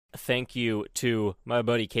thank you to my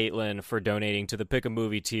buddy Caitlin for donating to the Pick a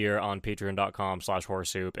Movie tier on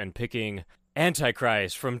patreon.com/horrorsoup and picking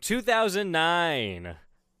Antichrist from 2009.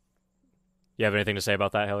 You have anything to say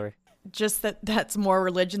about that, Hillary? Just that's more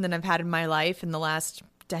religion than I've had in my life in the last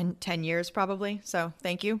 10 years, probably. So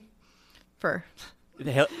thank you for...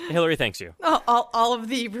 Hillary thanks you. All of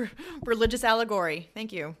the religious allegory.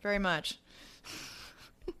 Thank you very much.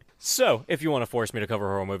 So, if you want to force me to cover a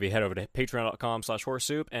horror movie, head over to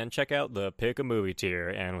patreon.com/horrorsoup and check out the Pick a Movie tier.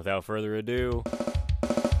 And without further ado...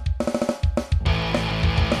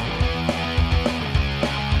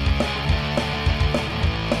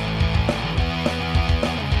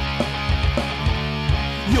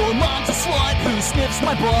 Your mom's a slut who sniffs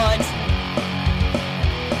my butt.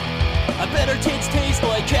 I bet her tits taste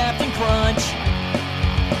like Captain Crunch.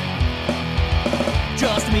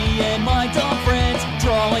 Just me and my dumb friends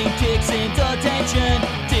drawing dicks into attention.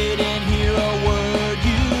 Didn't hear a word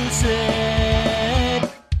you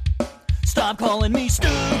said. Stop calling me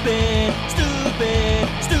stupid, stupid,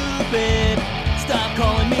 stupid. Stop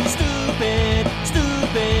calling me stupid,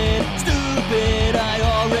 stupid, stupid. I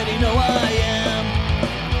already know I am.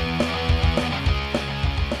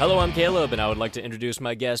 Hello, I'm Caleb, and I would like to introduce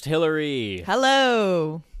my guest, Hillary.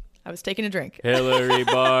 Hello. I was taking a drink. Hillary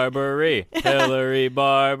Barbary. Hillary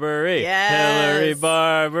Barbary. Yes. Hillary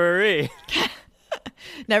Barbary.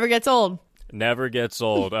 Never gets old. Never gets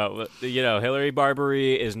old. Hillary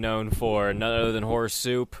Barbary is known for none other than Horror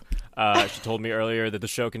Soup. She told me earlier that the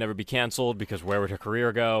show can never be canceled because where would her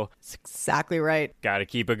career go? That's exactly right. Got to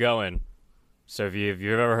keep it going. So if you've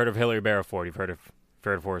ever heard of Hillary Barraford, you've heard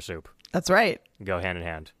of Horror Soup. That's right. Go hand in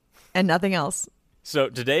hand. And nothing else. So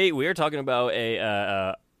today we are talking about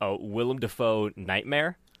a Willem Dafoe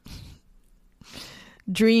nightmare.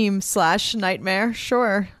 Dream/nightmare,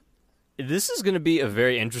 sure. This is going to be a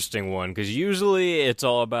very interesting one because usually it's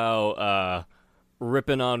all about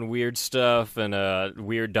ripping on weird stuff and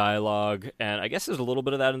weird dialogue, and I guess there's a little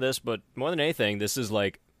bit of that in this, but more than anything, this is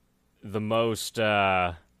like the most...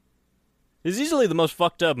 It's easily the most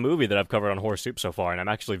fucked up movie that I've covered on Horror Soup so far, and I'm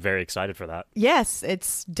actually very excited for that. Yes,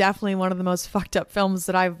 it's definitely one of the most fucked up films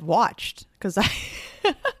that I've watched because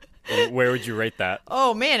Where would you rate that?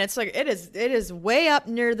 Oh man, it's like it is way up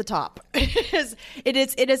near the top.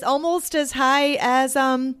 It is almost as high as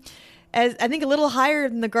I think a little higher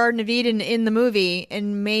than the Garden of Eden in the movie,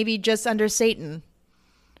 and maybe just under Satan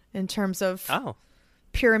in terms of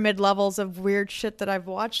pyramid levels of weird shit that I've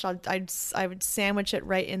watched. I would sandwich it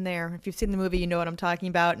right in there. If you've seen the movie, you know what I'm talking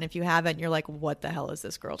about, and if you haven't, you're like, what the hell is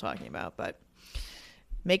this girl talking about? But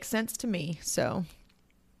makes sense to me. So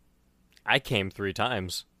I came 3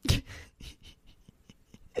 times.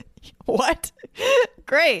 What?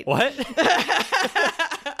 Great. What?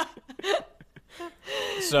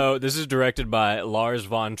 So this is directed by Lars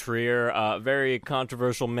von Trier, a very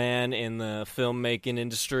controversial man in the filmmaking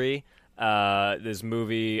industry. This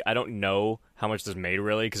movie, I don't know how much this made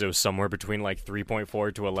really, because it was somewhere between like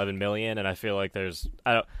 3.4 to 11 million, and I feel like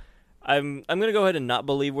I'm gonna go ahead and not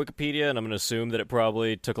believe Wikipedia, and I'm gonna assume that it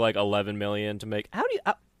probably took like 11 million to make. How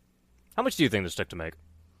much do you think this took to make?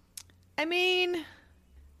 I mean,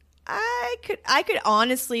 I could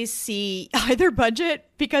honestly see either budget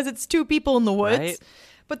because it's 2 people in the woods. Right?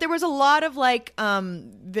 But there was a lot of like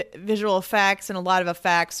visual effects and a lot of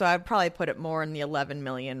effects, so I'd probably put it more in the 11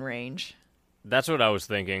 million range. That's what I was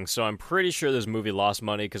thinking. So I'm pretty sure this movie lost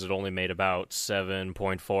money because it only made about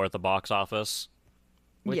 7.4 at the box office.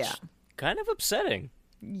 Which kind of upsetting.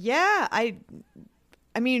 Yeah, I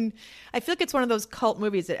mean, I feel like it's one of those cult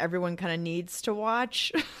movies that everyone kind of needs to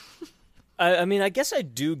watch. I mean, I guess I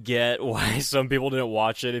do get why some people didn't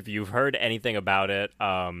watch it. If you've heard anything about it,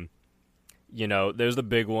 there's the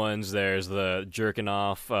big ones. There's the jerking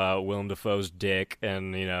off Willem Dafoe's dick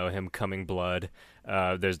and, him coming blood.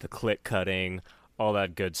 There's the clit cutting, all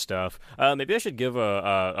that good stuff. Maybe I should give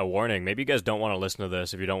a warning. Maybe you guys don't want to listen to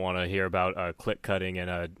this if you don't want to hear about clit cutting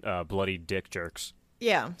and bloody dick jerks.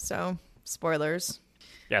 Yeah, so spoilers.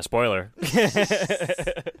 Yeah, spoiler.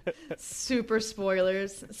 Super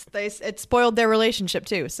spoilers. It spoiled their relationship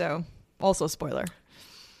too, so also spoiler.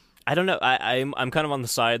 I don't know. I'm kind of on the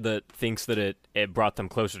side that thinks that it brought them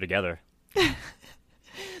closer together.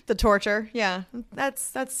 The torture, yeah,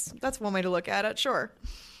 that's one way to look at it. Sure.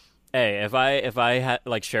 Hey, if I had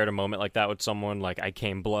like shared a moment like that with someone, like I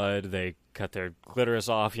came blood, they cut their clitoris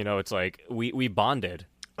off, it's like we bonded.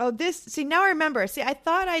 Oh, now I remember. See, I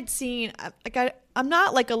thought I'd seen I'm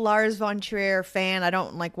not like a Lars von Trier fan. I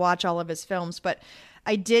don't like watch all of his films, but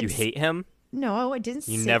I did. You hate him? No, I didn't.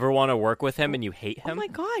 You never want to work with him, and you hate him? Oh my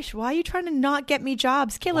gosh! Why are you trying to not get me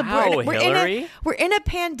jobs, Caleb? Wow, we're Hillary. We're in a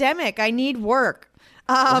pandemic. I need work.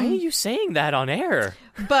 Why are you saying that on air?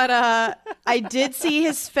 But I did see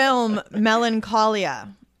his film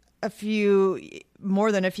Melancholia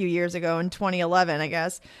more than a few years ago in 2011, I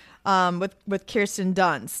guess, with Kirsten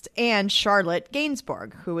Dunst and Charlotte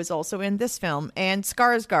Gainsbourg, who was also in this film, and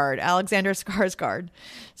Skarsgård, Alexander Skarsgård.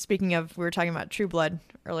 Speaking of, we were talking about True Blood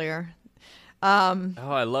earlier.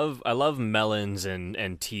 I love melons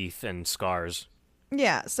and teeth and scars.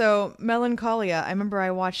 Yeah, so Melancholia, I remember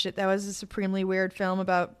I watched it. That was a supremely weird film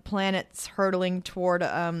about planets hurtling toward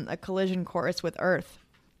a collision course with Earth.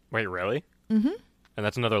 Wait, really? Mm-hmm. And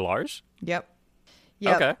that's another Lars? Yep.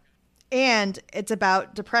 Okay. And it's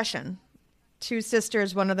about depression. Two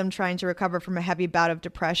sisters, one of them trying to recover from a heavy bout of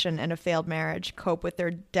depression and a failed marriage, cope with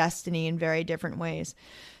their destiny in very different ways.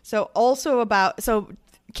 So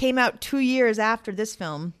came out 2 years after this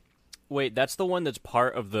film. Wait, that's the one that's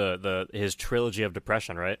part of his trilogy of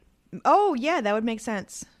depression, right? Oh, yeah, that would make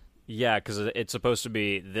sense. Yeah, because it's supposed to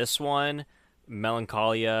be this one,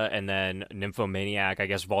 Melancholia, and then Nymphomaniac, I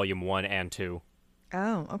guess, Volume 1 and 2.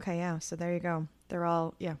 Oh, okay, yeah. So there you go. They're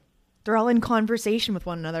all in conversation with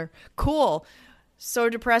one another. Cool. So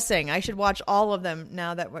depressing. I should watch all of them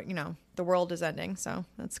now that, the world is ending. So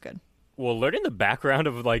that's good. Well, learning the background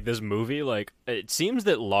of, this movie, it seems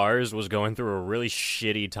that Lars was going through a really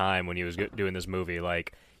shitty time when he was doing this movie.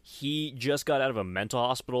 He just got out of a mental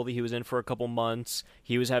hospital that he was in for a couple months.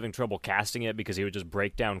 He was having trouble casting it because he would just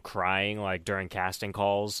break down crying, during casting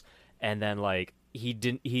calls. And then, he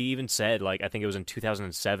even said, I think it was in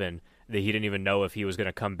 2007, that he didn't even know if he was going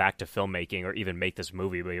to come back to filmmaking or even make this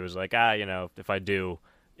movie. But he was like, if I do,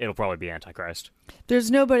 it'll probably be Antichrist.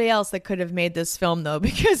 There's nobody else that could have made this film, though,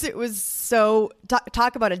 because it was so...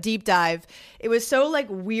 talk about a deep dive. It was so,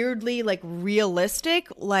 weirdly, realistic,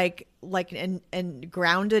 and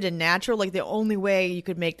grounded and natural. The only way you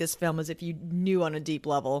could make this film is if you knew on a deep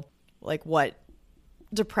level, what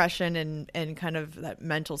depression and kind of that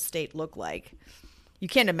mental state looked like. You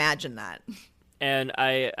can't imagine that. And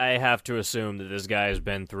I have to assume that this guy has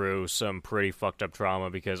been through some pretty fucked up trauma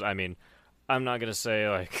because, I'm not going to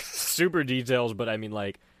say, super details, but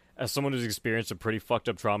as someone who's experienced a pretty fucked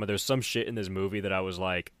up trauma, there's some shit in this movie that I was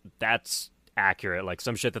like, that's accurate.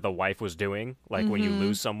 Some shit that the wife was doing, when you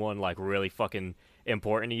lose someone, really fucking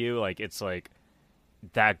important to you, it's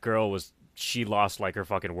that girl she lost, her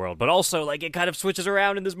fucking world. But also, it kind of switches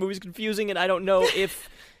around and this movie's confusing and I don't know if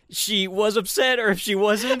she was upset or if she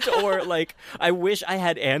wasn't, or, I wish I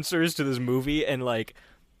had answers to this movie and,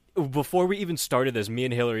 before we even started this, me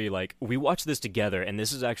and Hillary, we watched this together, and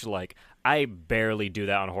this is actually, I barely do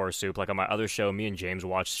that on Horror Soup. On my other show, me and James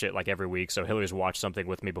watch shit, every week, so Hillary's watched something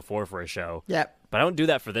with me before for a show. Yep. But I don't do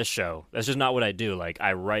that for this show. That's just not what I do.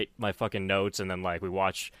 I write my fucking notes, and then, we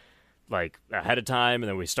watch, ahead of time, and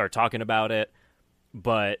then we start talking about it.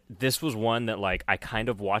 But this was one that, I kind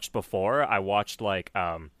of watched before. I watched,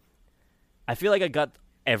 I feel like I got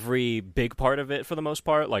every big part of it for the most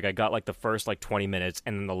part. I got the first 20 minutes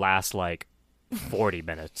and then the last 40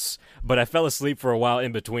 minutes. But I fell asleep for a while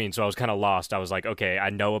in between, so I was kind of lost. I was like, okay,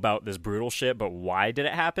 I know about this brutal shit, but why did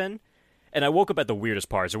it happen? And I woke up at the weirdest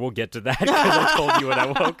parts, and we'll get to that because I told you when I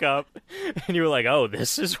woke up. And you were like, oh,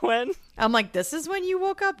 this is when? I'm like, this is when you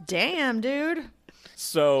woke up? Damn, dude.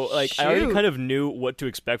 So, I already kind of knew what to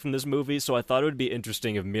expect from this movie, so I thought it would be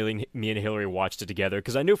interesting if me and Hillary watched it together,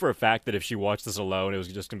 because I knew for a fact that if she watched this alone, it was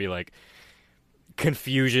just going to be,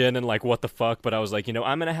 confusion and, what the fuck, but I was like, I'm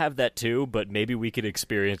going to have that too, but maybe we could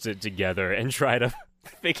experience it together and try to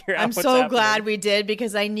figure out what's happening. Glad we did,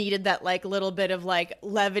 because I needed that, little bit of,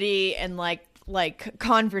 levity and,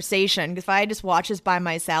 conversation. If I just watched this by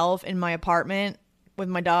myself in my apartment with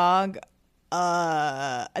my dog...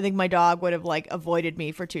 I think my dog would have avoided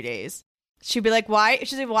me for 2 days. She'd be like, why?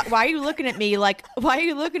 She'd say, why are you looking at me why are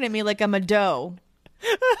you looking at me like I'm a doe?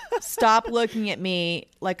 Stop looking at me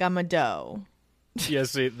like I'm a doe. Yeah,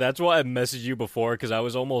 see, that's why I messaged you before, because I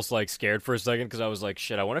was almost scared for a second, because I was like,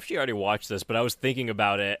 shit, I wonder if she already watched this. But I was thinking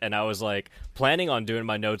about it, and I was planning on doing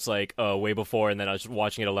my notes way before, and then I was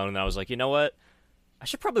watching it alone, and I was like, you know what? I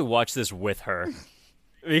should probably watch this with her.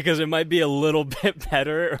 Because it might be a little bit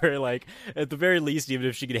better, or at the very least, even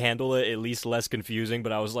if she could handle it, at least less confusing.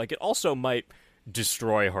 But I was like, it also might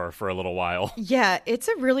destroy her for a little while. Yeah, it's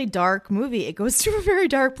a really dark movie. It goes to a very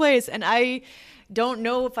dark place, and I don't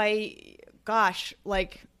know if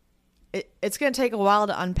it's going to take a while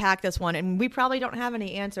to unpack this one, and we probably don't have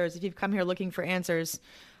any answers if you've come here looking for answers.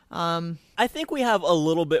 I think we have a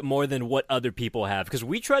little bit more than what other people have, because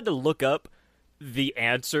we tried to look up the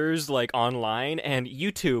answers online, and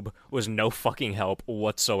YouTube was no fucking help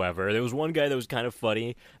whatsoever. There was one guy that was kind of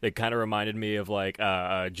funny that kind of reminded me of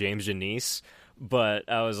James Janice, but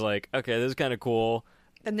I was like, okay, this is kind of cool.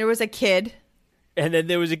 Then there was a kid. And then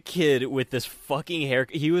there was a kid with this fucking hair.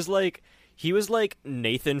 He was like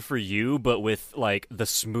Nathan For You, but with like the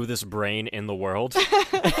smoothest brain in the world.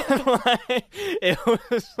 It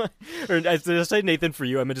was like, or did I say Nathan For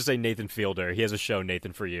You? I meant to say Nathan Fielder. He has a show,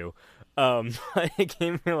 Nathan For You. It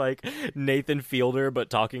gave me like Nathan Fielder, but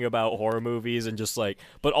talking about horror movies and just like,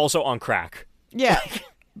 but also on crack. Yeah.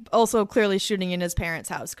 Also clearly shooting in his parents'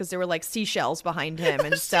 house because there were like seashells behind him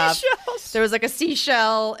and stuff. Seashells. There was like a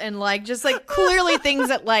seashell and like just like clearly things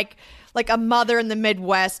that like a mother in the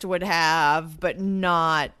Midwest would have, but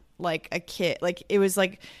not like a kid. Like it was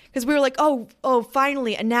like, because we were like, oh,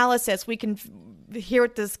 finally analysis. We can hear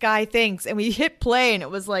what this guy thinks. And we hit play and it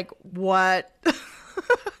was like, what?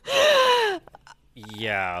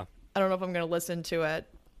 Yeah. I don't know if I'm going to listen to it,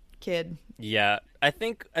 kid. Yeah, I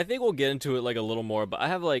think we'll get into it like a little more, but I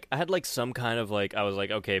had some kind of like, I was like,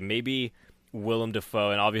 okay, maybe Willem Dafoe,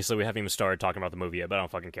 and obviously we haven't even started talking about the movie yet, but I don't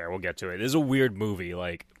fucking care. We'll get to it. This is a weird movie,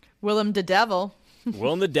 like Willem the Devil.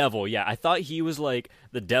 Willem the Devil. Yeah, I thought he was like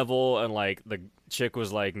the devil, and like the chick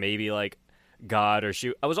was like maybe like God, or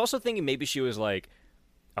I was also thinking maybe she was like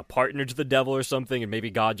a partner to the devil or something, and maybe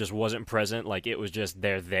God just wasn't present. Like it was just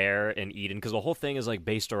they're there in Eden, because the whole thing is like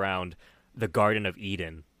based around the Garden of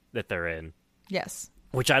Eden that they're in. Yes.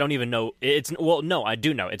 Which I don't even know. No, I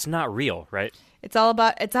do know. It's not real, right? It's all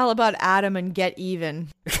about Adam and Get Even.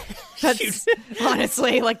 That's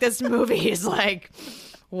honestly like this movie is like,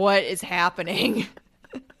 what is happening?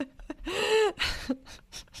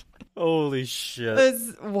 Holy shit.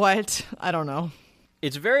 What? I don't know.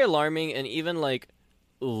 It's very alarming, and even like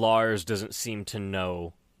Lars doesn't seem to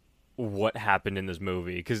know what happened in this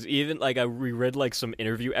movie, because even like I reread like some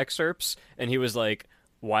interview excerpts, and he was like,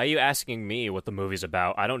 why are you asking me what the movie's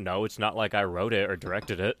about? I don't know. It's not like I wrote it or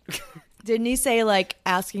directed it. Didn't he say like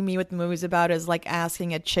asking me what the movie's about is like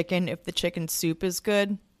asking a chicken if the chicken soup is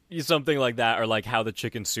good? Something like that, or like how the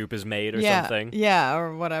chicken soup is made or something. Yeah,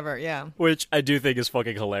 or whatever, yeah. Which I do think is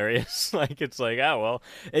fucking hilarious. Like, it's like, oh, well.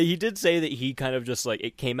 He did say that he kind of just like,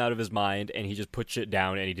 it came out of his mind and he just put shit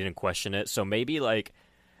down and he didn't question it. So maybe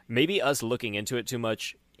us looking into it too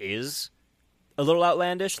much is a little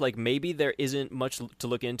outlandish. Like maybe there isn't much to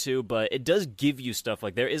look into, but it does give you stuff.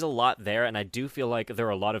 Like there is a lot there, and I do feel like there are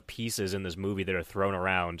a lot of pieces in this movie that are thrown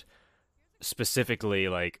around. Specifically,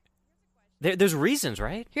 like there's reasons,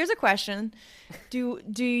 right? Here's a question: Do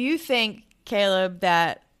you think, Caleb,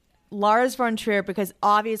 that Lars von Trier, because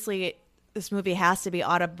obviously this movie has to be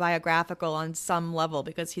autobiographical on some level,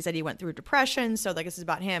 because he said he went through depression, so like this is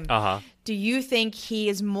about him. Do you think he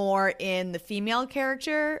is more in the female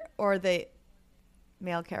character or the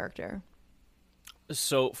male character?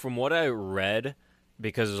 So from what I read,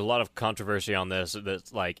 because there's a lot of controversy on this,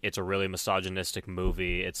 that's like it's a really misogynistic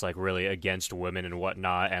movie, it's like really against women and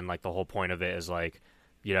whatnot, and like the whole point of it is like,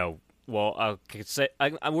 you know, well,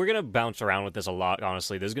 we're gonna bounce around with this a lot.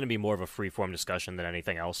 Honestly, there's gonna be more of a free-form discussion than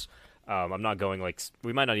anything else. I'm not going like,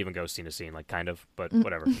 we might not even go scene to scene, like kind of, but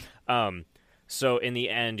whatever. So in the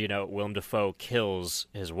end, you know, Willem Dafoe kills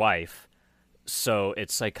his wife. So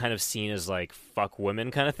it's like kind of seen as like fuck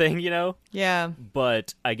women kind of thing, you know? Yeah.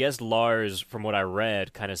 But I guess Lars, from what I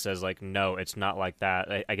read, kind of says like, no, it's not like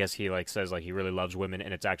that. I guess he like says like he really loves women,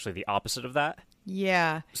 and it's actually the opposite of that.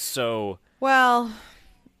 Yeah. So well,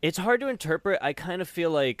 it's hard to interpret. I kind of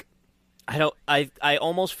feel like I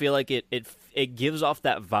almost feel like it gives off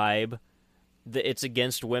that vibe that it's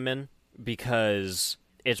against women, because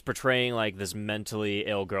it's portraying like this mentally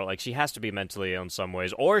ill girl. Like she has to be mentally ill in some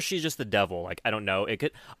ways, or she's just the devil. Like I don't know. It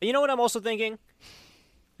could. You know what I'm also thinking?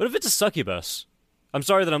 What if it's a succubus? I'm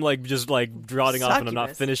sorry that I'm like just like drawing off and I'm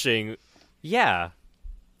not finishing. Yeah.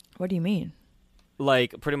 What do you mean?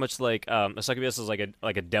 Like pretty much like a succubus is like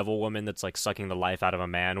a devil woman that's like sucking the life out of a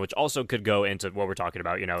man, which also could go into what we're talking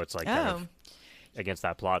about. You know, it's like kind of against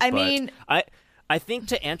that plot. I think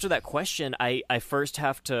to answer that question, I first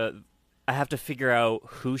have to figure out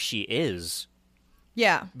who she is.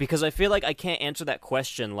 Yeah. Because I feel like I can't answer that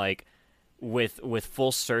question like with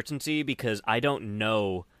full certainty, because I don't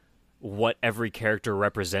know what every character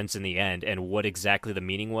represents in the end and what exactly the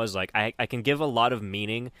meaning was. Like I can give a lot of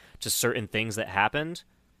meaning to certain things that happened,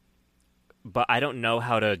 but I don't know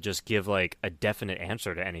how to just give like a definite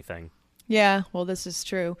answer to anything. Yeah, well, this is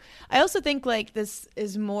true. I also think like this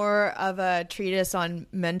is more of a treatise on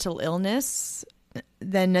mental illness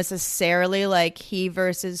than necessarily like he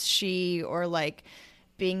versus she, or like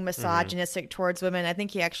being misogynistic towards women. I think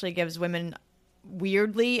he actually gives women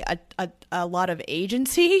weirdly a lot of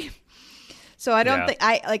agency. So I don't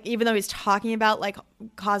think even though he's talking about like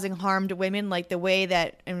causing harm to women, like the way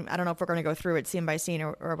that, and I don't know if we're going to go through it scene by scene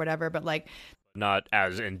or whatever, but like not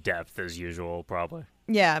as in depth as usual, probably.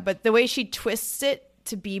 Yeah, but the way she twists it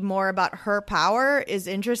to be more about her power is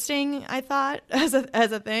interesting, I thought, as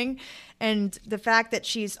a thing. And the fact that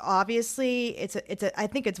she's obviously I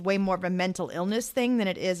think it's way more of a mental illness thing than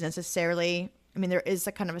it is necessarily. I mean, there is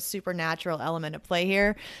a kind of a supernatural element at play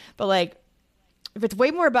here, but like if it's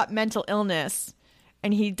way more about mental illness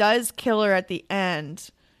and he does kill her at the end,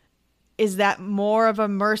 is that more of a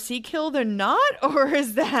mercy kill than not, or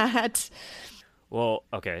is that? Well,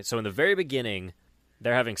 okay, so in the very beginning,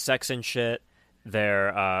 they're having sex and shit.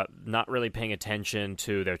 They're not really paying attention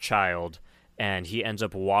to their child, and he ends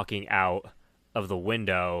up walking out of the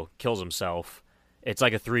window, kills himself. It's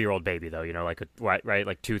like a 3-year-old baby, though, you know, like right,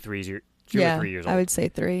 like 2 or 3 years old. I would say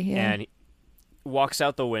 3. Yeah, and he walks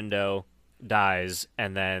out the window, dies,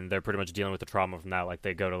 and then they're pretty much dealing with the trauma from that. Like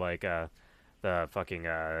they go to like the fucking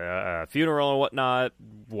funeral and whatnot.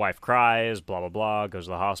 Wife cries, blah blah blah, goes to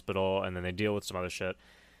the hospital, and then they deal with some other shit.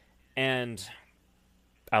 And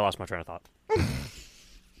I lost my train of thought.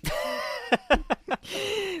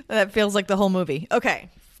 That feels like the whole movie. Okay.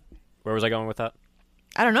 Where was I going with that?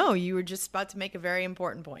 I don't know. You were just about to make a very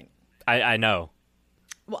important point. I know.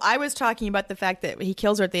 Well, I was talking about the fact that he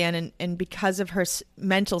kills her at the end, and because of her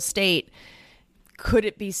mental state, could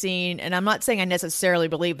it be seen, and I'm not saying I necessarily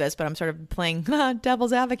believe this, but I'm sort of playing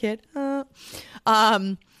devil's advocate. Like,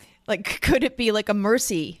 could it be like a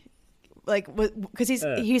mercy? Like, because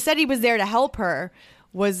he said he was there to help her.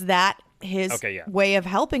 Was that his way of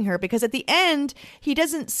helping her? Because at the end, he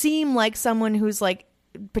doesn't seem like someone who's like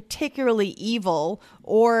particularly evil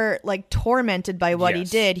or like tormented by what he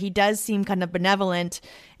did. He does seem kind of benevolent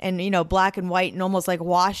and, you know, black and white and almost like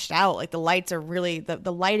washed out. Like the lights are really,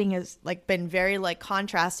 the lighting has like been very like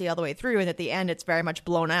contrasty all the way through. And at the end, it's very much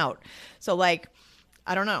blown out. So like,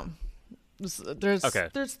 I don't know.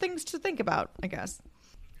 There's things to think about, I guess.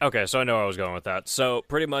 Okay, so I know where I was going with that. So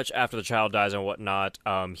pretty much after the child dies and whatnot,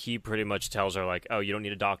 he pretty much tells her, like, oh, you don't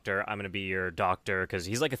need a doctor. I'm going to be your doctor, because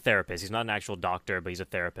he's like a therapist. He's not an actual doctor, but he's a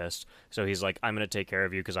therapist. So he's like, I'm going to take care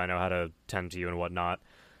of you because I know how to tend to you and whatnot.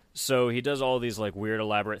 So he does all these, like, weird,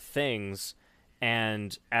 elaborate things,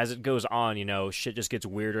 and as it goes on, you know, shit just gets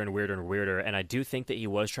weirder and weirder and weirder, and I do think that he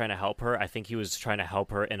was trying to help her. I think he was trying to help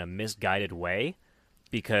her in a misguided way,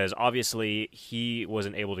 because obviously he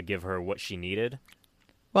wasn't able to give her what she needed.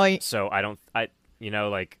 Well, so you know,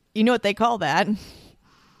 like... You know what they call that?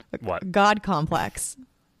 What? God complex.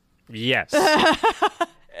 Yes.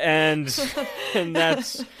 and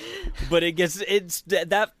that's... But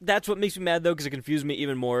that's what makes me mad, though, because it confused me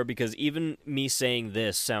even more, because even me saying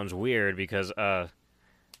this sounds weird, because I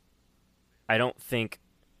don't think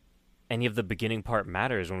any of the beginning part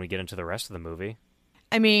matters when we get into the rest of the movie.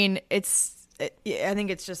 I mean, I think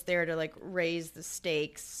it's just there to, like, raise the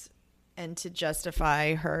stakes and to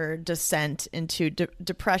justify her descent into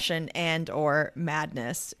depression and or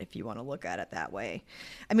madness, if you want to look at it that way.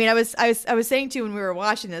 I mean, I was saying to you when we were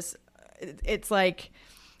watching this, it's like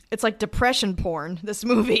depression porn, this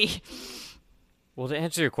movie. Well, to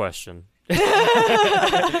answer your question,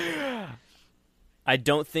 I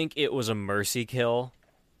don't think it was a mercy kill.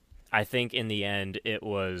 I think in the end it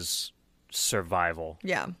was survival.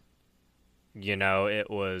 Yeah. You know, it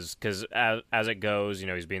was because as it goes, you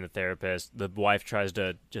know, he's being the therapist. The wife tries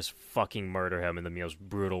to just fucking murder him in the most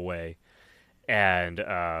brutal way. And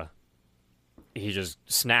he just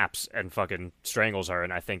snaps and fucking strangles her.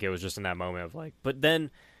 And I think it was just in that moment of like, but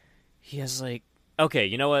then he has like, okay,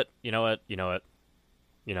 you know what?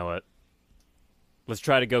 Let's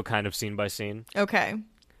try to go kind of scene by scene. Okay.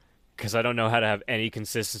 Because I don't know how to have any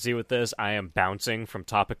consistency with this. I am bouncing from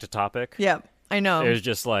topic to topic. Yeah, I know. There's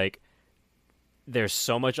just like, there's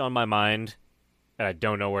so much on my mind, and I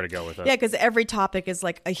don't know where to go with it. Yeah, because every topic is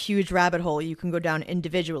like a huge rabbit hole you can go down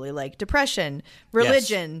individually, like depression,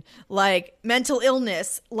 religion, like mental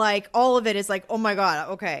illness, like all of it is like, oh my God,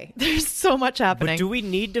 okay. There's so much happening. But do we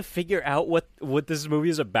need to figure out what this movie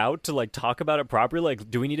is about to like talk about it properly? Like,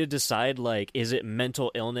 do we need to decide, like, is it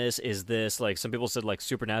mental illness? Is this, like, some people said, like,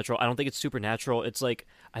 supernatural? I don't think it's supernatural. It's like,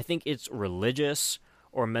 I think it's religious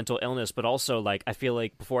or mental illness, but also, like, I feel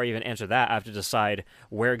like before I even answer that, I have to decide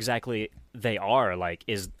where exactly they are. Like,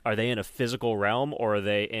 are they in a physical realm, or are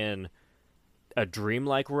they in a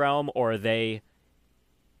dreamlike realm, or are they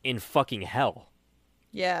in fucking hell?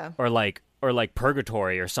 Yeah. Or like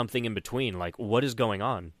purgatory or something in between. Like, what is going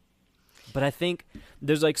on? But I think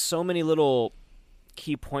there's, like, so many little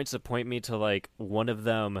key points that point me to, like, one of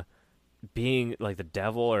them being, like, the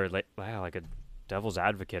devil, or, like, wow, like a devil's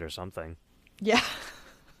advocate or something. Yeah.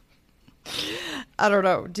 I don't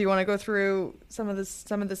know. Do you want to go through some of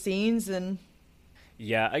the scenes and?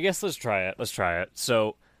 Yeah, I guess let's try it.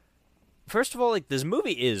 So, first of all, like, this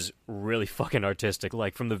movie is really fucking artistic.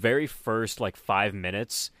 Like, from the very first, like, 5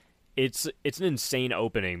 minutes, it's an insane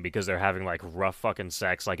opening because they're having, like, rough fucking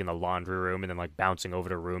sex, like, in the laundry room and then, like, bouncing over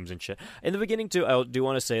to rooms and shit. In the beginning, too, I do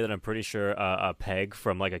want to say that I'm pretty sure a peg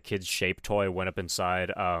from, like, a kid's shape toy went up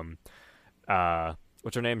inside,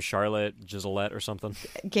 what's her name? Charlotte Giselette or something?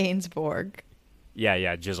 Gainsbourg.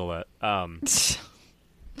 Yeah, Giselette.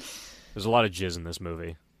 There's a lot of jizz in this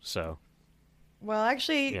movie, so... Well,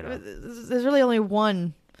 actually, You know. there's really only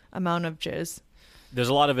one amount of jizz. There's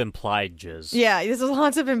a lot of implied jizz. Yeah, there's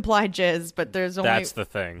lots of implied jizz, but there's only That's the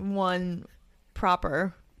thing. one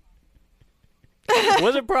proper.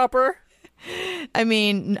 Was it proper? I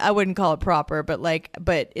mean, I wouldn't call it proper,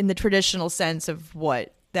 but in the traditional sense of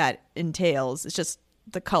what that entails, it's just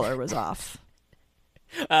the color was off.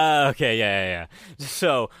 Okay, yeah.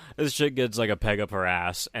 So this chick gets like a peg up her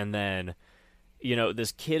ass, and then, you know,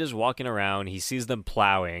 this kid is walking around. He sees them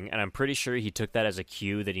plowing, and I'm pretty sure he took that as a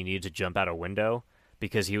cue that he needed to jump out a window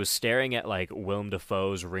because he was staring at like Willem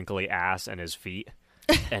Dafoe's wrinkly ass and his feet,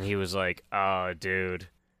 and he was like, "Oh, dude,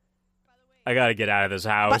 I gotta get out of this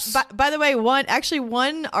house." By the way, one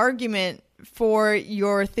argument for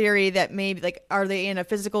your theory that maybe, like, are they in a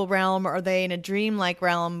physical realm or are they in a dreamlike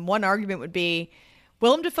realm? One argument would be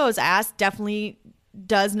Willem Dafoe's ass definitely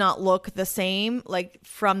does not look the same, like,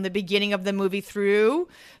 from the beginning of the movie through.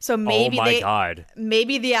 So maybe God.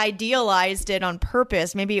 maybe they idealized it on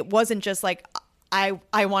purpose. Maybe it wasn't just like, I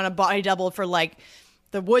want a body double for, like,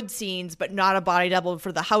 the wood scenes, but not a body double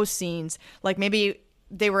for the house scenes. Like, maybe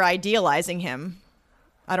they were idealizing him.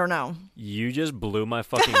 I don't know. You just blew my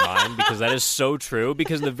fucking mind because that is so true.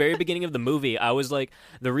 Because in the very beginning of the movie, I was like,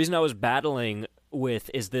 the reason I was battling with,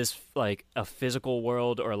 is this like a physical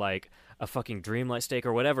world or like a fucking dreamlight steak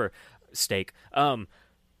or whatever steak,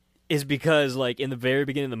 is because, like, in the very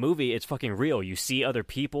beginning of the movie, it's fucking real. You see other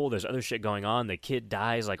people, there's other shit going on, the kid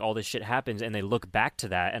dies, like, all this shit happens, and they look back to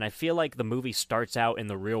that, and I feel like the movie starts out in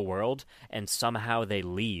the real world, and somehow they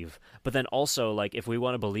leave. But then also, like, if we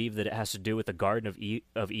want to believe that it has to do with the Garden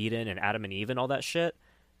of Eden and Adam and Eve and all that shit,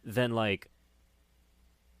 then, like,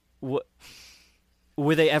 what,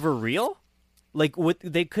 were they ever real? Like,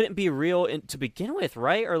 they couldn't be real to begin with,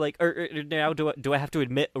 right? Or like, or now do I have to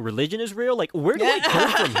admit religion is real? Like, where do I go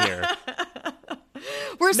from here?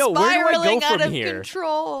 We're spiraling out of here?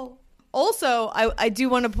 control. Also, I do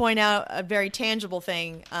want to point out a very tangible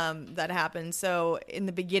thing that happened. So in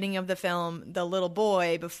the beginning of the film, the little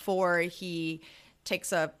boy, before he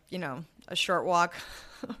takes a short walk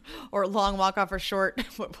or a long walk off a short,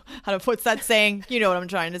 what's that saying? You know what I'm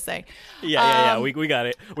trying to say. Yeah. We got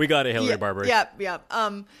it. We got it, Hillary Barber. Yeah.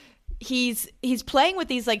 He's playing with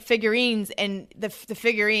these, like, figurines, and the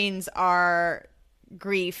figurines are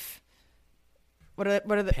grief. What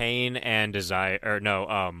are the pain and desire? Or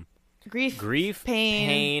no, grief,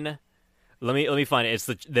 pain. Let me find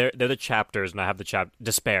it. They're the chapters, and I have the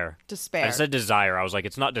despair. Despair. I said desire. I was like,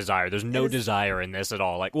 it's not desire. There's no desire in this at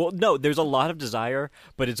all. Like, well, no, there's a lot of desire,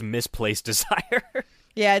 but it's misplaced desire.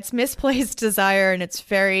 Yeah, it's misplaced desire, and it's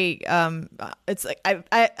very. It's like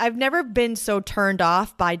I've never been so turned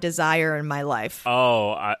off by desire in my life.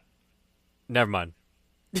 Oh, never mind.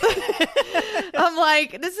 I'm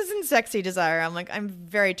like, this isn't sexy desire. I'm like, I'm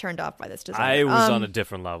very turned off by this desire. I was on a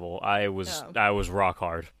different level. I was rock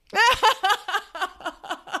hard.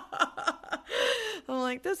 I'm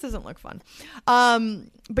like, this doesn't look fun.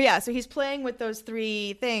 But yeah, so he's playing with those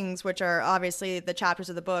three things, which are obviously the chapters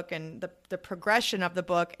of the book and the progression of the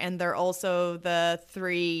book, and they're also the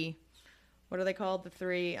three. What are they called? The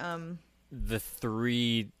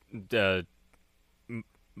three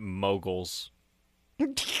moguls.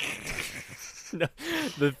 No,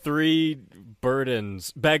 the three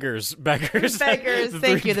beggars.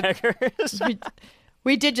 Thank you. Beggars.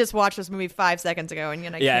 We did just watch this movie 5 seconds ago, and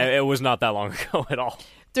it was not that long ago at all.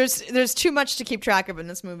 There's too much to keep track of in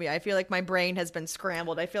this movie. I feel like my brain has been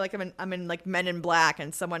scrambled. I feel like I'm in like Men in Black,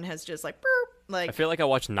 and someone has just like, burp, like. I feel like I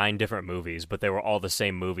watched 9 different movies, but they were all the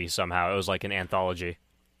same movie somehow. It was like an anthology.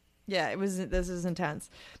 Yeah, this is intense.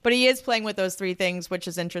 But he is playing with those three things, which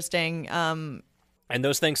is interesting. And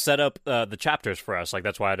those things set up the chapters for us. Like,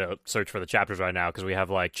 that's why I had to search for the chapters right now, because we have,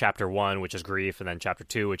 like, Chapter 1, which is grief, and then Chapter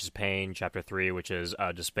 2, which is pain, Chapter 3, which is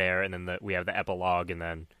despair, and then we have the epilogue, and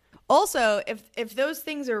then... Also, if those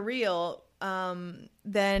things are real,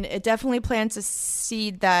 then it definitely plants a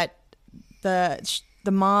seed that the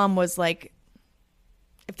mom was, like...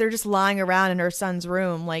 If they're just lying around in her son's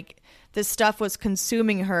room, like, this stuff was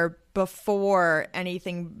consuming her before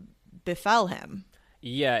anything befell him.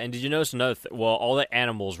 Yeah, and did you notice another well, all the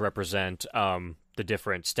animals represent the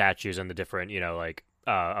different statues and the different,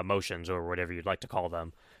 emotions or whatever you'd like to call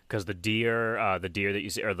them. because the deer that you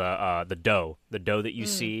see, or the doe that you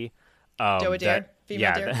see, Doe a deer?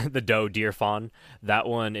 Female deer? the doe deer fawn. That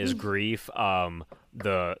one is grief.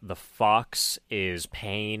 The fox is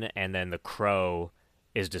pain, and then the crow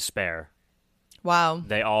is despair. Wow.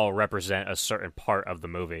 They all represent a certain part of the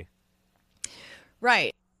movie.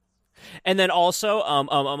 Right. And then also,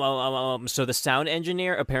 so the sound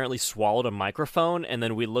engineer apparently swallowed a microphone, and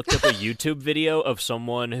then we looked up a YouTube video of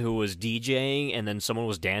someone who was DJing, and then someone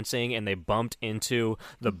was dancing, and they bumped into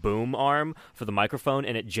the boom arm for the microphone,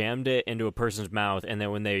 and it jammed it into a person's mouth, and then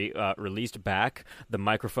when they released back, the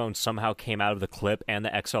microphone somehow came out of the clip and the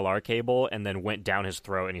XLR cable, and then went down his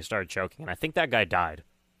throat, and he started choking, and I think that guy died.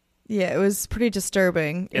 Yeah, it was pretty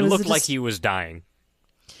disturbing. It looked like he was dying.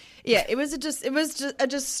 Yeah, it was just a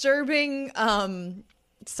disturbing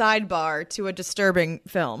sidebar to a disturbing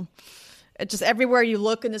film. It just everywhere you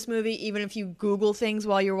look in this movie, even if you Google things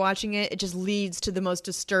while you're watching it, it just leads to the most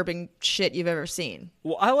disturbing shit you've ever seen.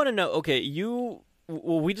 Well, I want to know. Okay,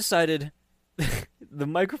 we decided the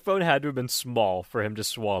microphone had to have been small for him to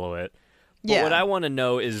swallow it. But Yeah. what I want to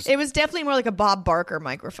know is, It was definitely more like a Bob Barker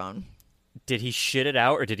microphone. did he shit it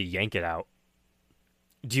out or did he yank it out?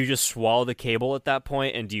 Do you just swallow the cable at that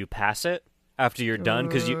point, and do you pass it after you're done?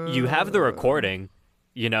 Because you have the recording,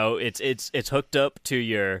 it's hooked up to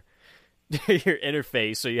your your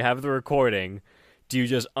interface, so you have the recording. Do you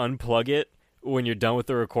just unplug it when you're done with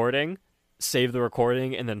the recording, save the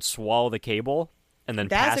recording, and then swallow the cable, and then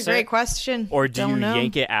pass it? That's a great question. Or do Don't you know.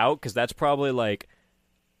 yank it out? Because that's probably like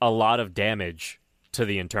a lot of damage to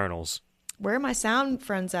the internals. Where are my sound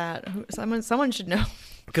friends at? Someone should know.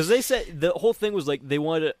 Because they said the whole thing was like they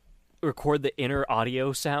wanted to record the inner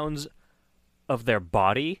audio sounds of their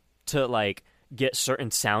body to like get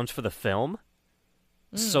certain sounds for the film.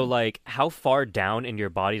 So like, how far down in your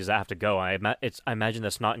body does that have to go? I imagine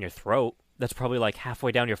that's not in your throat. That's probably like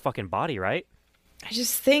halfway down your fucking body, right? I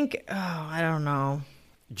just think, I don't know.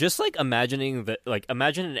 Just like imagining that, like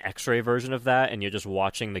imagine an X-ray version of that, and you're just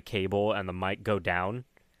watching the cable and the mic go down,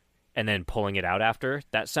 and then pulling it out after.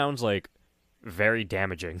 That sounds like very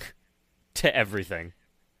damaging to everything.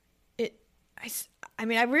 I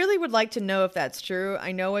mean, I really would like to know if that's true.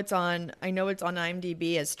 I know it's on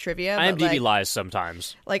IMDb as trivia. But IMDb lies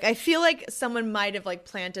sometimes. Like, I feel like someone might have like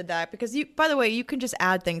planted that because by the way, you can just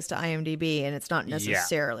add things to IMDb and it's not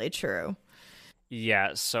necessarily true.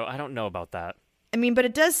 Yeah, so I don't know about that. I mean, but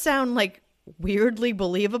it does sound like weirdly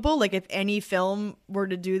believable. Like if any film were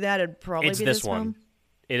to do that, it'd probably It's be this this one. film.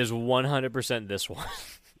 It is 100% this one.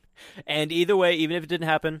 And either way, even if it didn't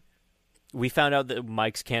happen, we found out that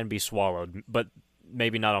mics can be swallowed, but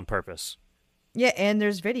maybe not on purpose. Yeah, and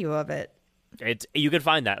there's video of it. You can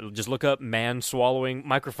find that. Just look up "man swallowing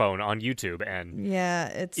microphone" on YouTube, and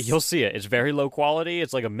Yeah, you'll see it. It's very low quality.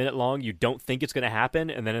 It's like a minute long. You don't think it's going to happen,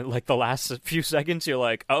 and then in like the last few seconds, you're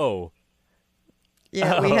like, "Oh,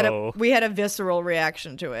 yeah." Oh. We had a visceral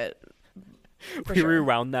reaction to it. For we sure.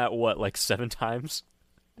 rewound that like 7 times."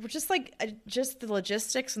 Just like just the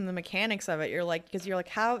logistics and the mechanics of it. You're like, because you're like,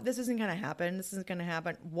 how this isn't gonna happen. This isn't gonna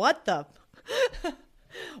happen. What the?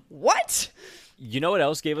 What? You know what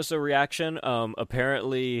else gave us a reaction?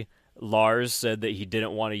 Apparently, Lars said that he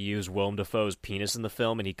didn't want to use Willem Dafoe's penis in the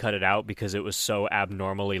film, and he cut it out because it was so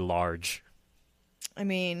abnormally large. I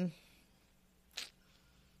mean,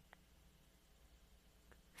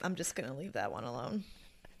 I'm just gonna leave that one alone.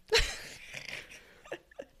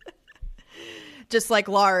 Just like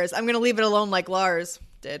Lars. I'm gonna leave it alone like Lars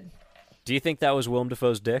did. Do you think that was Willem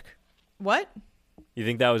Dafoe's dick? What? You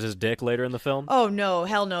think that was his dick later in the film? Oh no,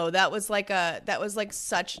 hell no. That was the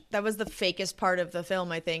fakest part of the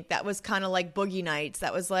film, I think. That was kind of like Boogie Nights.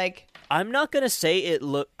 That was like, I'm not gonna say it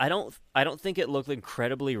looked. I don't think it looked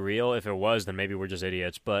incredibly real. If it was, then maybe we're just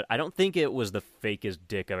idiots. But I don't think it was the fakest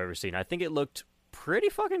dick I've ever seen. I think it looked pretty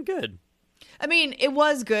fucking good. I mean, it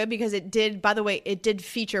was good because it did, by the way, it did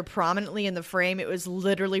feature prominently in the frame. It was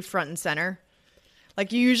literally front and center.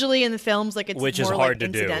 Like usually in the films, like it's Which more is hard like to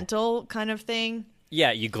do. incidental kind of thing.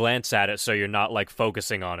 Yeah, you glance at it so you're not like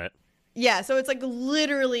focusing on it. Yeah, so it's like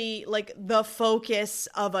literally like the focus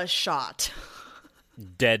of a shot.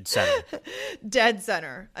 Dead center. Dead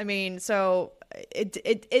center. I mean, so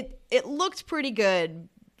it looked pretty good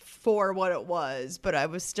for what it was, but I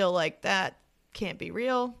was still like, that can't be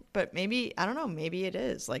real. But maybe, I don't know, maybe it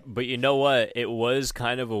is. Like, But you know what? It was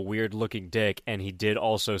kind of a weird looking dick, and he did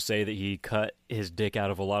also say that he cut his dick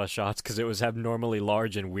out of a lot of shots because it was abnormally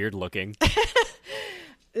large and weird looking.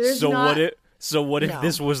 What if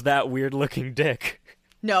this was that weird looking dick?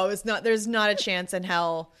 No, it's not. There's not a chance in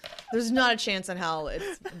hell. There's not a chance in hell.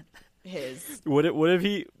 his. What if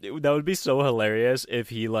he? That would be so hilarious if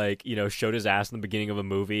he like showed his ass in the beginning of a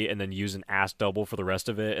movie and then used an ass double for the rest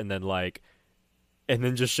of it, and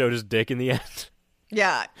then just showed his dick in the end.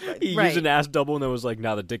 Yeah, He right. used an ass double and then was like,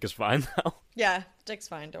 "Nah, the dick is fine now." Yeah, dick's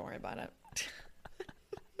fine. Don't worry about it.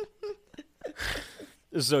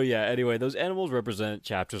 So yeah. Anyway, those animals represent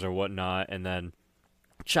chapters or whatnot, and then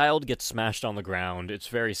child gets smashed on the ground. It's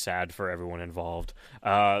very sad for everyone involved.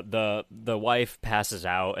 The wife passes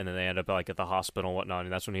out, and then they end up like at the hospital and whatnot.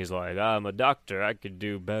 And that's when he's like, "I'm a doctor. I could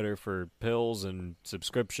do better for pills and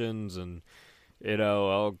subscriptions, and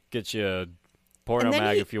I'll get you a porno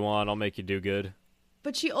mag if you want. I'll make you do good."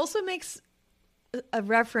 But she also makes a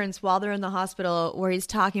reference while they're in the hospital where he's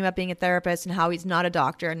talking about being a therapist and how he's not a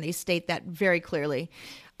doctor, and they state that very clearly.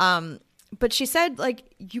 But she said,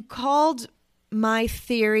 like, you called my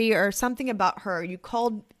theory or something about her, you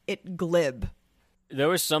called it glib. There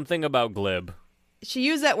was something about glib. She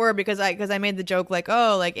used that word because I made the joke like,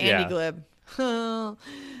 oh, like Andy Yeah. Glib.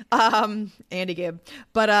 Andy Gibb.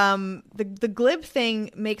 But the glib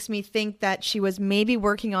thing makes me think that she was maybe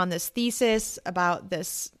working on this thesis about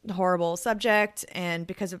this horrible subject, and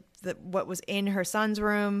because of what was in her son's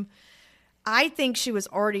room, I think she was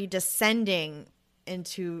already descending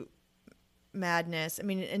into madness. I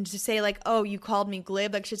mean, and to say like, oh, you called me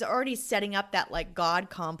glib, like she's already setting up that like God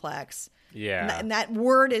complex. Yeah. And that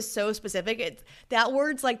word is so specific. That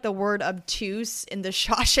word's like the word obtuse in the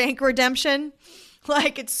Shawshank Redemption.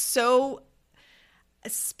 Like, it's so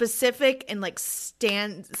specific and like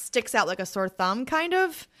sticks out like a sore thumb kind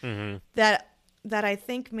of, that I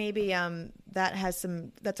think maybe that's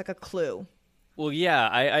like a clue. Well, yeah,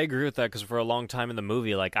 I agree with that, because for a long time in the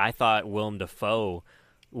movie, like, I thought Willem Dafoe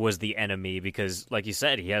was the enemy because, like you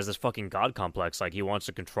said, he has this fucking God complex. Like, he wants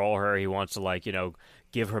to control her. He wants to, like,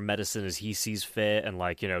 give her medicine as he sees fit and,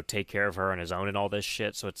 like, take care of her on his own and all this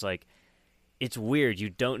shit. So it's like, it's weird. You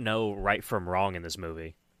don't know right from wrong in this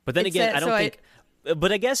movie. But then again, I don't think...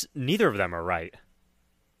 But I guess neither of them are right.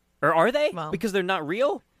 Or are they? Well, because they're not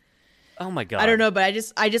real? Oh, my God. I don't know, but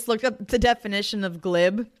I just looked up the definition of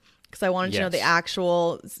glib because I wanted to know the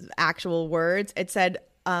actual words. It said...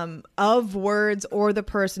 of words or the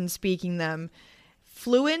person speaking them,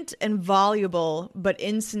 fluent and voluble, but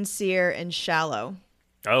insincere and shallow.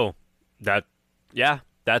 Oh, that's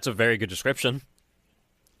a very good description.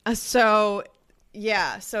 So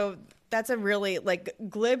that's a really, like,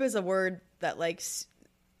 glib is a word that, like,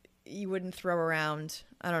 you wouldn't throw around.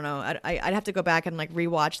 I don't know. I'd have to go back and, like,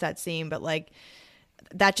 rewatch that scene, but, like,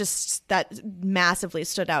 that massively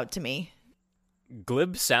stood out to me.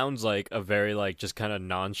 Glib sounds like a very, like, just kind of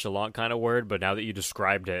nonchalant kind of word, but now that you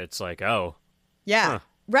described it, it's like, oh. Yeah. Huh.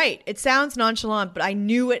 Right. It sounds nonchalant, but I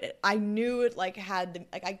knew it like had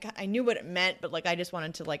I knew what it meant, but like I just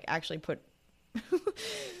wanted to like actually put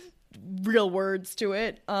real words to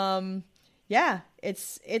it. Yeah,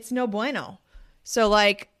 it's no bueno. So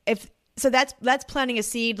like that's planting a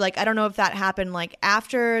seed. Like, I don't know if that happened like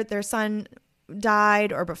after their son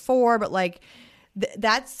died or before, but like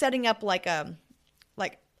that's setting up like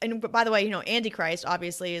and by the way, Antichrist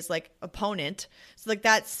obviously is like opponent. So like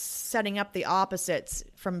that's setting up the opposites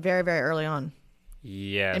from very, very early on.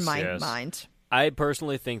 Yes, in my mind. I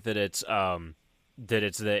personally think that it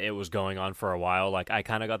was going on for a while. Like, I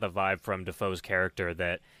kind of got the vibe from Dafoe's character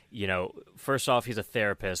that, first off, he's a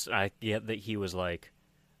therapist. I get that he was like,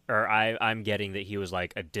 or I'm getting that he was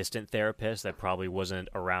like a distant therapist that probably wasn't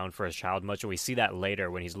around for his child much. And we see that later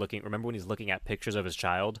when he's looking at pictures of his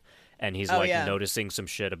child and he's noticing some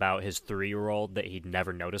shit about his 3-year-old that he'd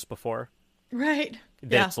never noticed before. Right.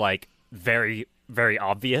 That's like very, very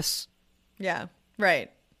obvious. Yeah.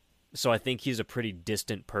 Right. So I think he's a pretty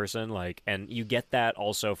distant person, like, and you get that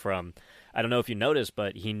also from, I don't know if you noticed,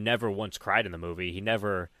 but he never once cried in the movie. He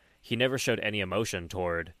never showed any emotion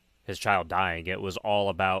toward his child dying. It was all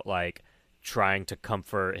about like trying to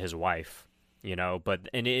comfort his wife, but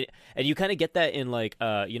and you kind of get that in like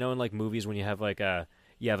in like movies when you have like a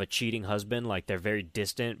cheating husband, like they're very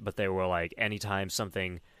distant, but they were like anytime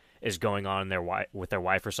something is going on with their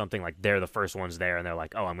wife or something, like they're the first ones there and they're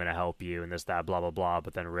like, oh, I'm gonna help you and this, that, blah blah blah,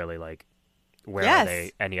 but then really like where are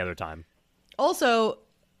they any other time? Also,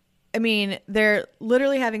 I mean, they're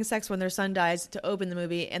literally having sex when their son dies to open the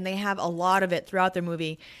movie, and they have a lot of it throughout the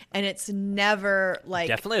movie, and it's never like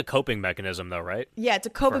definitely a coping mechanism though, right? Yeah, it's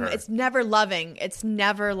a coping. It's never loving. It's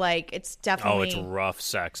never like it's definitely. Oh, it's rough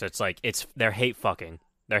sex. It's like they're hate fucking.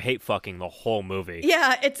 They're hate fucking the whole movie.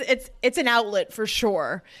 Yeah, it's an outlet for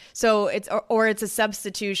sure. So it's a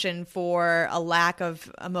substitution for a lack of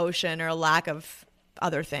emotion or a lack of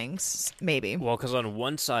other things, maybe. Well, because on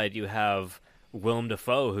one side you have Willem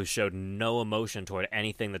Dafoe, who showed no emotion toward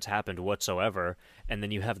anything that's happened whatsoever, and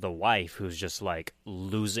then you have the wife who's just like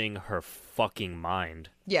losing her fucking mind.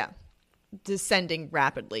 Yeah. Descending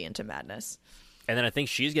rapidly into madness. And then I think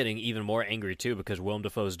she's getting even more angry too, because Willem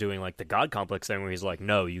Dafoe's doing like the God complex thing where he's like,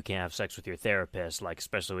 no, you can't have sex with your therapist, like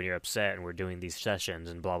especially when you're upset and we're doing these sessions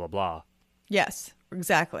and blah blah blah. Yes,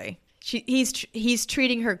 exactly. He's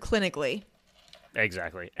treating her clinically.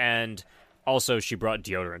 Exactly. And also she brought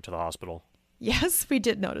deodorant to the hospital. Yes, we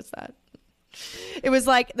did notice that. It was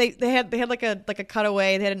like they had like a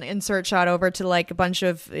cutaway. They had an insert shot over to like a bunch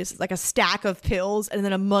of, it's like a stack of pills, and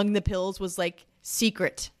then among the pills was like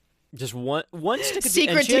secret. Just one stick of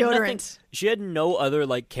secret deodorant. She had no other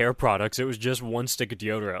like care products. It was just one stick of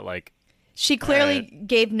deodorant. Like, she clearly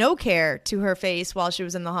gave no care to her face while she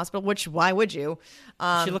was in the hospital. Which, why would you?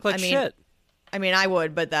 She looked like shit. I mean, I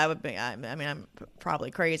would, but that would be. I mean, I'm probably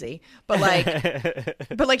crazy, but like,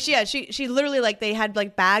 she literally, like, they had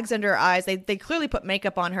like bags under her eyes. They clearly put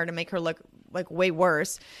makeup on her to make her look like way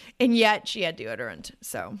worse, and yet she had deodorant.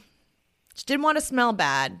 So she didn't want to smell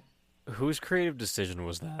bad. Whose creative decision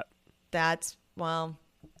was that? That's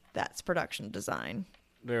production design.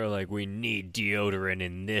 They were like, we need deodorant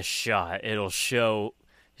in this shot. It'll show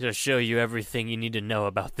you everything you need to know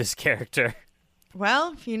about this character.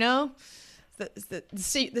 Well, you know.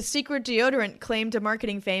 The secret deodorant claim to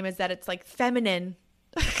marketing fame is that it's like feminine.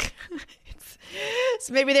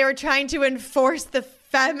 So maybe they were trying to enforce the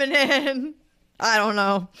feminine. I don't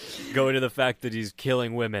know. Go to the fact that he's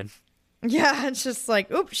killing women. Yeah, it's just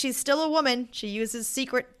like, oops, she's still a woman. She uses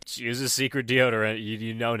secret deodorant.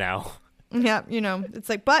 You know now. Yeah, you know, it's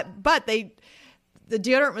like, but the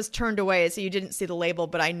deodorant was turned away, so you didn't see the label.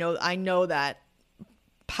 But I know that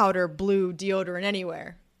powder blue deodorant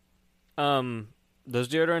anywhere. Those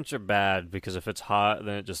deodorants are bad because if it's hot,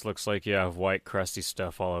 then it just looks like you have white, crusty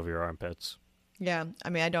stuff all over your armpits. Yeah,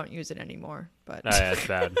 I mean, I don't use it anymore, but yeah, it's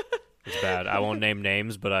bad. It's bad. I won't name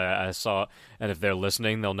names, but I saw, and if they're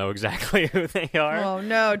listening, they'll know exactly who they are. Oh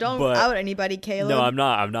no! Don't out anybody, Caleb. No, I'm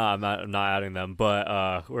not outing them.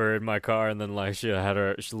 But we're in my car, and then like she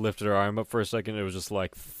lifted her arm up for a second. It was just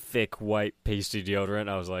like thick, white, pasty deodorant.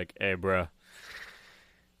 I was like, "Hey, bruh,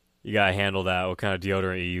 you gotta handle that. What kind of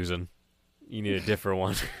deodorant are you using? You need a different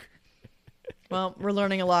one." Well, we're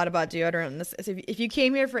learning a lot about deodorant. If you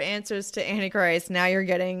came here for answers to Antichrist, now you're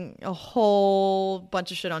getting a whole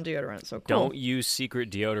bunch of shit on deodorant. So cool. Don't use secret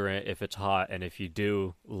deodorant if it's hot, and if you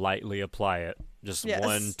do, lightly apply it. Just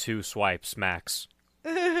 1-2 swipes max.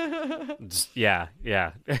 Yeah.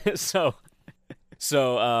 So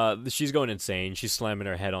she's going insane. She's slamming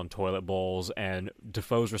her head on toilet bowls, and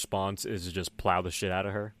Defoe's response is to just plow the shit out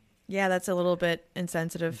of her. Yeah, that's a little bit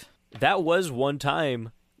insensitive. That was one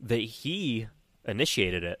time that he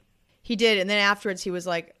initiated it. He did, and then afterwards he was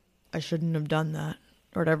like, I shouldn't have done that.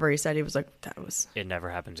 Or whatever he said. He was like, It never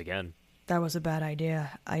happens again. That was a bad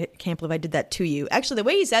idea. I can't believe I did that to you. Actually, the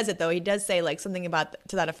way he says it, though, he does say like something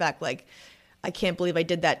to that effect, like, I can't believe I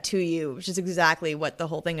did that to you, which is exactly what the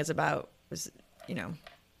whole thing is about. Was, you know,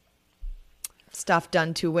 stuff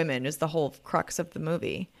done to women is the whole crux of the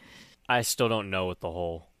movie. I still don't know what the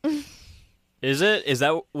whole... Is it? Is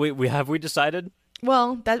that we decided?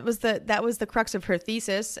 Well, that was the crux of her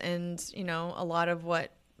thesis, and you know, a lot of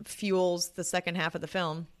what fuels the second half of the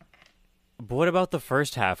film. But what about the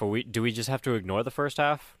first half? Do we just have to ignore the first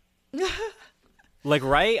half? Like,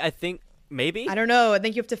 right? I think maybe. I don't know. I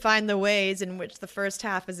think you have to find the ways in which the first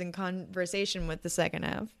half is in conversation with the second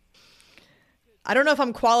half. I don't know if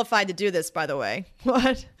I'm qualified to do this, by the way.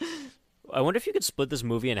 What? I wonder if you could split this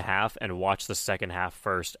movie in half and watch the second half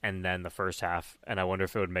first and then the first half, and I wonder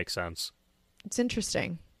if it would make sense. It's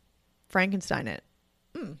interesting. Frankenstein it.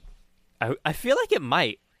 I feel like it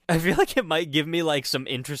might. I feel like it might give me like some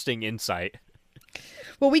interesting insight.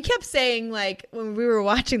 Well, we kept saying, like, when we were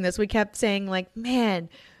watching this, we kept saying, like, man,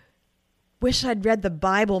 wish I'd read the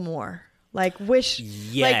Bible more. Like, wish,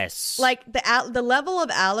 yes, like the level of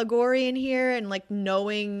allegory in here, and like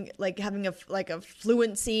knowing, like having a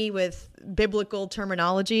fluency with biblical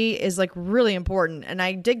terminology is like really important. And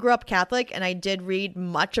I did grow up Catholic, and I did read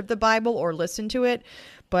much of the Bible or listen to it,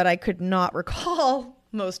 but I could not recall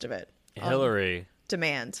most of it. Hillary,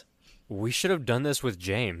 demand. We should have done this with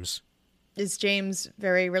James. Is James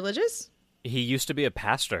very religious? He used to be a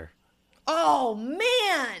pastor. Oh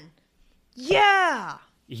man, yeah.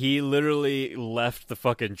 He literally left the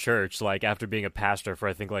fucking church, like, after being a pastor for,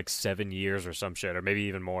 I think, like, 7 years or some shit, or maybe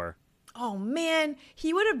even more. Oh, man.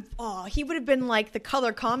 He would have been, like, the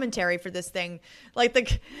color commentary for this thing. Like,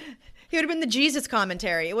 he would have been the Jesus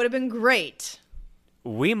commentary. It would have been great.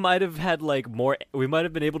 We might have had, like, more... We might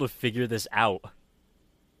have been able to figure this out.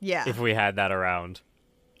 Yeah. if we had that around.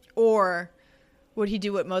 Or would he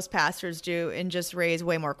do what most pastors do and just raise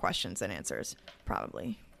way more questions than answers?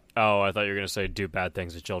 Probably. Oh, I thought you were going to say do bad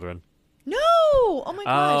things to children. No! Oh my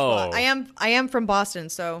gosh. Oh. Well, I am from Boston,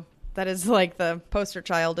 so that is like the poster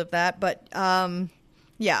child of that. But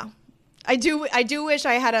yeah. I do wish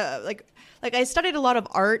I had a like I studied a lot of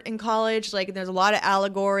art in college, like there's a lot of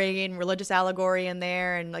allegory and religious allegory in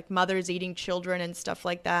there, and like mothers eating children and stuff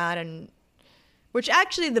like that, and which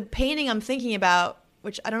actually the painting I'm thinking about,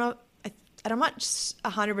 which I don't know, I'm not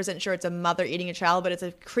 100% sure it's a mother eating a child, but it's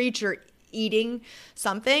a creature eating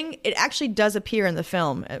something. It actually does appear in the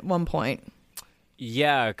film at one point.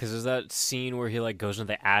 Yeah, because there's that scene where he like goes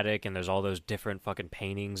into the attic and there's all those different fucking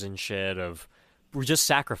paintings and shit of just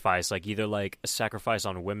sacrifice, like either like a sacrifice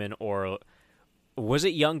on women or was it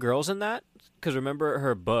young girls in that? Because remember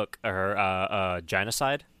her book, her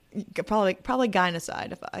Genocide? Probably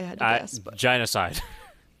gynocide if I had to guess. But Genocide.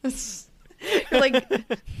 like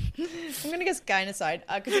I'm gonna guess gynocide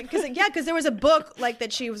because there was a book like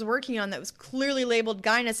that she was working on that was clearly labeled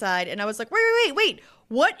gynocide, and I was like, wait,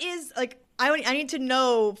 what is like? I need to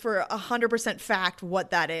know for 100% fact what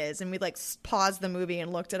that is, and we like paused the movie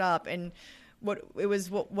and looked it up, and what was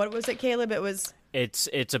it, Caleb? It was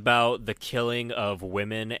it's about the killing of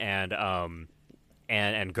women and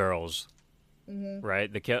girls. Mm-hmm.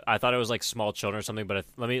 Right. I thought it was like small children or something, but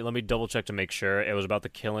let me double check to make sure. It was about the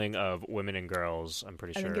killing of women and girls. I'm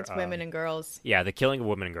pretty sure. I think it's women and girls. Yeah, the killing of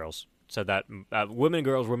women and girls. So that women and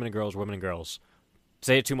girls, women and girls, women and girls.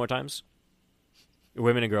 Say it 2 more times.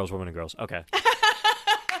 Women and girls, women and girls. Okay.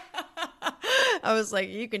 I was like,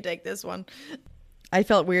 you can take this one. I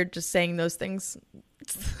felt weird just saying those things.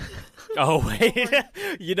 Oh wait,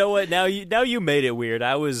 you know what? Now you made it weird.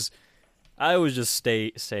 I was just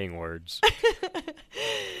saying words.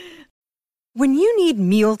 When you need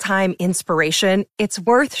mealtime inspiration, it's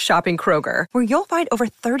worth shopping Kroger, where you'll find over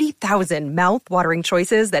 30,000 mouth-watering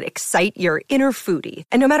choices that excite your inner foodie.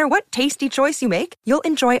 And no matter what tasty choice you make, you'll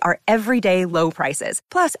enjoy our everyday low prices,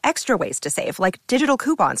 plus extra ways to save, like digital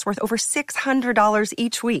coupons worth over $600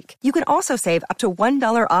 each week. You can also save up to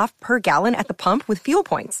 $1 off per gallon at the pump with fuel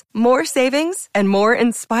points. More savings and more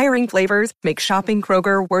inspiring flavors make shopping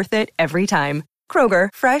Kroger worth it every time. Kroger,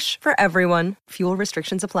 fresh for everyone. Fuel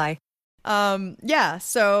restrictions apply. Yeah,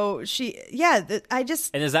 so I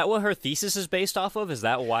just... And is that what her thesis is based off of? Is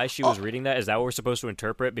that why she was reading that? Is that what we're supposed to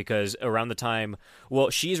interpret? Because around the time,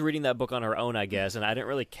 well, she's reading that book on her own, I guess, and I didn't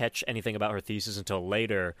really catch anything about her thesis until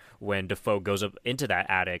later when Defoe goes up into that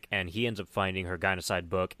attic and he ends up finding her gynocide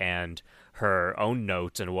book and her own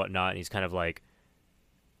notes and whatnot, and he's kind of like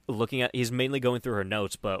he's mainly going through her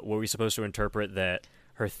notes, but were we supposed to interpret that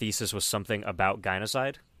her thesis was something about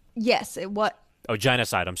gynocide? Yes, Oh,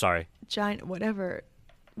 genocide, I'm sorry. Whatever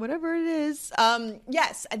it is.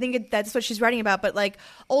 Yes, I think that's what she's writing about. But like,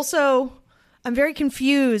 also, I'm very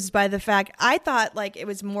confused by the fact, I thought like it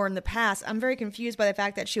was more in the past. I'm very confused by the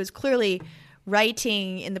fact that she was clearly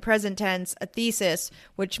writing in the present tense a thesis,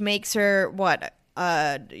 which makes her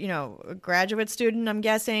a graduate student, I'm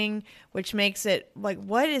guessing, which makes it like,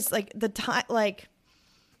 what is like the time, like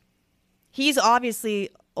he's obviously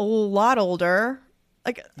a lot older.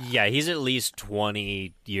 Like, yeah, he's at least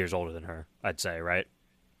 20 years older than her, I'd say, right?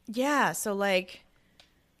 Yeah, so like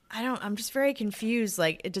I'm just very confused.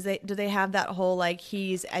 Like, do they have that whole like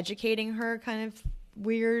he's educating her kind of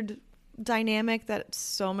weird dynamic that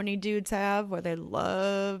so many dudes have where they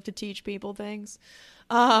love to teach people things?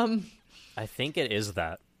 I think it is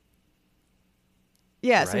that.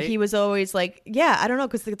 Yeah, right? So he was always like, yeah, I don't know,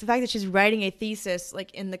 because the fact that she's writing a thesis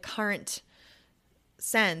like in the current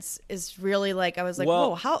sense is really like, I was like,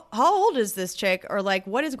 whoa, how old is this chick, or like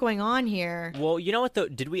what is going on here? Well, you know what though,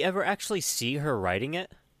 did we ever actually see her writing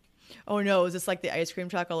it? Oh no, is this like the ice cream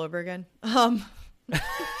truck all over again? I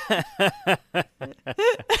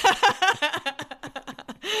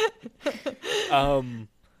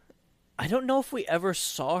don't know if we ever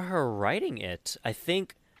saw her writing it. I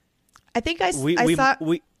think we might saw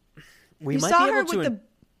be her able to.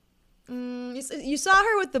 You saw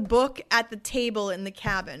her with the book at the table in the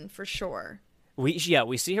cabin for sure. We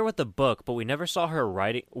see her with the book, but we never saw her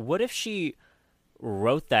writing. What if she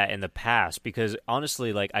wrote that in the past? Because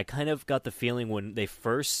honestly, like I kind of got the feeling when they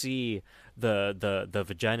first see the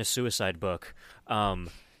vagina suicide book,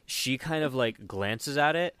 she kind of like glances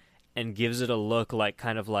at it and gives it a look like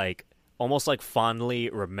kind of like almost like fondly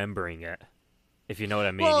remembering it. If you know what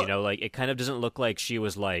I mean, well, like it kind of doesn't look like she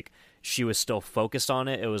was still focused on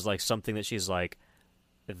it. It was like something that she's like,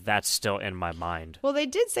 that's still in my mind. Well, they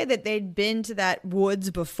did say that they'd been to that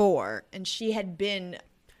woods before, and she had been.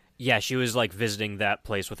 Yeah, she was like visiting that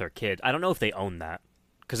place with her kid. I don't know if they own that,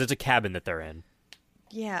 because it's a cabin that they're in.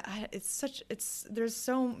 Yeah, this movie,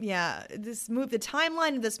 the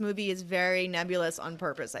timeline of this movie is very nebulous on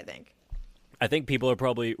purpose, I think. I think people are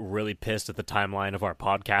probably really pissed at the timeline of our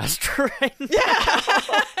podcast right now.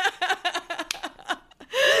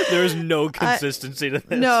 There's no consistency to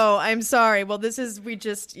this. No, I'm sorry. Well, we're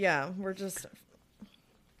just...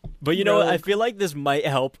 But you know what? I feel like this might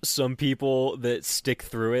help some people that stick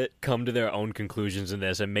through it come to their own conclusions in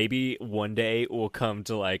this, and maybe one day we'll come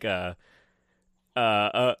to like a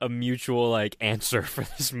mutual like answer for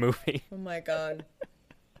this movie. Oh my god.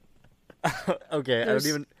 Okay, I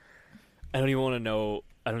don't even want to know.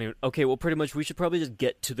 Okay, well, pretty much we should probably just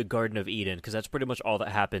get to the Garden of Eden, because that's pretty much all that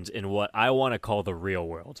happens in what I want to call the real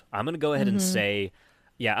world. I'm going to go ahead and say,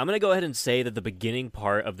 that the beginning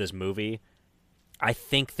part of this movie, I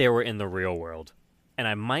think they were in the real world. And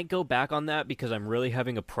I might go back on that because I'm really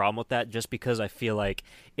having a problem with that, just because I feel like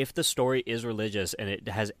if the story is religious and it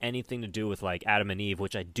has anything to do with like Adam and Eve,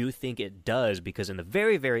 which I do think it does, because in the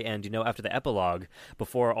very, very end, you know, after the epilogue,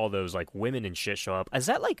 before all those like women and shit show up, is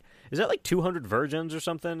that like 200 virgins or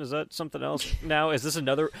something? Is that something else now? Is this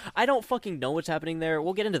another? I don't fucking know what's happening there.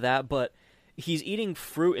 We'll get into that, but he's eating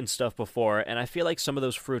fruit and stuff before, and I feel like some of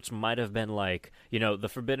those fruits might have been like, you know, the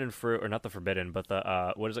forbidden fruit, or not the forbidden, but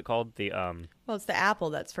the what is it called? The Well, it's the apple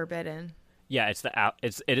that's forbidden. Yeah,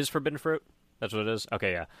 it is forbidden fruit. That's what it is.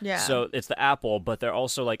 Okay, yeah. Yeah. So it's the apple, but there are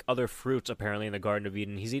also like other fruits apparently in the Garden of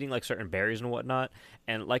Eden. He's eating like certain berries and whatnot,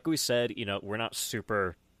 and like we said, you know, we're not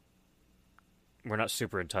super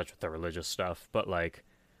in touch with the religious stuff, but like,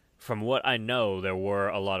 from what I know, there were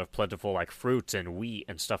a lot of plentiful like fruits and wheat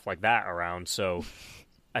and stuff like that around. So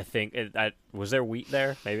I think was there wheat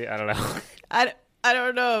there? Maybe, I don't know. I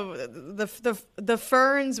don't know. The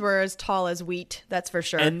ferns were as tall as wheat. That's for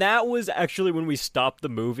sure. And that was actually when we stopped the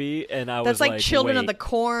movie, and that's like Children of wait. the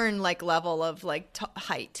Corn like level of like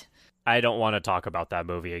height. I don't want to talk about that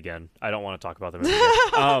movie again.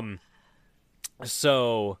 Again.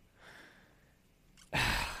 So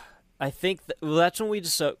I think that's when we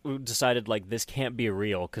decided, like, this can't be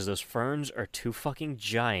real, because those ferns are too fucking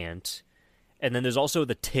giant. And then there's also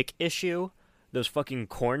the tick issue. Those fucking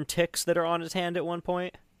corn ticks that are on his hand at one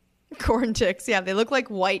point. Corn ticks, yeah. They look like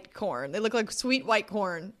white corn. They look like sweet white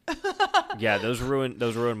corn. Yeah, those ruined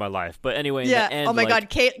my life. But anyway, yeah. in the end, oh my god,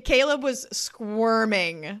 Caleb was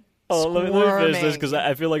squirming. Oh, let me finish this, because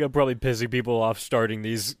I feel like I'm probably pissing people off starting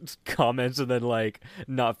these comments and then, like,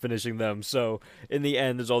 not finishing them. So, in the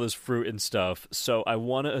end, there's all this fruit and stuff. So, I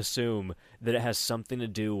want to assume that it has something to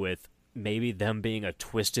do with maybe them being a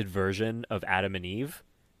twisted version of Adam and Eve,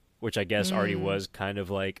 which I guess already was kind of,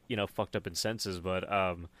 like, you know, fucked up in senses. But,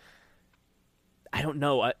 I don't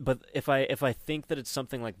know. But if I think that it's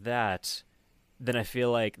something like that, then I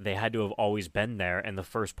feel like they had to have always been there, and the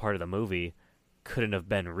first part of the movie couldn't have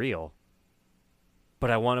been real. But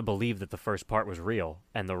I want to believe that the first part was real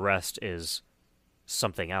and the rest is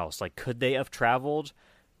something else. Like, could they have traveled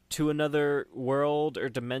to another world or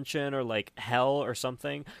dimension or like hell or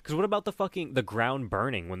something? Because what about the ground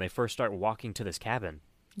burning when they first start walking to this cabin?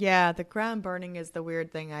 Yeah, the ground burning is the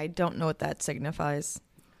weird thing. I don't know what that signifies.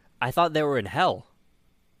 I thought they were in hell.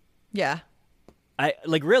 Yeah. I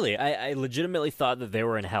legitimately thought that they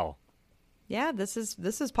were in hell. Yeah, this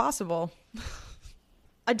is possible.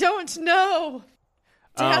 I don't know.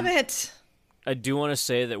 Damn it. I do want to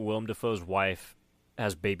say that Willem Dafoe's wife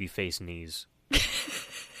has baby face knees.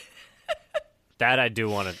 That I do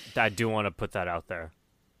want to put that out there.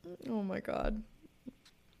 Oh my god.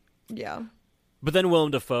 Yeah. But then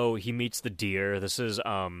Willem Dafoe, he meets the deer. This is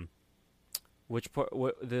which part?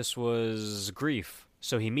 This was grief.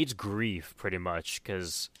 So he meets grief pretty much,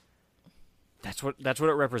 because that's what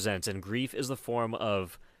it represents. And grief is the form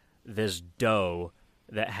of this doe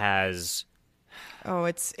that has... Oh,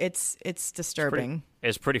 it's disturbing.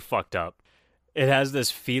 It's pretty fucked up. It has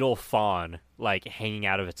this fetal fawn, like, hanging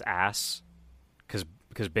out of its ass,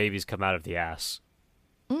 because babies come out of the ass.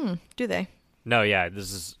 Do they? No, yeah,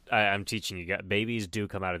 I'm teaching you guys. Babies do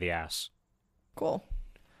come out of the ass. Cool.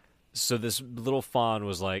 So this little fawn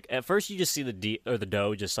was like, at first you just see the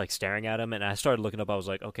doe just like staring at him, and I started looking up. I was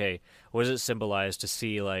like, okay, what does it symbolize to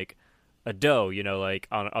see like a doe, you know, like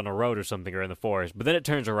on a road or something, or in the forest? But then it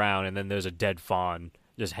turns around, and then there's a dead fawn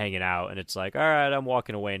just hanging out, and it's like, all right, I'm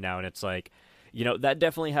walking away now. And it's like, you know, that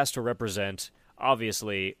definitely has to represent,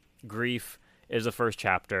 obviously, grief is the first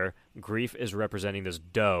chapter. Grief is representing this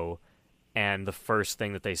doe, and the first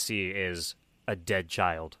thing that they see is a dead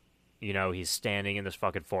child. You know, he's standing in this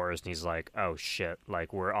fucking forest, and he's like, oh shit,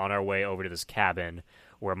 like, we're on our way over to this cabin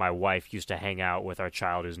where my wife used to hang out with our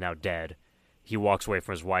child who's now dead. he walks away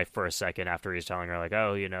from his wife for a second after he's telling her, like,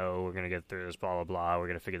 oh, you know, we're going to get through this, blah, blah, blah. We're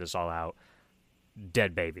going to figure this all out.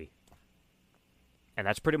 Dead baby. And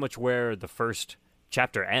that's pretty much where the first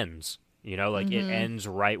chapter ends. You know, like it ends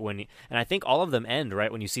right when... And I think all of them end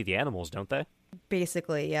right when you see the animals, don't they?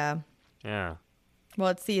 Basically, yeah. Yeah. Well,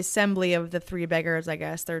 it's the assembly of the three beggars, I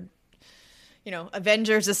guess. They're, you know,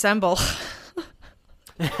 Avengers assemble.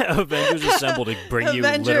 Avengers assemble to bring you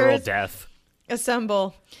literal death.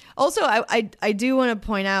 Assemble. Also, I do want to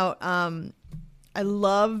point out, I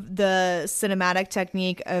love the cinematic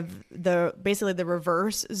technique of basically the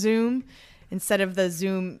reverse zoom instead of the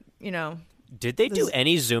zoom, you know. Did they do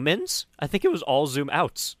any zoom ins? I think it was all zoom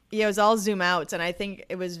outs. Yeah, it was all zoom outs, and I think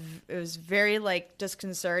it was very like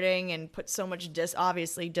disconcerting and put so much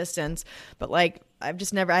obviously distance. But like I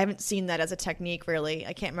haven't seen that as a technique really.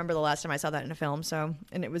 I can't remember the last time I saw that in a film.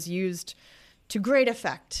 And it was used to great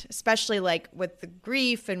effect, especially like with the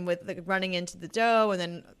grief and with the running into the doe, and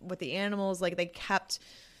then with the animals. Like they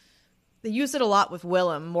used it a lot with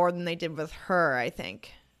Willem more than they did with her, I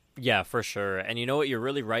think. Yeah, for sure. And you know what? You're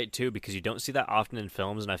really right, too, because you don't see that often in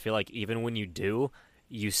films. And I feel like even when you do,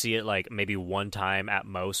 you see it like maybe one time at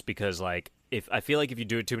most, because like I feel like if you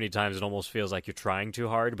do it too many times, it almost feels like you're trying too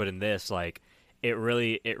hard. But in this, like it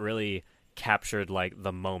really captured like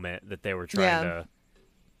the moment that they were trying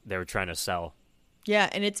to sell. Yeah,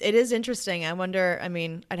 and it is interesting. I wonder, I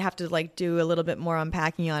mean, I'd have to like do a little bit more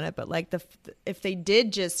unpacking on it, but like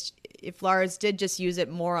if Lars did just use it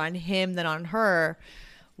more on him than on her,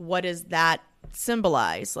 what does that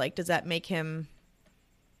symbolize? Like, does that make him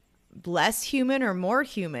less human or more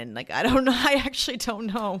human? Like, I don't know. I actually don't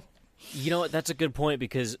know. You know what? That's a good point,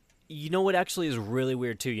 because you know what actually is really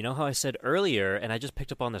weird too? You know how I said earlier, and I just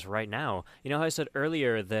picked up on this right now, you know how I said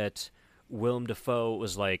earlier that Willem Dafoe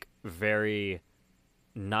was like very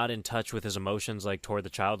not in touch with his emotions, like toward the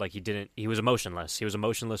child? Like he was emotionless. He was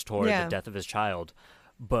emotionless toward the death of his child.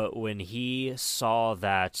 But when he saw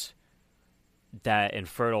that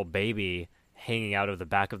infertile baby hanging out of the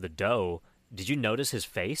back of the doe, did you notice his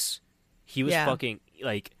face? He was fucking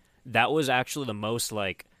like, that was actually the most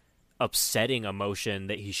like upsetting emotion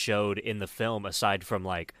that he showed in the film, aside from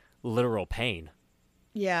like literal pain.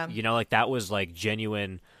 Yeah. You know, like that was like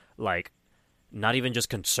genuine, like not even just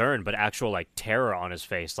concern, but actual like terror on his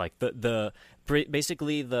face. Like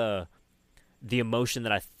basically the emotion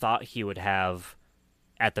that I thought he would have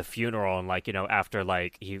at the funeral, and like, you know, after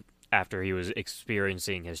he was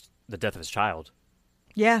experiencing the death of his child.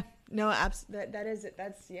 Yeah. No, that is it.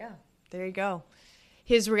 There you go.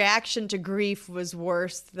 His reaction to grief was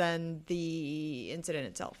worse than the incident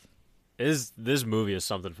itself. This movie is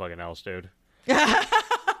something fucking else, dude.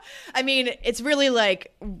 I mean, it's really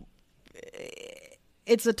like,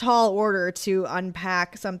 it's a tall order to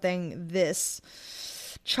unpack something this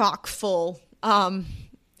chock full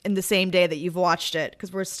in the same day that you've watched it,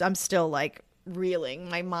 because I'm still like reeling.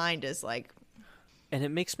 My mind is like, and it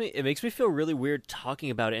makes me feel really weird talking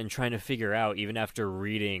about it and trying to figure out, even after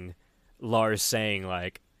reading Lars saying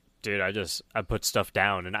like, dude, I put stuff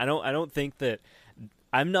down. And I don't think that,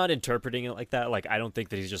 I'm not interpreting it like that. Like, I don't think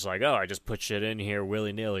that he's just like, oh, I just put shit in here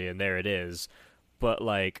willy-nilly and there it is. But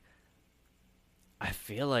like, I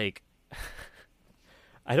feel like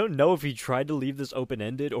I don't know if he tried to leave this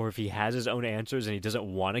open-ended or if he has his own answers and he doesn't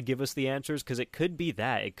want to give us the answers, because it could be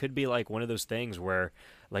that. It could be like one of those things where,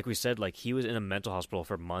 like we said, like he was in a mental hospital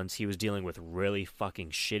for months. He was dealing with really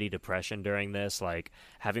fucking shitty depression during this, like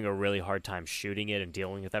having a really hard time shooting it and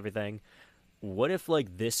dealing with everything. What if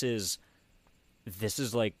like this is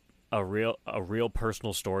like a real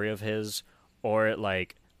personal story of his, or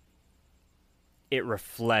it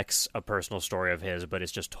reflects a personal story of his, but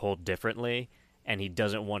it's just told differently, and he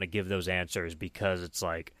doesn't want to give those answers because it's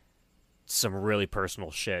like some really personal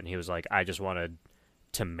shit, and he was like, I just wanted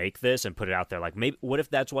to make this and put it out there. Like, maybe, what if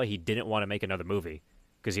that's why he didn't want to make another movie?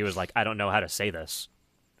 Because he was like, I don't know how to say this.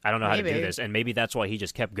 I don't know how to do this. And maybe that's why he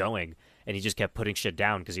just kept going, and he just kept putting shit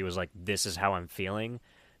down, because he was like, this is how I'm feeling.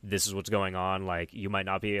 This is what's going on. Like, you might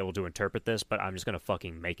not be able to interpret this, but I'm just going to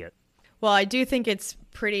fucking make it. Well, I do think it's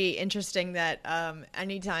pretty interesting that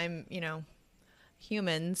anytime,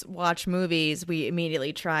 humans watch movies, we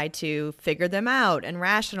immediately try to figure them out and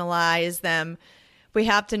rationalize them. We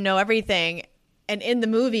have to know everything. And in the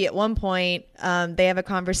movie, at one point, they have a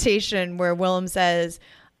conversation where Willem says,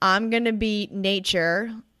 I'm going to be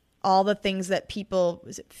nature, all the things that people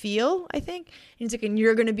feel, I think. And he's like, and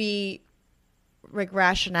you're going to be like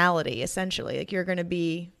rationality, essentially. Like, you're going to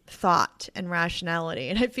be thought and rationality.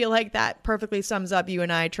 And I feel like that perfectly sums up you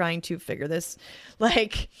and I trying to figure this,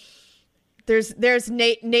 like,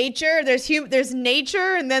 nature, there's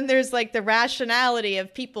nature, and then there's like the rationality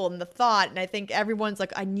of people and the thought. And I think everyone's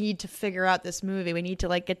like, I need to figure out this movie. We need to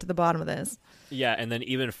like get to the bottom of this. Yeah, and then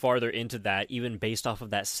even farther into that, even based off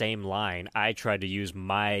of that same line, I tried to use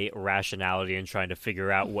my rationality in trying to figure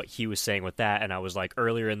out what he was saying with that. And I was like,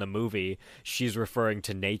 earlier in the movie, she's referring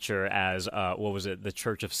to nature as, what was it, the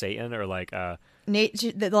Church of Satan? Or like...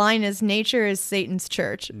 the line is, nature is Satan's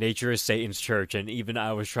church. Nature is Satan's church. And even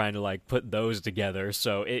I was trying to like put those together.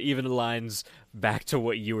 So it even aligns back to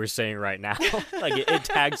what you were saying right now. Like it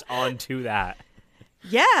tags on to that.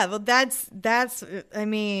 Yeah, well, that's, I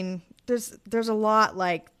mean... There's a lot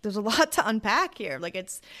to unpack here. Like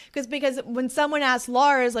it's because when someone asks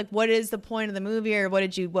Lars like what is the point of the movie or what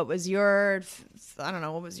was your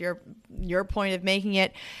point of making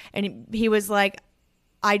it, and he was like,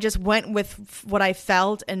 I just went with what I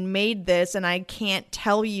felt and made this, and I can't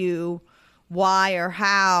tell you why or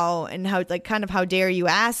how, and how, like, kind of how dare you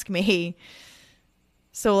ask me.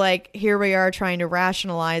 So like here we are trying to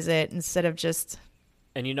rationalize it instead of just.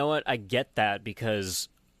 And you know what? I get that, because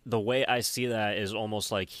the way I see that is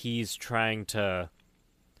almost like he's trying to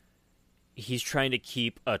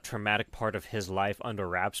keep a traumatic part of his life under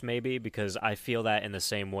wraps, maybe, because I feel that in the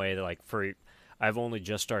same way that, like, I've only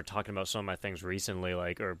just started talking about some of my things recently,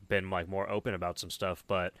 like, or been like more open about some stuff,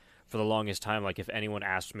 but for the longest time, like, if anyone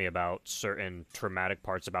asked me about certain traumatic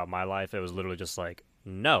parts about my life, it was literally just like,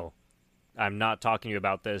 no, I'm not talking to you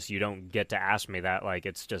about this. You don't get to ask me that. Like,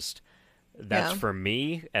 it's just, that's for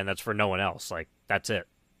me and that's for no one else. Like, that's it.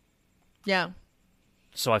 Yeah.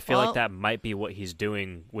 So I feel like that might be what he's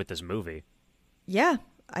doing with this movie. Yeah,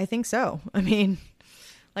 I think so. I mean,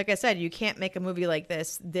 like I said, you can't make a movie like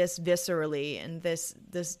this viscerally and this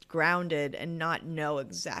grounded and not know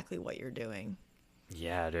exactly what you're doing.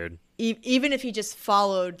 Yeah, dude. Even if he just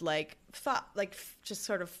followed just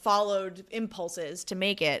sort of followed impulses to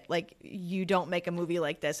make it, like, you don't make a movie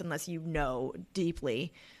like this unless you know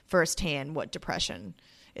deeply firsthand what depression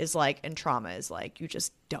is like and trauma is like. You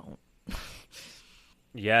just don't.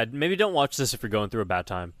 Yeah, maybe don't watch this if you're going through a bad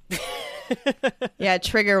time. Yeah,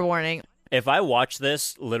 trigger warning. If I watched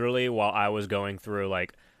this literally while I was going through,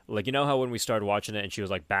 like you know how when we started watching it and she was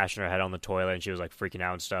like bashing her head on the toilet and she was like freaking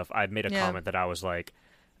out and stuff, I made a comment that I was like,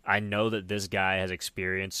 I know that this guy has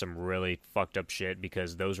experienced some really fucked up shit,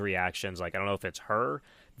 because those reactions, like, I don't know if it's her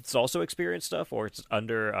that's also experienced stuff or it's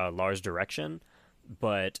under Lars' direction,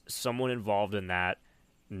 but someone involved in that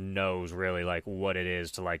knows really like what it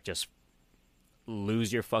is to like just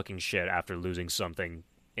lose your fucking shit after losing something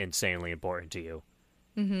insanely important to you.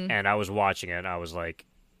 Mm-hmm. And I was watching it and I was like,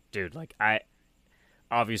 dude, like, I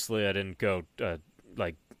didn't go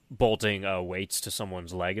like bolting weights to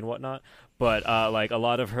someone's leg and whatnot, but like a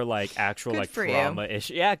lot of her like actual like trauma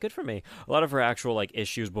issues. Yeah, good for me. A lot of her actual like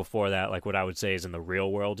issues before that, like what I would say is in the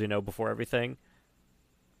real world, you know, before everything,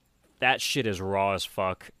 that shit is raw as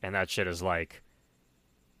fuck, and that shit is like,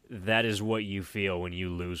 that is what you feel when you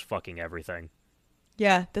lose fucking everything.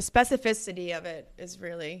 Yeah, the specificity of it is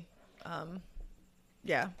really,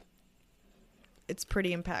 it's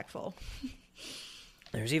pretty impactful.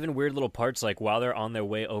 There's even weird little parts, like while they're on their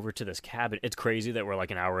way over to this cabin. It's crazy that we're like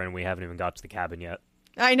an hour in and we haven't even got to the cabin yet.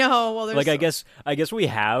 I know. Well, there's like, I guess we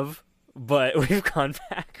have, but we've gone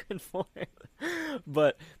back and forth.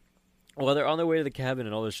 But while they're on their way to the cabin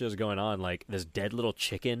and all this shit is going on, like this dead little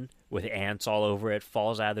chicken with ants all over it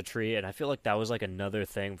falls out of the tree, and I feel like that was like another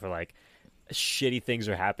thing for like shitty things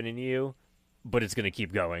are happening to you, but it's gonna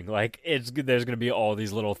keep going. Like there's gonna be all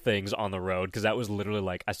these little things on the road, because that was literally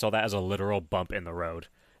like, I saw that as a literal bump in the road.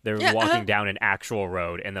 They were walking down an actual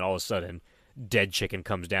road, and then all of a sudden, dead chicken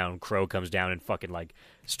comes down, crow comes down, and fucking like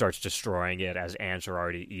starts destroying it as ants are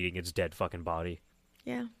already eating its dead fucking body.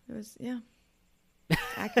 Yeah, it was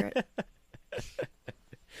accurate.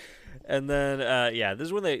 And then this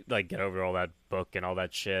is when they like get over all that book and all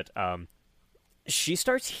that shit. She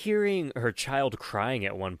starts hearing her child crying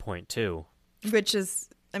at one point too, which is,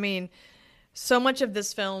 I mean, so much of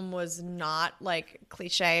this film was not like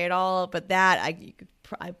cliche at all, but that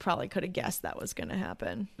I probably could have guessed that was going to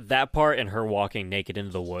happen. That part and her walking naked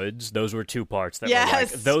into the woods, those were two parts that were like,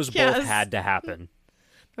 those both had to happen.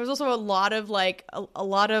 There was also a lot of like a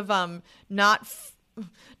lot of not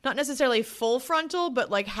necessarily full frontal, but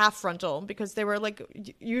like half frontal, because they were like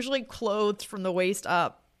usually clothed from the waist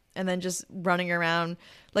up and then just running around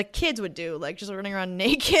like kids would do, like just running around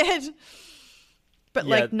naked, but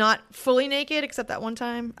like not fully naked except that one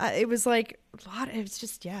time. It was like a lot. It was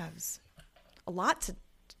just, it was a lot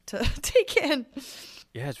to take in.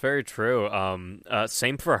 Yeah, it's very true.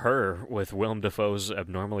 Same for her with Willem Dafoe's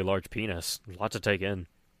abnormally large penis. A lot to take in.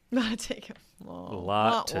 Not take him. A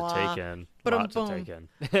lot to take in. Lot to take in.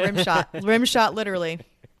 Rim shot, literally.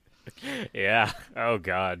 Yeah. Oh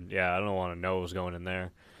God. Yeah. I don't want to know what's going in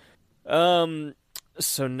there.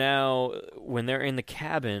 So now, when they're in the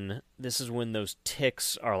cabin, this is when those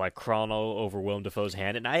ticks are like crawling all over Willem Dafoe's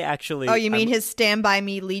hand, and I actually. Oh, you mean his Stand By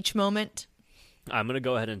Me leech moment? I'm gonna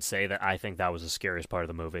go ahead and say that I think that was the scariest part of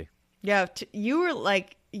the movie. Yeah, you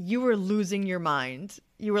were losing your mind.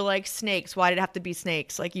 You were like, snakes. Why did it have to be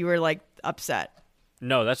snakes? Like you were like upset.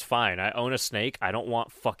 No, that's fine. I own a snake. I don't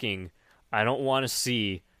want to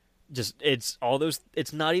see. Just it's all those.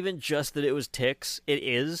 It's not even just that it was ticks. It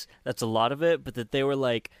is. That's a lot of it. But that they were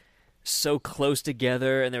like so close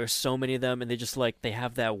together, and there were so many of them, and they just like they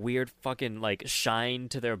have that weird fucking like shine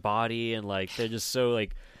to their body, and like they're just so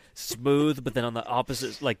like smooth. But then on the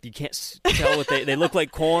opposite, like you can't tell what they look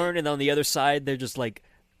like corn, and on the other side they're just like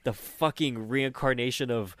the fucking reincarnation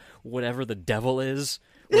of whatever the devil is.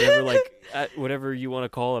 Whatever, like, whatever you want to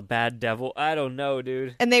call a bad devil. I don't know,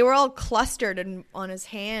 dude. And they were all clustered on his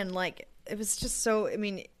hand. Like, it was just so, I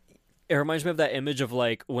mean. It reminds me of that image of,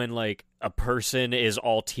 like, when, like, a person is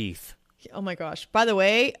all teeth. Oh, my gosh. By the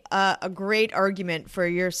way, a great argument for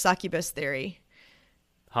your succubus theory.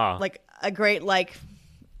 Huh. Like, a great, like,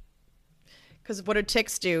 because what do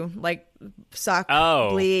ticks do? Like, suck,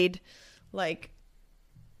 bleed, like.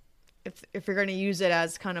 If you're going to use it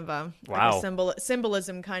as kind of a, like a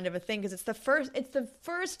symbolism kind of a thing, because it's the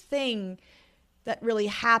first thing that really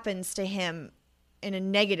happens to him in a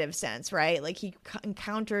negative sense, right? Like he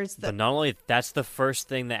encounters the. But not only that's the first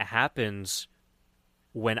thing that happens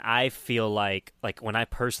when I feel like when I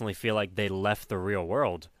personally feel like they left the real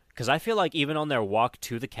world, because I feel like even on their walk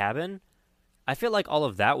to the cabin, I feel like all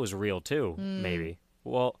of that was real too. Maybe.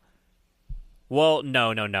 Well,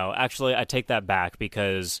 no. Actually, I take that back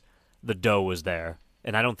because the dough was there,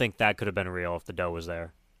 and I don't think that could have been real if the dough was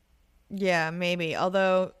there. Yeah, maybe.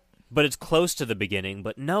 Although, but it's close to the beginning.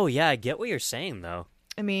 But no, yeah, I get what you're saying, though.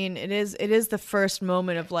 I mean, it is the first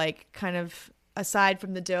moment of like kind of aside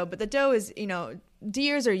from the dough, but the dough is,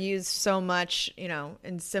 deers are used so much,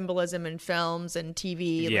 in symbolism in films and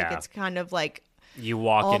TV. Yeah. Like it's kind of like you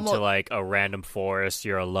walk into like a random forest,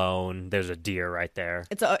 you're alone. There's a deer right there.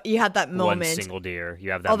 You had that moment. One single deer. You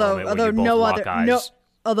have that moment when you both lock eyes.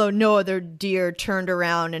 Although no other deer turned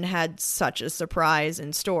around and had such a surprise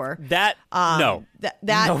in store. That no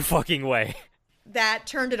fucking way. That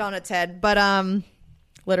turned it on its head, but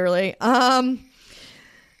literally. But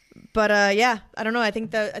yeah, I don't know. I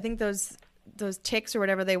think those ticks or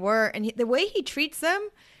whatever they were, and the way he treats them,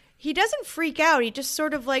 he doesn't freak out. He just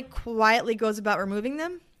sort of like quietly goes about removing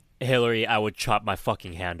them. Hillary, I would chop my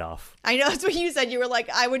fucking hand off. I know, that's what you said. You were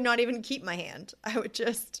like, I would not even keep my hand. I would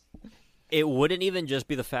just. It wouldn't even just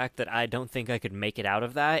be the fact that I don't think I could make it out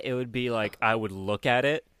of that. It would be like I would look at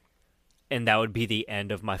it, and that would be the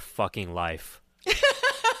end of my fucking life.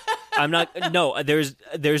 I'm not. No,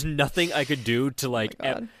 there's nothing I could do to like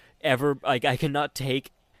ever. Like I cannot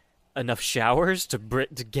take enough showers to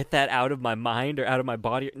get that out of my mind or out of my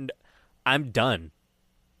body. I'm done.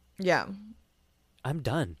 Yeah, I'm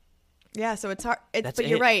done. Yeah, so it's hard. But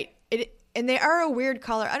you're right. And they are a weird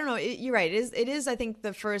color. I don't know. You're right. It is. I think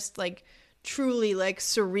the first like truly like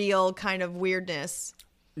surreal kind of weirdness.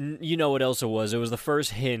 You know what else it was? It was the first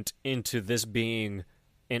hint into this being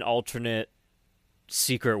an alternate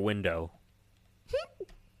secret window.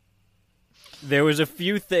 There was a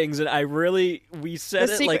few things, and we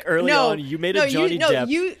said it like early on. You made a Johnny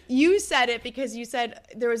Depp. You said it because you said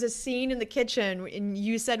there was a scene in the kitchen, and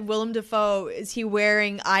you said Willem Dafoe, is he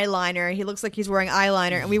wearing eyeliner? He looks like he's wearing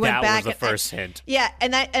eyeliner, and we went back. That was the first hint. Yeah,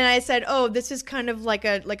 and I said, oh, this is kind of like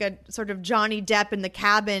a sort of Johnny Depp in the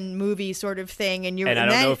Cabin movie sort of thing, and I don't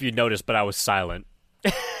know if you noticed, but I was silent.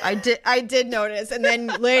 I did notice, and then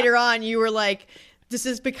later on, you were like, this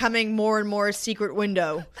is becoming more and more Secret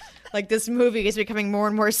Window. Like, this movie is becoming more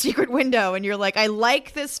and more Secret Window. And you're like, I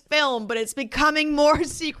like this film, but it's becoming more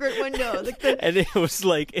Secret Window. And it was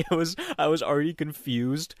like, I was already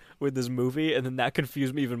confused with this movie. And then that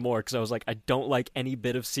confused me even more because I was like, I don't like any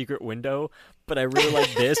bit of Secret Window, but I really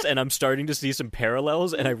like this. And I'm starting to see some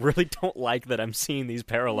parallels. And I really don't like that I'm seeing these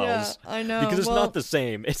parallels. Yeah, I know. Because it's not the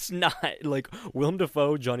same. It's not like Willem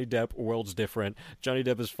Dafoe, Johnny Depp, world's different. Johnny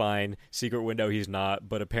Depp is fine. Secret Window, he's not.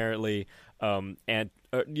 But apparently, and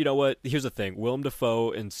you know what? Here's the thing. Willem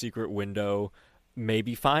Dafoe and Secret Window may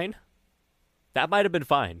be fine. That might have been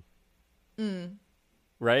fine.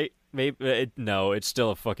 Right? Maybe no, it's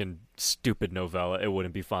still a fucking stupid novella. It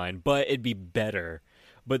wouldn't be fine, but it'd be better.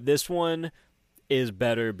 But this one is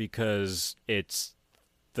better because it's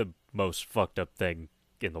the most fucked up thing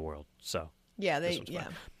in the world. So yeah,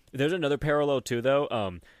 There's another parallel too,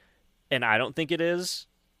 though. and I don't think it is.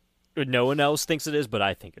 No one else thinks it is, but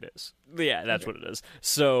I think it is. Yeah, that's what it is.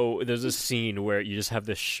 So there's a scene where you just have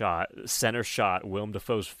this center shot, Willem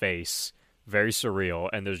Dafoe's face, very surreal,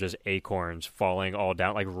 and there's just acorns falling all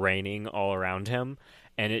down, like raining all around him.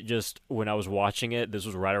 And it just, when I was watching it, this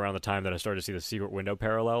was right around the time that I started to see the Secret Window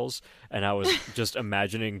parallels, and I was just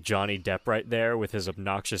imagining Johnny Depp right there with his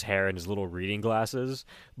obnoxious hair and his little reading glasses,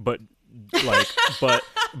 but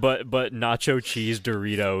nacho cheese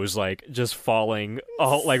Doritos like just falling,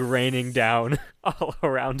 all like raining down all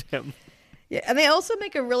around him. Yeah, and they also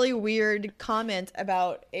make a really weird comment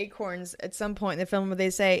about acorns at some point in the film where they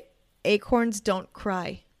say acorns don't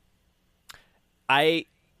cry. I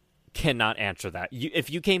cannot answer that. If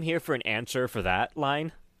you came here for an answer for that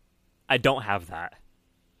line, I don't have that.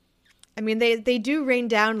 I mean, they do rain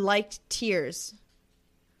down like tears.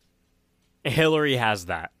 Hillary has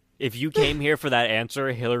that. If you came here for that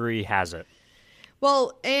answer, Hillary has it.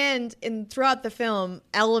 Well, and throughout the film,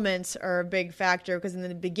 elements are a big factor because in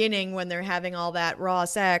the beginning, when they're having all that raw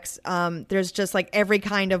sex, there's just like every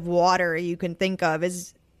kind of water you can think of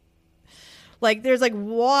is like there's like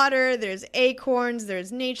water, there's acorns,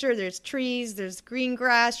 there's nature, there's trees, there's green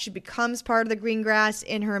grass. She becomes part of the green grass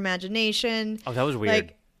in her imagination. Oh, that was weird.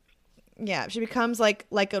 Like, yeah, she becomes like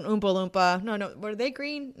an Oompa Loompa. No, what are they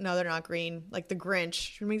green? No, they're not green. Like the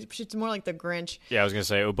Grinch. She's more like the Grinch. Yeah, I was gonna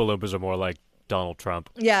say Oompa Loompas are more like Donald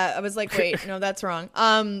Trump. Yeah, I was like, wait, no, that's wrong.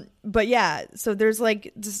 But yeah, so there's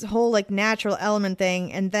like this whole like natural element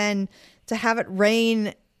thing, and then to have it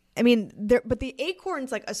rain. I mean, but the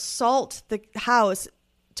acorns like assault the house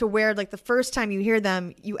to where like the first time you hear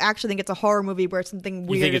them, you actually think it's a horror movie where something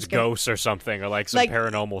weird. You think it's ghosts or something, or like some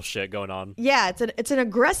paranormal shit going on. Yeah, it's an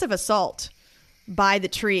aggressive assault by the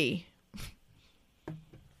tree.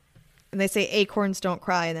 And they say acorns don't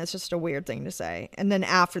cry, and that's just a weird thing to say. And then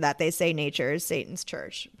after that, they say nature is Satan's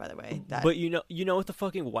church. By the way, but you know what the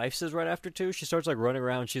fucking wife says right after too? She starts like running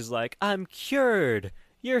around. She's like, "I'm cured.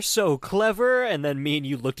 You're so clever." And then me and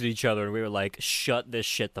you looked at each other and we were like, "Shut this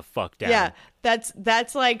shit the fuck down." Yeah, that's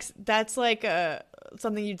like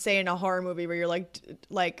something you'd say in a horror movie where you're like,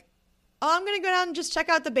 "Oh, I'm gonna go down and just check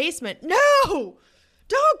out the basement." No,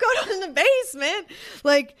 don't go down in the basement.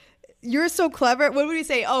 Like, you're so clever. What would we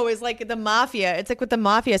say? Oh, it's like the mafia. It's like what the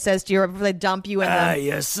mafia says to you before they dump you in the...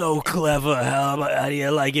 You're so clever. How do you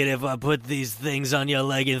like it if I put these things on your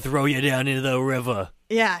leg and throw you down into the river?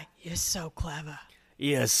 Yeah, you're so clever.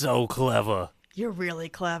 You're so clever. You're really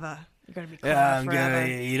clever. You're going to be clever I'm forever.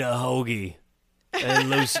 going to eat a hoagie and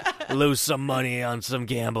lose some money on some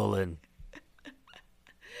gambling.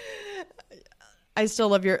 I still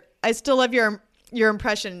love your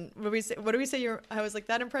impression. What do we say? I was like,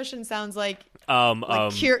 that impression sounds like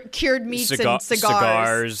cured meats and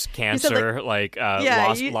cigars, cancer, like,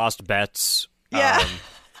 lost bets. Yeah.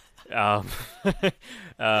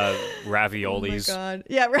 Raviolis. Oh my God.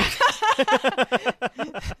 Yeah.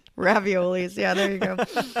 Raviolis. Yeah, there you go.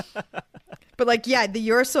 But like, yeah, the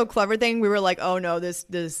 "you're so clever" thing, we were like, oh no, this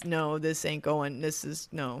ain't going. This is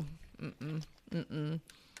no. When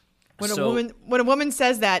a woman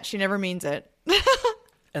says that, she never means it.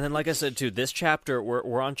 And then, like I said, too, this chapter,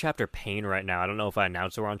 we're on chapter Pain right now. I don't know if I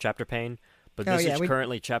announced that we're on chapter Pain, but this is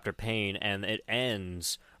currently chapter Pain, and it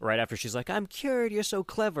ends right after she's like, "I'm cured, you're so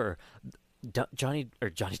clever." Johnny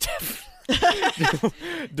Depp.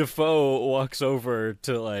 Defoe walks over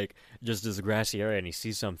to like just this grassy area, and he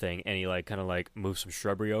sees something, and he like kind of like moves some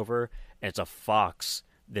shrubbery over, and it's a fox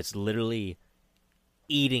that's literally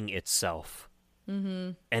eating itself.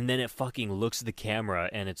 Mm-hmm. And then it fucking looks at the camera,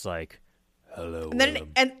 and it's like, "Hello, and then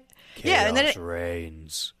Chaos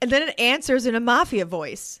reigns." And then it answers in a mafia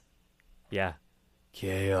voice. Yeah,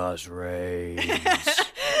 Chaos reigns.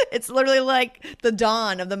 It's literally like the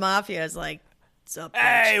Dawn of the mafia is like, "What's up, bitch?"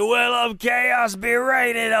 "Hey, Willem, Chaos be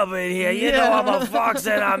reigning up in here. You know I'm a fox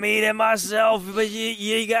and I'm eating myself, but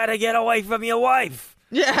you gotta get away from your wife.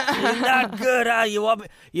 Yeah, You're not good, huh? You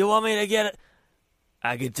want me to get it?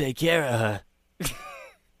 I can take care of her."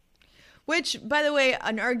 Which, by the way,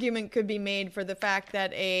 an argument could be made for the fact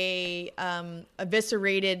that a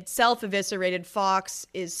self-eviscerated fox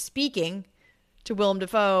is speaking to Willem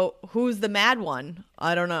Dafoe. Who's the mad one?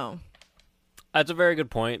 I don't know. That's a very good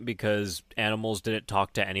point, because animals didn't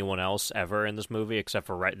talk to anyone else ever in this movie except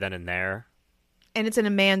for right then and there. And it's in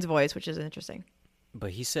a man's voice, which is interesting.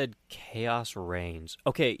 But he said chaos reigns.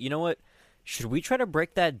 Okay, you know what? Should we try to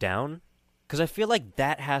break that down? Because I feel like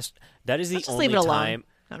that is the only leave it alone. time.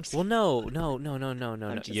 Well, no.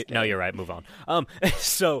 No, you're right. Move on.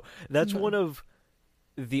 So that's one of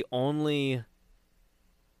the only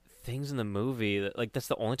things in the movie that's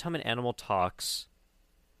the only time an animal talks.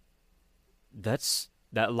 That's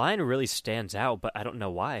That line really stands out, but I don't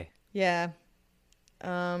know why. Yeah.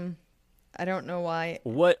 I don't know why.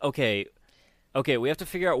 What? Okay, we have to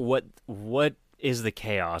figure out what is the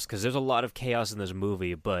chaos, because there's a lot of chaos in this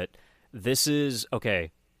movie, but this is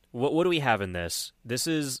okay. What do we have in this? This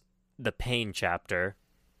is the pain chapter.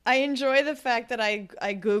 I enjoy the fact that I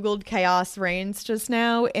Googled chaos reigns just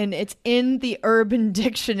now, and it's in the Urban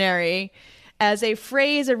Dictionary as a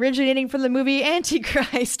phrase originating from the movie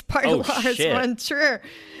Antichrist, part of Lars shit. von Trier.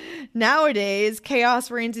 Nowadays, chaos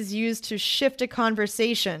reigns is used to shift a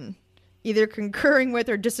conversation, either concurring with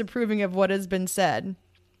or disapproving of what has been said.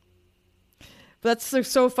 But that's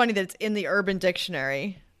so funny that it's in the Urban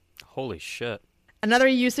Dictionary. Holy shit. Another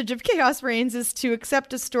usage of chaos reigns is to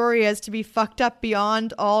accept a story as to be fucked up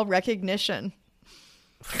beyond all recognition.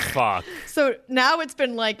 Fuck. So now it's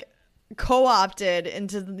been like co-opted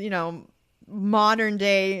into, modern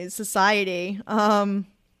day society.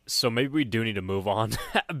 So maybe we do need to move on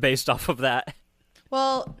based off of that.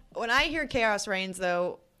 Well, when I hear chaos reigns,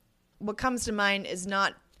 though, what comes to mind is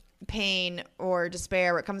not pain or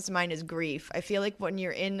despair. What comes to mind is grief. I feel like when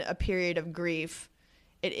you're in a period of grief,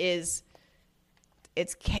 it's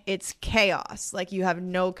chaos. Like you have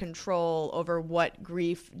no control over what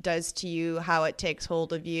grief does to you, how it takes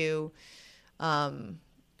hold of you. But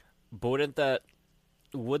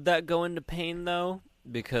would that go into pain though?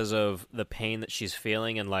 Because of the pain that she's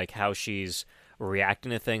feeling and like how she's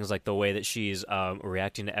reacting to things, like the way that she's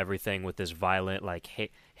reacting to everything with this violent, like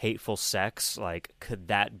hateful sex. Like, could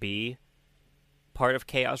that be part of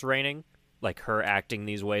chaos reigning? Like her acting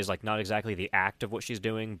these ways, like not exactly the act of what she's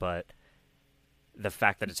doing, but the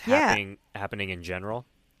fact that it's happening in general.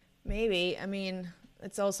 Maybe. I mean,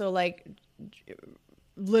 it's also like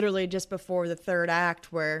literally just before the third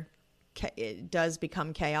act where it does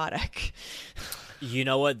become chaotic. You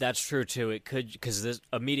know what? That's true too. It could, because this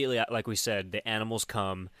immediately, like we said, the animals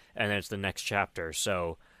come, and then it's the next chapter.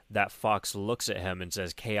 So that fox looks at him and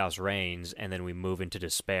says, "Chaos reigns," and then we move into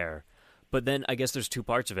despair. But then I guess there's two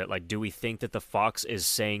parts of it. Like, do we think that the fox is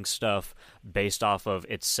saying stuff based off of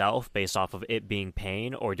itself, based off of it being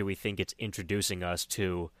pain, or do we think it's introducing us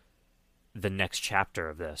to the next chapter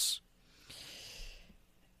of this?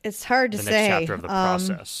 It's hard to say. The next chapter of the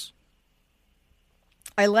process.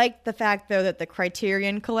 I like the fact, though, that the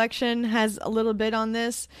Criterion Collection has a little bit on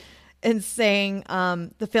this and saying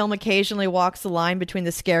the film occasionally walks the line between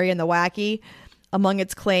the scary and the wacky. Among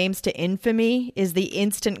its claims to infamy is the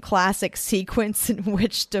instant classic sequence in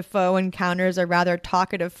which Defoe encounters a rather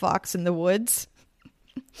talkative fox in the woods.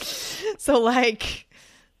 So, like,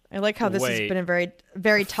 I like how this has been a very,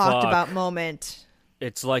 very talked about moment.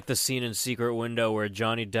 It's like the scene in Secret Window where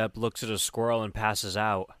Johnny Depp looks at a squirrel and passes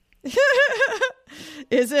out.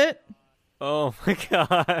 Is it? Oh my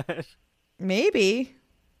god. Maybe.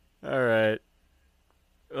 All right.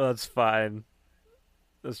 Well, that's fine.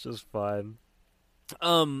 That's just fine.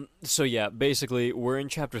 So yeah, basically we're in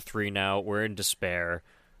chapter 3 now. We're in despair.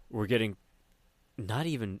 We're getting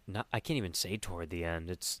I can't even say toward the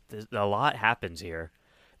end. A lot happens here.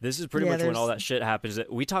 This is pretty much when all that shit happens.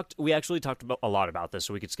 We actually talked about a lot about this,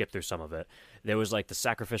 so we could skip through some of it. There was like the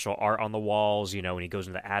sacrificial art on the walls, when he goes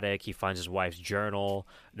in the attic, he finds his wife's journal.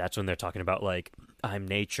 That's when they're talking about like, I'm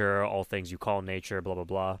nature, all things you call nature, blah, blah,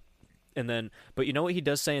 blah. And then, but you know what he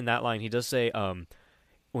does say in that line? He does say,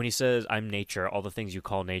 when he says, I'm nature, all the things you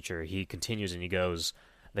call nature, he continues and he goes,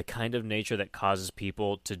 the kind of nature that causes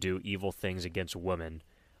people to do evil things against women.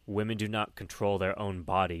 Women do not control their own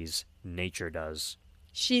bodies. Nature does.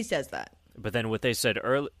 She says that. But then what they said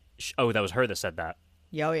earlier... Oh, that was her that said that.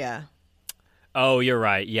 Oh, yeah. Oh, you're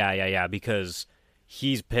right. Yeah. Because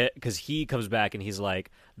because he comes back and he's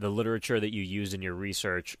like, the literature that you used in your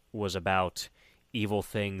research was about evil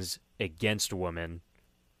things against women,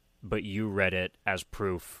 but you read it as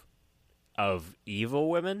proof of evil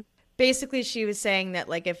women? Basically, she was saying that,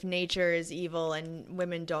 like, if nature is evil and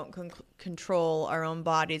women don't control our own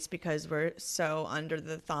bodies because we're so under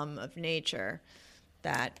the thumb of nature,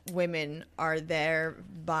 that women are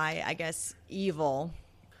thereby, I guess, evil.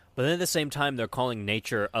 But then at the same time, they're calling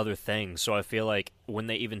nature other things. So I feel like when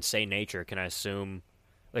they even say nature, can I assume,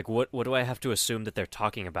 like, what do I have to assume that they're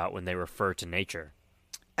talking about when they refer to nature?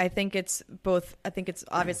 I think it's both. I think it's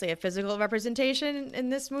obviously a physical representation in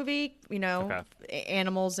this movie,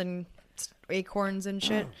 animals and acorns and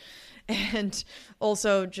shit. And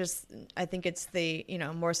also just, I think it's the,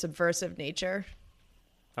 more subversive nature.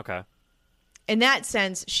 Okay. In that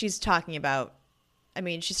sense, she's talking about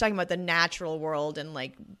the natural world and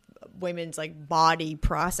like women's like body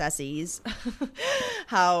processes.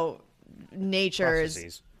 How nature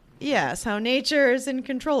is, yes, how nature is in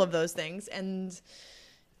control of those things. And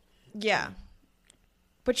yeah.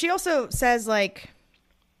 But she also says, like,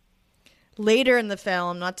 later in the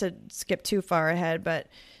film, not to skip too far ahead, but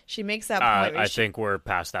she makes that point. I think we're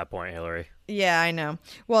past that point, Hillary. Yeah, I know.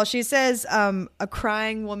 Well, she says a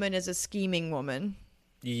crying woman is a scheming woman.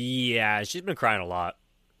 Yeah, she's been crying a lot.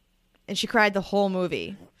 And she cried the whole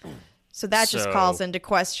movie. So that just calls into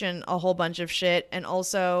question a whole bunch of shit. And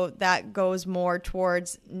also that goes more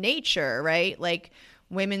towards nature, right? Like,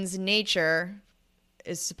 women's nature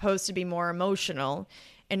is supposed to be more emotional.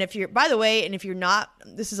 And if you're, by the way, and if you're not,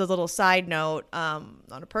 this is a little side note, on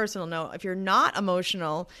a personal note, if you're not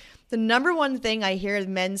emotional, the number one thing I hear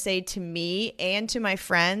men say to me and to my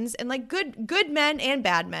friends, and like good men and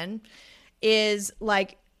bad men, is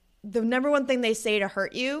like the number one thing they say to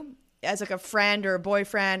hurt you as like a friend or a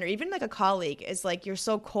boyfriend or even like a colleague is like, you're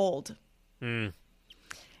so cold.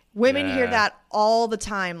 Women hear that all the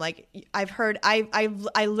time. Like,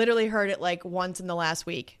 I literally heard it like once in the last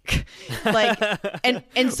week. Like,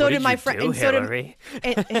 and so did my friend. And so did,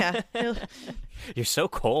 yeah. You're so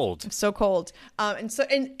cold. So cold. And so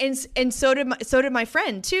did my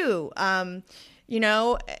friend too. You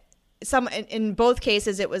know, in both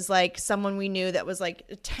cases it was like someone we knew that was like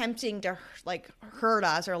attempting to like hurt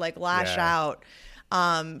us or like lash out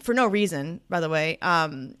for no reason, by the way.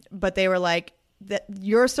 But they were like, that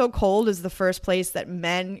 "you're so cold" is the first place that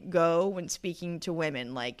men go when speaking to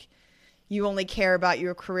women. Like, you only care about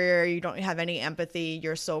your career, you don't have any empathy,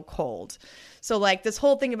 you're so cold. So like this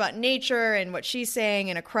whole thing about nature and what she's saying,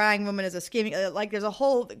 and a crying woman is a scheming, like there's a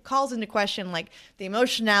whole, it calls into question like the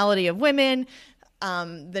emotionality of women,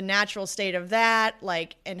 the natural state of that,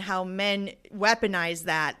 like, and how men weaponize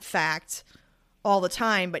that fact all the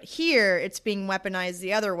time. But here it's being weaponized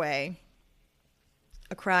the other way.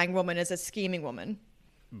 A crying woman is a scheming woman.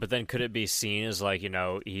 But then could it be seen as like, you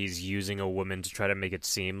know, he's using a woman to try to make it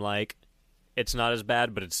seem like it's not as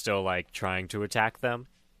bad, but it's still like trying to attack them?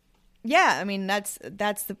 Yeah, I mean that's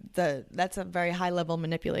a very high level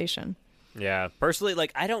manipulation. Yeah, personally,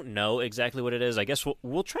 like, I don't know exactly what it is. I guess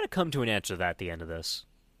we'll try to come to an answer to that at the end of this.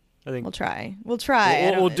 I think we'll try. We'll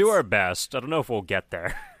do our best. I don't know if we'll get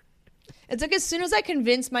there. It's like as soon as I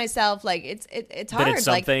convince myself, like it's hard. That it's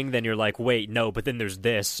something, then you're like, wait, no, but then there's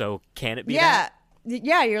this, so can it be that?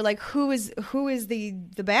 Yeah, you're like, who is the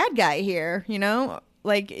bad guy here? You know,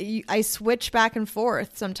 like I switch back and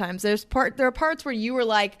forth sometimes. There are parts where you were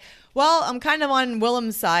like, well, I'm kind of on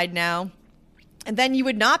Willem's side now, and then you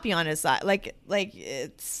would not be on his side. Like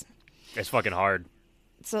it's fucking hard.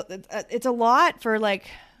 So it's a lot for like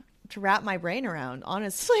to wrap my brain around,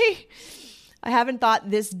 honestly. I haven't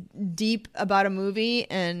thought this deep about a movie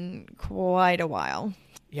in quite a while.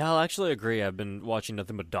 Yeah, I'll actually agree. I've been watching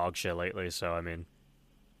nothing but dog shit lately, so I mean,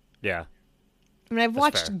 yeah. I mean, I've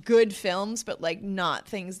watched good films, but like not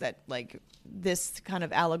things that like this kind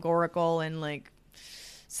of allegorical and like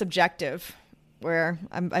subjective, where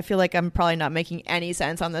I feel like I'm probably not making any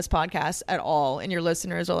sense on this podcast at all, and your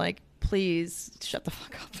listeners are like, please shut the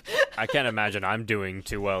fuck up. I can't imagine I'm doing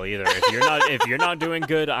too well either. If you're not doing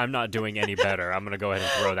good, I'm not doing any better. I'm gonna go ahead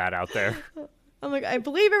and throw that out there. I'm like, I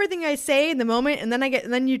believe everything I say in the moment, and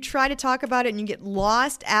then you try to talk about it and you get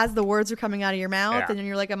lost as the words are coming out of your mouth, and then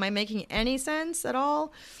you're like, am I making any sense at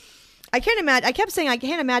all? I can't imagine. I kept saying I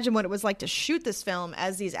can't imagine what it was like to shoot this film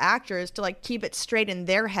as these actors, to like keep it straight in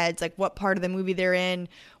their heads, like what part of the movie they're in,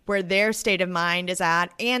 where their state of mind is at,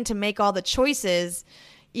 and to make all the choices,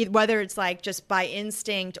 whether it's like just by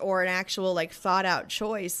instinct or an actual like thought out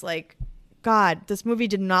choice. Like, God, this movie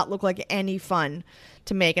did not look like any fun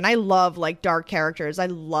to make. And I love like dark characters. I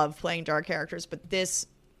love playing dark characters, but this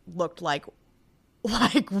looked like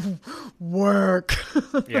work.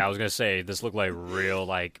 Yeah, I was gonna say this looked like real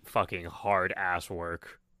like fucking hard ass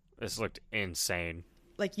work. This looked insane.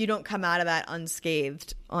 Like, you don't come out of that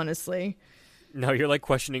unscathed, honestly. No, you're like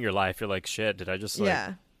questioning your life. You're like, shit, did I just like...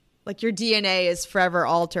 Yeah. Like, your DNA is forever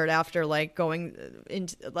altered after like going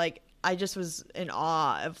into, like, I just was in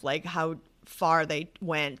awe of like how far they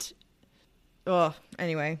went. Oh,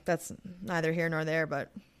 anyway, that's neither here nor there,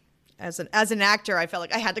 but as an actor, I felt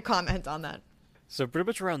like I had to comment on that. So pretty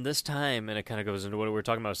much around this time, and it kind of goes into what we were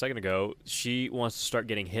talking about a second ago, she wants to start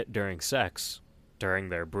getting hit during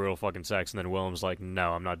their brutal fucking sex, and then Willem's like,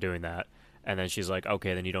 no, I'm not doing that. And then she's like,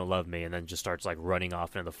 okay, then you don't love me, and then just starts like running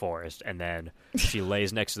off into the forest, and then she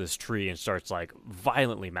lays next to this tree and starts like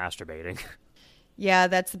violently masturbating. Yeah,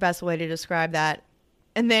 that's the best way to describe that.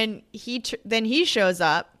 And then he shows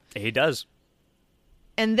up. He does.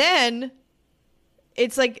 And then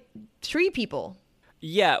it's like 3 people.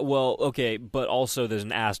 Yeah, well, okay, but also there's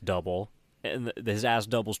an ass double, and his ass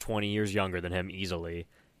double's 20 years younger than him easily.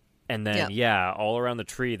 And then, all around the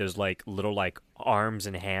tree, there's, like, little, like, arms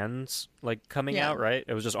and hands, like, coming out, right?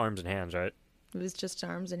 It was just arms and hands, right? It was just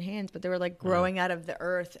arms and hands, but they were, like, growing out of the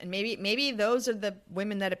earth. And maybe those are the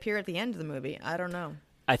women that appear at the end of the movie. I don't know.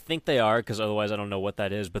 I think they are, because otherwise I don't know what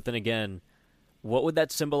that is. But then again, what would that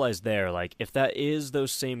symbolize there? Like, if that is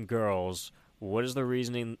those same girls, what is the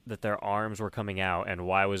reasoning that their arms were coming out, and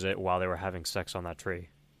why was it while they were having sex on that tree?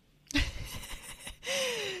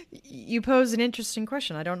 You pose an interesting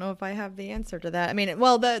question. I don't know if I have the answer to that. I mean,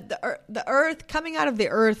 well, the earth coming out of the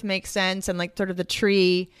earth makes sense, and like sort of the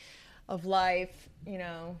tree of life, you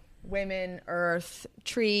know, women, earth,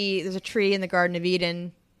 tree. There's a tree in the Garden of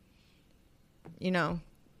Eden. You know,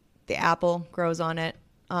 the apple grows on it.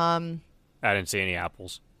 I didn't see any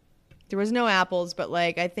apples. There was no apples, but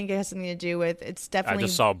like I think it has something to do with it's definitely. I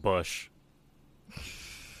just saw a bush.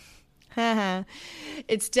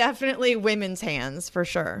 It's definitely women's hands for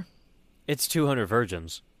sure. It's 200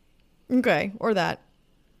 virgins. Okay, or that.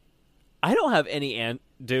 I don't have any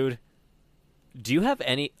dude. Do you have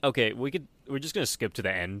any? Okay, we're just gonna skip to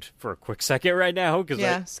the end for a quick second right now,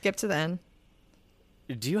 because skip to the end.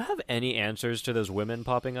 Do you have any answers to those women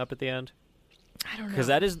popping up at the end? I don't know. Because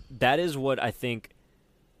that is what I think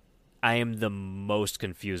I am the most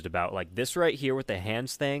confused about. Like this right here with the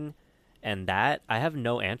hands thing. And that I have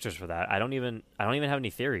no answers for that. I don't even have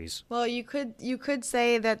any theories. Well, you could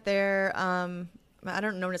say that they're I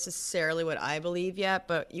don't know necessarily what I believe yet,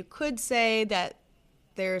 but you could say that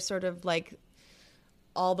they're sort of like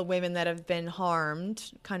all the women that have been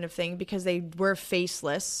harmed kind of thing, because they were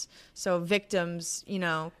faceless. So victims, you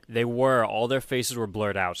know, all their faces were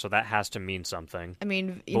blurred out, so that has to mean something. I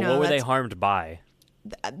mean, but what were they harmed by?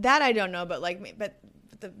 That I don't know, but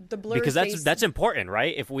the blurred because face... that's important,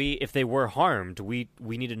 right? If they were harmed, we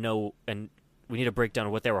need to know, and we need to break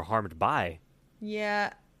down what they were harmed by.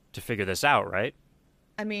 Yeah. To figure this out, right?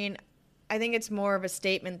 I mean, I think it's more of a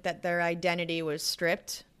statement that their identity was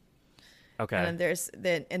stripped. Okay. And there's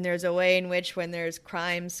a way in which when there's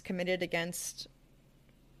crimes committed against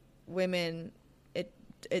women, it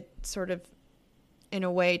sort of in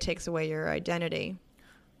a way takes away your identity.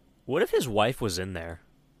 What if his wife was in there?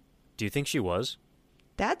 Do you think she was?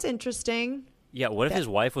 That's interesting. Yeah, what if his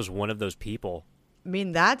wife was one of those people? I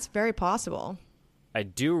mean, that's very possible. I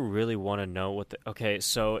do really want to know what okay,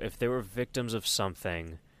 so if they were victims of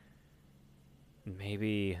something,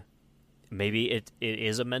 maybe it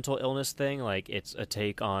is a mental illness thing, like it's a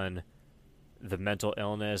take on the mental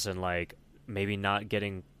illness and like maybe not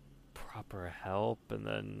getting proper help, and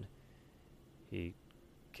then he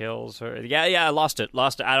kills her. Yeah, I lost it.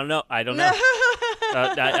 I don't know. I'm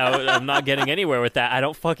not getting anywhere with that. I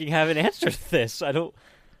don't fucking have an answer to this.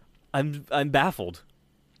 I'm baffled.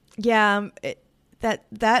 Yeah,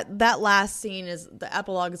 that last scene the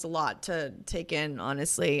epilogue is a lot to take in,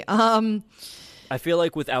 honestly. I feel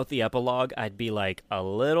like without the epilogue, I'd be like a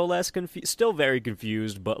little less confused, still very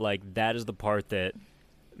confused, but like that is the part that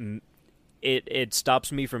it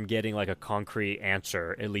stops me from getting like a concrete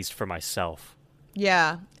answer, at least for myself.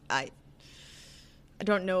 Yeah, I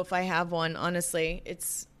don't know if I have one, honestly.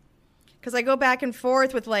 It's because I go back and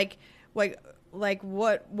forth with like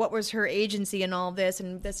what was her agency in all this,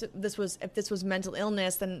 and this was mental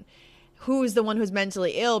illness, then who's the one who's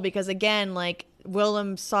mentally ill? Because again, like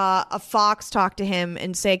Willem saw a fox talk to him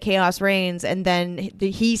and say chaos reigns, and then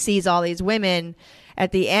he sees all these women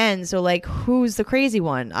at the end. So like, who's the crazy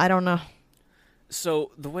one? I don't know.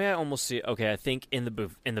 So the way I almost see it, okay, I think in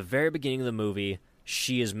the very beginning of the movie,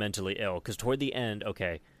 she is mentally ill, because toward the end,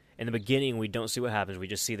 okay, in the beginning we don't see what happens, we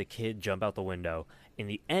just see the kid jump out the window. In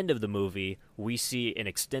the end of the movie, we see an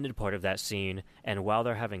extended part of that scene, and while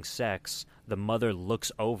they're having sex, the mother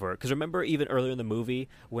looks over, because remember even earlier in the movie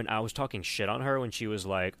when I was talking shit on her when she was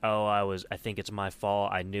like, I think it's my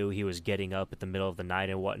fault, I knew he was getting up at the middle of the night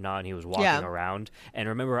and whatnot, and he was walking around, and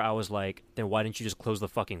remember I was like, then why didn't you just close the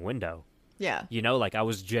fucking window? Yeah. You know, like I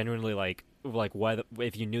was genuinely like why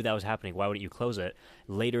if you knew that was happening, why wouldn't you close it?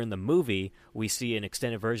 Later in the movie, we see an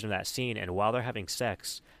extended version of that scene, and while they're having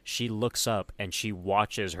sex, she looks up and she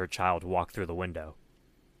watches her child walk through the window.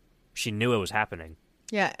 She knew it was happening.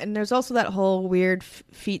 Yeah, and there's also that whole weird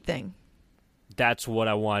feet thing. That's what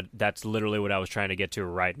I want. That's literally what I was trying to get to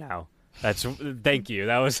right now. Thank you.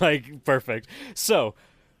 That was like perfect. So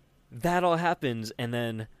that all happens, and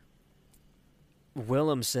then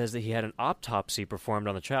Willem says that he had an autopsy performed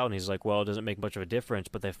on the child, and he's like, well, it doesn't make much of a difference,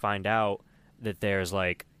 but they find out that there's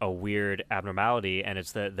like a weird abnormality, and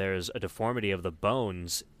it's that there's a deformity of the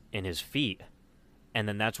bones in his feet. And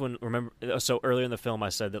then that's when, remember, so earlier in the film I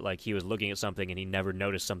said that like he was looking at something and he never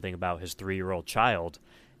noticed something about his 3-year-old child,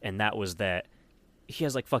 and that was that he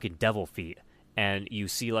has like fucking devil feet, and you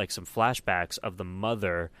see like some flashbacks of the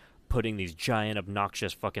mother putting these giant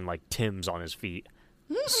obnoxious fucking like Tims on his feet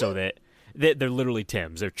so that they're literally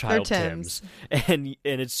Tims. They're child Tims. And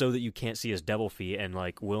it's so that you can't see his devil feet. And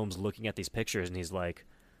like Wilm's looking at these pictures and he's like,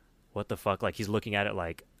 what the fuck? Like he's looking at it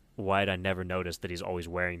like, why did I never notice that he's always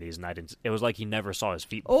wearing these? And it was like he never saw his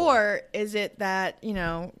feet before. Or is it that,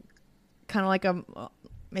 kind of like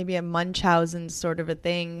maybe a Munchausen sort of a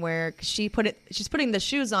thing where she's putting the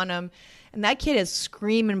shoes on him and that kid is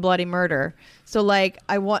screaming bloody murder. So like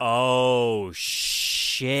oh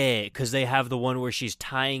shit, because they have the one where she's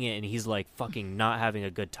tying it and he's like fucking not having a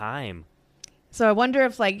good time. So I wonder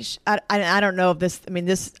if like I don't know if this, I mean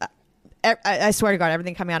this, I swear to God,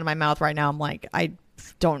 everything coming out of my mouth right now, I'm like, I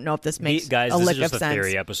don't know if this makes guys, a this lick is just of a sense.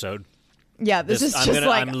 theory episode. Yeah, this is just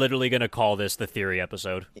like... I'm literally going to call this the theory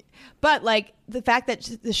episode. But, like, the fact that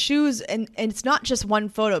the shoes... And it's not just one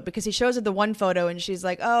photo, because he shows her the one photo, and she's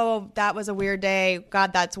like, oh, that was a weird day.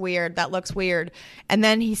 God, that's weird. That looks weird. And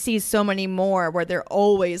then he sees so many more where they're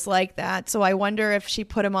always like that. So I wonder if she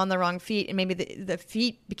put him on the wrong feet, and maybe the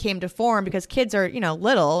feet became deformed, because kids are,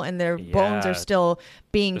 little, and their bones are still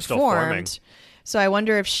being formed. Forming. So I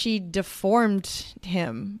wonder if she deformed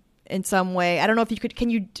him in some way. I don't know if you could... Can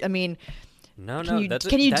you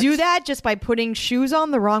do that just by putting shoes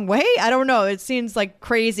on the wrong way? I don't know. It seems like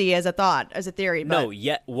crazy as a thought, as a theory. But... No,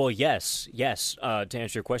 yeah, well, yes. To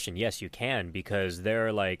answer your question, yes, you can, because there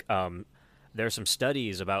are like there are some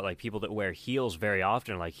studies about like people that wear heels very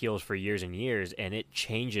often, like heels for years and years, and it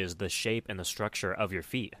changes the shape and the structure of your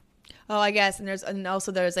feet. Oh, I guess, and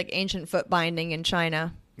also there's like ancient foot binding in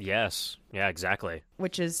China. Yes, yeah, exactly.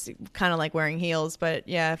 Which is kind of like wearing heels, but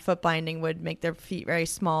yeah, foot binding would make their feet very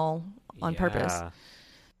small. On purpose.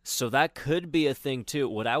 So that could be a thing too.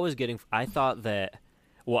 What I was getting, I thought that,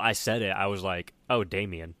 well, I said it, I was like, oh,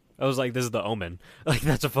 Damien. I was like, this is the Omen. Like,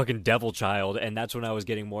 that's a fucking devil child. And that's when I was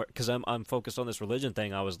getting more, because I'm focused on this religion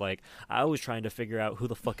thing. I was like, I was trying to figure out who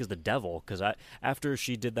the fuck is the devil. Because after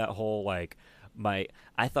she did that whole, like,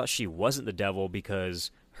 I thought she wasn't the devil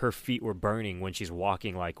because her feet were burning when she's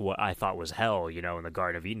walking, like, what I thought was hell, in the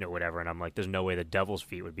Garden of Eden or whatever. And I'm like, there's no way the devil's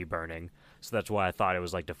feet would be burning. So that's why I thought it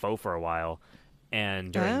was like Defoe for a while.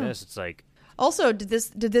 And during this, it's like... Also, did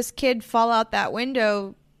this kid fall out that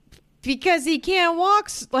window because he can't walk,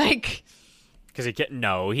 like... Because he can't...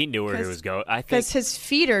 No, he knew where he was going. I think... Because his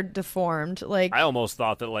feet are deformed, like... I almost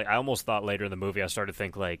thought later in the movie, I started to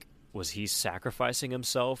think, like, was he sacrificing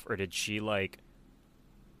himself? Or did she, like...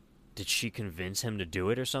 Did she convince him to do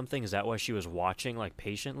it or something? Is that why she was watching, like,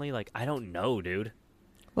 patiently? Like, I don't know, dude.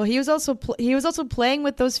 Well, he was also playing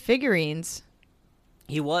with those figurines.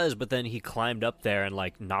 He was, but then he climbed up there and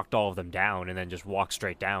like knocked all of them down, and then just walked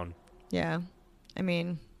straight down. Yeah, I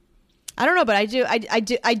mean, I don't know, but I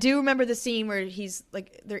do remember the scene where he's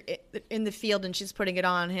like they're in the field and she's putting it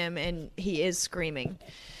on him, and he is screaming.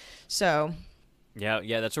 So. Yeah,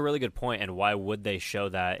 that's a really good point. And why would they show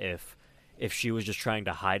that if she was just trying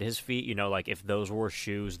to hide his feet? Like if those were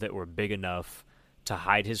shoes that were big enough to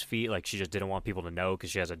hide his feet, like she just didn't want people to know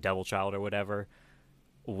because she has a devil child or whatever,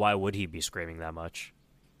 why would he be screaming that much?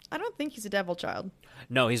 I don't think he's a devil child.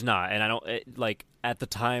 No, he's not. And I don't, like, at the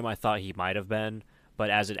time I thought he might have been, but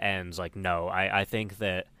as it ends, like, no. I think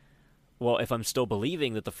that, well, if I'm still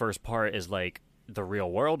believing that the first part is, like, the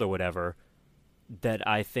real world or whatever, that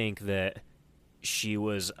I think that she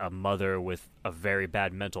was a mother with a very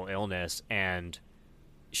bad mental illness and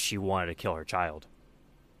she wanted to kill her child.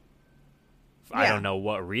 Yeah. I don't know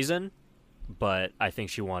what reason, but I think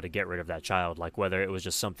she wanted to get rid of that child. Like, whether it was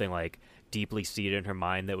just something, like, deeply seated in her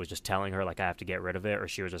mind that was just telling her, like, I have to get rid of it, or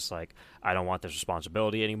she was just like, I don't want this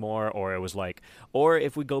responsibility anymore, or it was like, or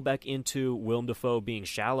if we go back into Willem Dafoe being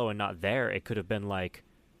shallow and not there, it could have been like,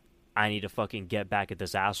 I need to fucking get back at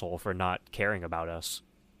this asshole for not caring about us.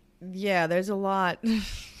 Yeah, there's a lot.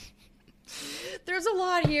 There's a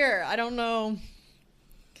lot here. I don't know.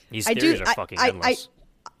 These theories are fucking endless.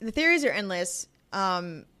 The theories are endless.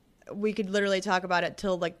 We could literally talk about it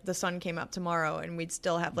till like the sun came up tomorrow, and we'd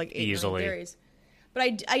still have like 8 million theories.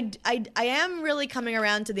 But I am really coming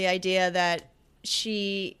around to the idea that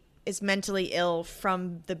she is mentally ill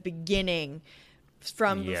from the beginning,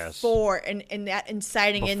 from before and that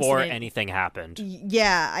inciting incident before anything happened.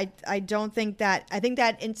 Yeah, I don't think that. I think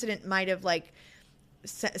that incident might have like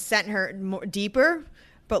sent her more deeper.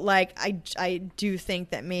 But, like, I do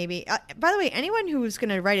think that maybe... by the way, anyone who's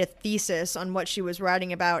going to write a thesis on what she was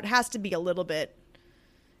writing about has to be a little bit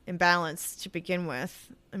imbalanced to begin with.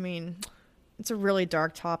 I mean, it's a really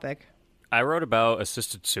dark topic. I wrote about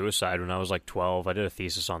assisted suicide when I was, like, 12. I did a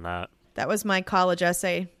thesis on that. That was my college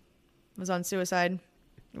essay. It was on suicide.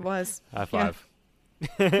 It was. High five.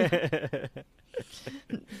 Yeah.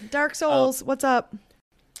 Dark Souls, what's up?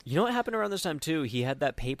 You know what happened around this time, too? He had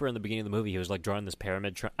that paper in the beginning of the movie. He was, like, drawing this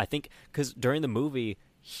pyramid. I think, because during the movie,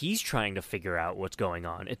 he's trying to figure out what's going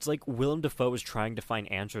on. It's like Willem Dafoe is trying to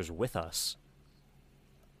find answers with us,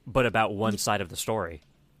 but about one side of the story.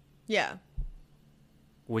 Yeah.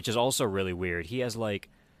 Which is also really weird. He has, like,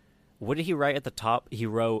 what did he write at the top? He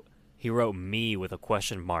wrote me with a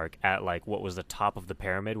question mark at, like, what was the top of the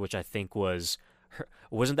pyramid, which I think was her.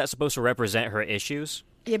 Wasn't that supposed to represent her issues?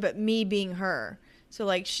 Yeah, but me being her. So,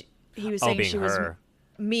 like, he was saying she was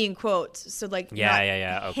me in quotes. So, like,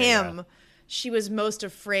 yeah. Okay, him. yeah. She was most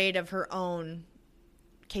afraid of her own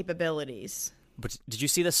capabilities. But did you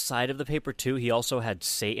see the side of the paper, too? He also had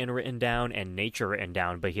Satan written down and nature written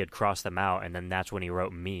down, but he had crossed them out, and then that's when he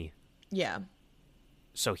wrote me. Yeah.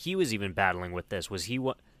 So he was even battling with this. Was he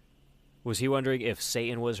wondering if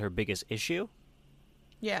Satan was her biggest issue?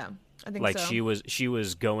 Yeah, I think like so. she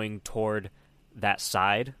was going toward that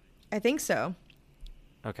side? I think so.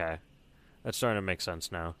 Okay. That's starting to make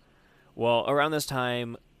sense now. Well, around this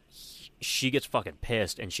time, she gets fucking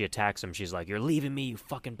pissed, and she attacks him. She's like, "You're leaving me, you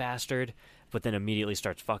fucking bastard." But then immediately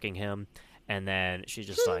starts fucking him. And then she's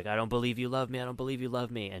just like, "I don't believe you love me. I don't believe you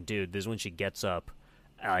love me." And dude, this is when she gets up.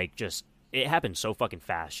 Like, just, it happened so fucking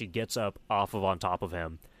fast. She gets up off of on top of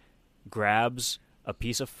him, grabs a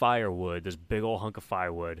piece of firewood, this big old hunk of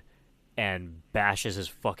firewood, and bashes his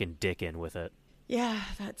fucking dick in with it. Yeah,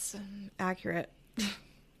 that's accurate.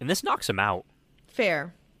 And this knocks him out.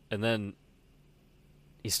 Fair. And then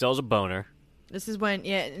he still has a boner. This is when,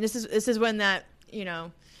 this is when that,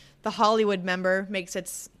 the Hollywood member makes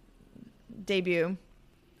its debut.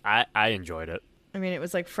 I enjoyed it. I mean, it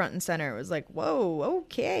was like front and center. It was like, whoa,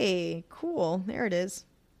 okay, cool. There it is.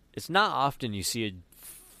 It's not often you see a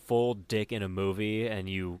full dick in a movie and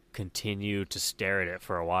you continue to stare at it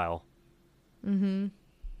for a while. Mm-hmm.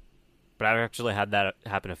 But I've actually had that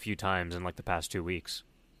happen a few times in like the past 2 weeks.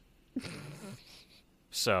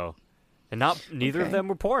 So, and neither of them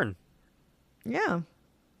were porn. Yeah.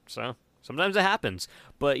 So sometimes it happens.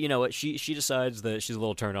 But you know what? She decides that she's a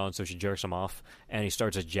little turned on, so she jerks him off, and he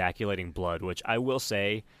starts ejaculating blood, which I will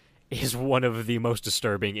say is one of the most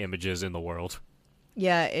disturbing images in the world.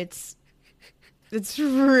 Yeah, it's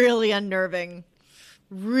really unnerving.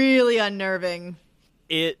 Really unnerving.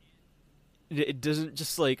 It doesn't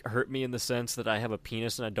just like hurt me in the sense that I have a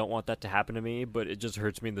penis and I don't want that to happen to me, but it just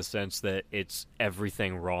hurts me in the sense that it's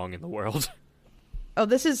everything wrong in the world. Oh,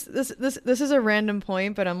 this is a random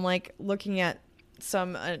point, but I'm like looking at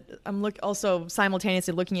some. Also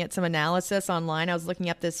simultaneously looking at some analysis online. I was looking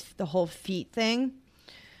up the whole feet thing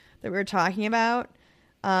that we were talking about.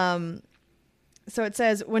 So it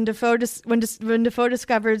says when Defoe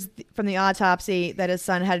discovers from the autopsy that his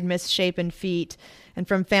son had misshapen feet, and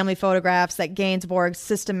from family photographs that Gainsbourg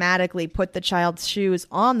systematically put the child's shoes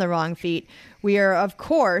on the wrong feet, we are, of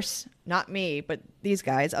course, not me, but these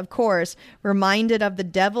guys, of course, reminded of the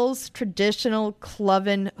devil's traditional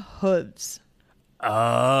cloven hooves.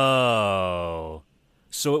 Oh.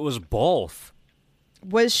 So it was both.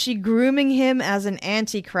 Was she grooming him as an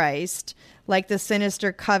antichrist, like the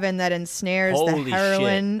sinister coven that ensnares Holy the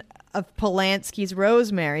heroine of Polanski's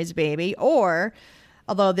Rosemary's Baby? Or,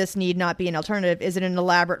 although this need not be an alternative, is it an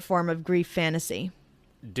elaborate form of grief fantasy?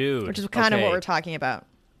 Dude. Which is kind of what we're talking about.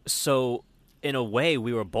 So, in a way,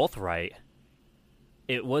 we were both right.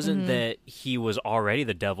 It wasn't that he was already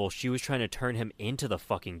the devil. She was trying to turn him into the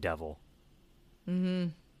fucking devil. Mm-hmm.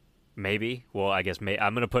 Maybe. Well, I guess I'm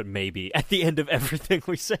going to put maybe at the end of everything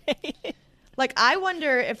we say. Like, I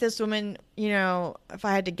wonder if this woman, if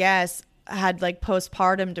I had to guess, had like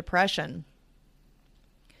postpartum depression.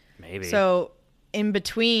 Maybe. So, in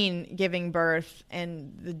between giving birth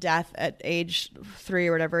and the death at age 3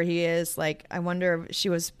 or whatever he is, like, I wonder if she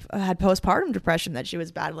had postpartum depression that she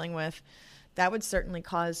was battling with. That would certainly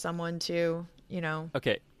cause someone to,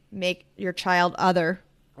 okay. make your child other.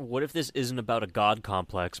 What if this isn't about a god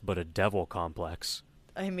complex, but a devil complex?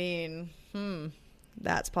 I mean,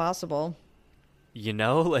 that's possible.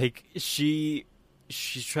 Like, she's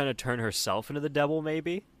trying to turn herself into the devil,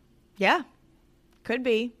 maybe? Yeah, could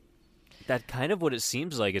be. That's kind of what it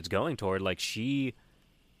seems like it's going toward. Like, she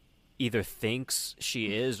either thinks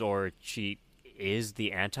she is or she is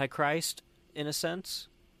the Antichrist, in a sense.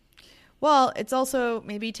 Well, it's also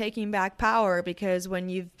maybe taking back power, because when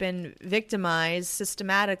you've been victimized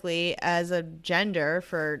systematically as a gender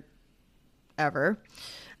for ever,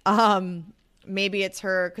 maybe it's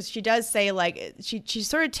her, because she does say, like, she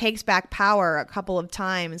sort of takes back power a couple of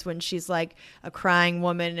times when she's like a crying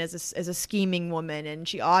woman as a scheming woman, and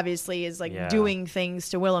she obviously is like doing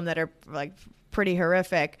things to Willem that are like pretty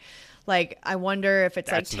horrific. Like, I wonder if it's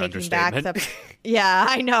That's like an taking back the. understatement. Yeah,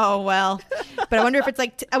 I know. Well, but I wonder if it's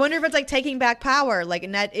like taking back power. Like,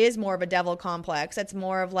 and that is more of a devil complex. That's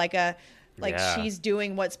more of like a, like Yeah. she's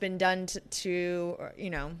doing what's been done to you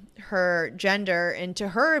know, her gender, and to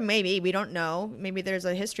her, maybe we don't know. Maybe there's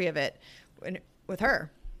a history of it with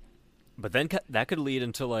her. But then that could lead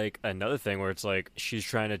into like another thing where it's like she's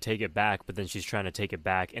trying to take it back, but then she's trying to take it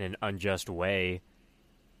back in an unjust way,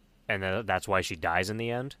 and then that's why she dies in the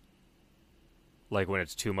end. Like when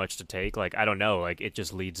it's too much to take. Like I don't know. Like it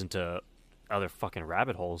just leads into other fucking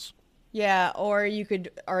rabbit holes. Yeah, or you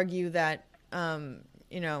could argue that,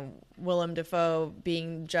 you know, Willem Dafoe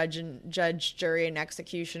being judge, jury, and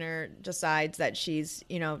executioner decides that she's,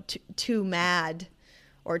 you know, too mad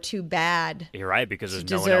or too bad You're right, because there's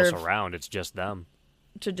to no one else deserve- around. It's just them.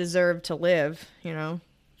 to deserve to live, you know?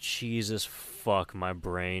 Jesus fuck, my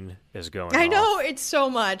brain is going I know, off. it's so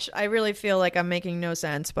much. I really feel like I'm making no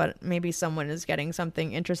sense, but maybe someone is getting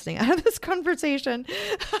something interesting out of this conversation.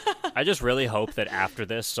 I just really hope that after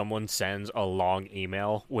this, someone sends a long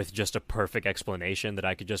email with just a perfect explanation that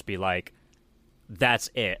I could just be like, that's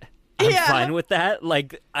it. I'm Yeah. fine with that.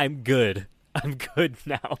 Like, I'm good. I'm good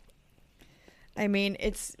now. I mean,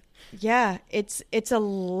 it's a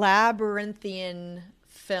labyrinthian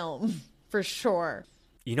film for sure.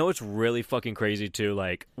 You know what's really fucking crazy too?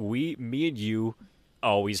 Like, me and you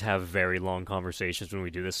always have very long conversations when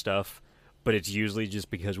we do this stuff, but it's usually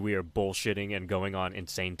just because we are bullshitting and going on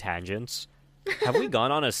insane tangents. Have we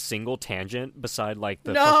gone on a single tangent beside like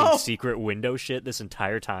the No. fucking secret window shit this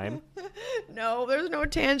entire time? No, there's no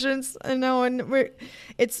tangents. I know, and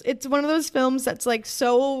it's one of those films that's like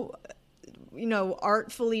so, you know,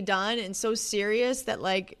 artfully done and so serious that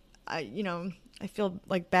like I feel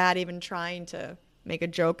like bad even trying to make a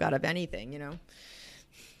joke out of anything, you know.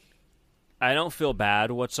 I don't feel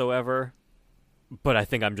bad whatsoever, but I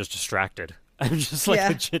think I'm just distracted. I'm just like Yeah.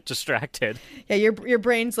 legit distracted. Yeah, your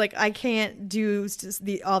brain's like, I can't do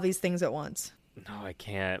all these things at once. No, I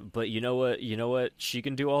can't. But you know what? You know what she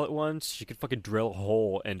can do all at once? She can fucking drill a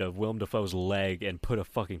hole into Willem Dafoe's leg and put a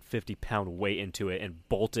fucking 50-pound weight into it and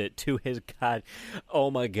bolt it to his god. Oh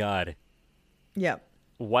my god. Yep,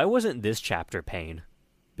 Why wasn't this chapter pain?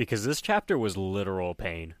 Because this chapter was literal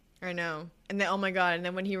pain. I know. And then, oh my god, and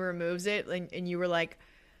then when he removes it, and you were like,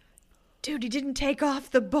 dude, he didn't take off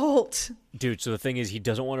the bolt. Dude, so the thing is, he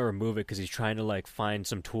doesn't want to remove it because he's trying to, like, find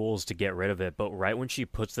some tools to get rid of it. But right when she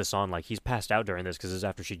puts this on, like, he's passed out during this because this is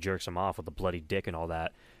after she jerks him off with a bloody dick and all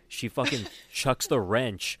that. She fucking chucks the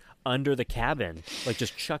wrench under the cabin. Like,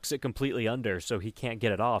 just chucks it completely under so he can't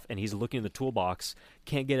get it off. And he's looking in the toolbox,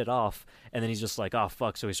 can't get it off. And then he's just like, oh,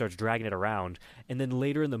 fuck. So he starts dragging it around. And then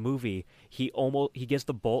later in the movie, he gets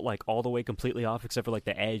the bolt, like, all the way completely off except for, like,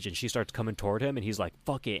 the edge. And she starts coming toward him. And he's like,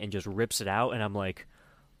 fuck it. And just rips it out. And I'm like,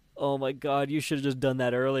 oh my god, you should have just done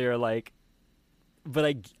that earlier. Like,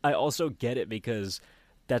 but I also get it because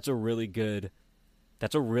that's a really good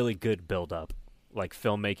build up, like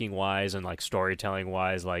filmmaking wise and like storytelling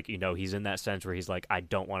wise. Like, you know, he's in that sense where he's like, I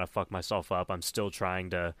don't want to fuck myself up. I'm still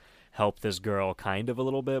trying to help this girl kind of a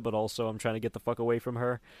little bit, but also I'm trying to get the fuck away from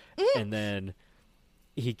her. And then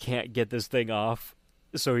he can't get this thing off.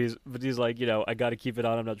 So he's like, you know, I got to keep it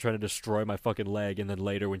on. I'm not trying to destroy my fucking leg. And then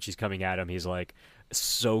later when she's coming at him, he's like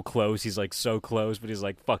so close. He's like so close, but he's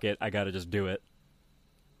like, fuck it. I got to just do it.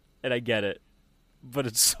 And I get it. But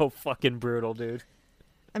it's so fucking brutal, dude.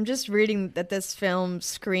 I'm just reading that this film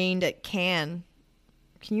screened at Cannes.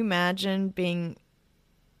 Can you imagine being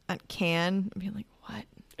at Cannes and being like, what?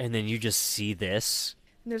 And then you just see this.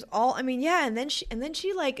 And there's all, I mean, yeah, and then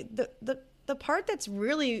she like the part that's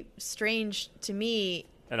really strange to me.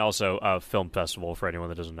 And also a film festival for anyone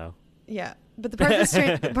that doesn't know. Yeah, but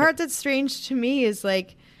the part that's strange to me is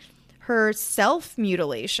like her self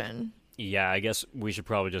mutilation. Yeah, I guess we should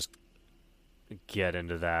probably just get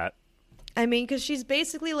into that. I mean, because she's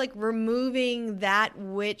basically like removing that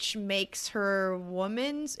which makes her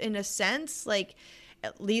woman's, in a sense, like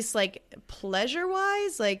at least like pleasure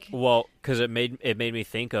wise, like. Well, because it made me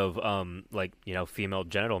think of like, you know, female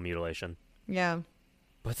genital mutilation. Yeah.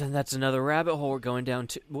 But then that's another rabbit hole we're going down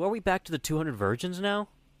to. Well, are we back to the 200 virgins now?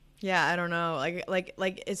 Yeah, I don't know.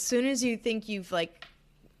 Like as soon as you think you've like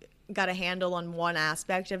got a handle on one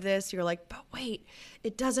aspect of this, you're like, but wait,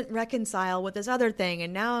 it doesn't reconcile with this other thing.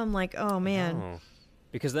 And now I'm like, oh man. Oh.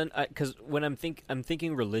 Because then, because when I'm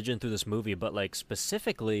thinking religion through this movie, but like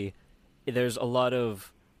specifically, there's a lot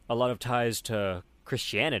of ties to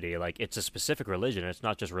Christianity. Like it's a specific religion. It's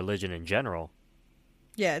not just religion in general.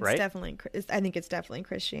 Yeah, it's right? definitely. I think it's definitely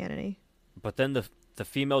Christianity. But then the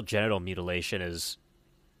female genital mutilation is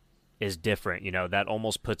is different. You know, that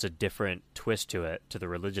almost puts a different twist to it, to the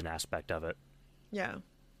religion aspect of it. Yeah.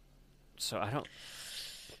 So I don't.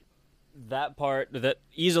 That part, that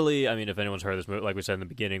easily, I mean, if anyone's heard this movie, like we said in the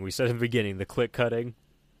beginning, the click cutting.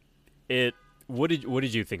 What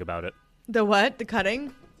did you think about it? The what? The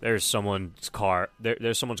cutting? There's someone's car.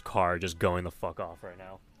 There's someone's car just going the fuck off right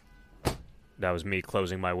now. That was me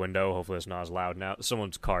closing my window. Hopefully it's not as loud now.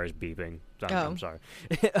 Someone's car is beeping. I'm sorry.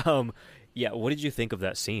 Yeah. What did you think of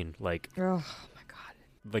that scene? Like, Oh my god.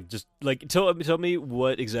 like just like tell me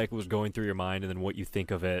what exactly was going through your mind, and then what you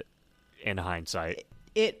think of it in hindsight.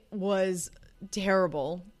 It was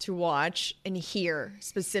terrible to watch and hear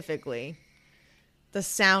specifically. The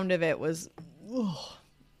sound of it was, oh,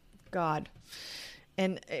 God.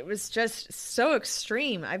 And it was just so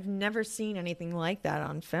extreme. I've never seen anything like that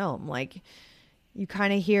on film. Like, you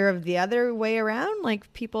kind of hear of the other way around,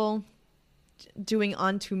 like people doing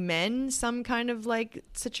onto men some kind of like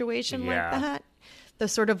situation like that. The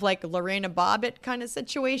sort of like Lorena Bobbitt kind of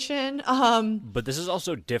situation. But this is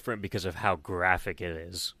also different because of how graphic it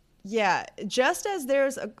is. Yeah, just as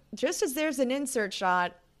there's an insert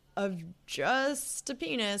shot of just a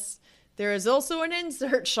penis, there is also an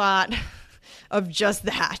insert shot of just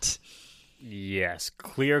that. Yes,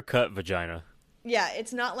 clear-cut vagina. Yeah,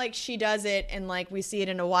 it's not like she does it and like we see it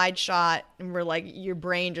in a wide shot and we're like, your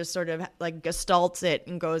brain just sort of like gestalts it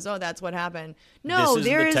and goes, oh, that's what happened. No, this is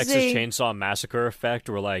there the is Texas a Chainsaw Massacre effect,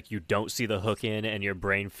 where like you don't see the hook in and your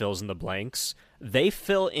brain fills in the blanks. They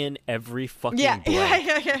fill in every fucking blank.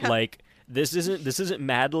 Yeah. Like this isn't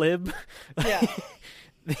Mad Lib. Yeah.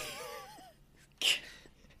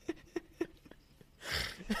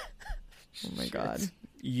 Oh my god.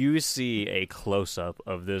 You see a close-up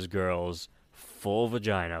of this girl's full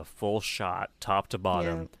vagina, full shot, top to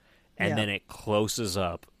bottom, and then it closes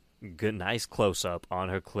up, good, nice close-up on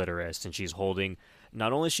her clitoris, and she's holding,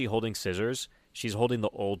 not only is she holding scissors, she's holding the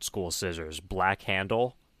old-school scissors, black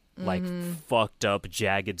handle, like fucked up,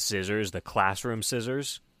 jagged scissors, the classroom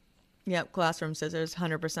scissors. Yep, classroom scissors,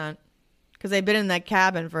 100%. Because they've been in that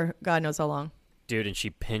cabin for God knows how long. Dude, and she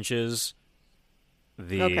pinches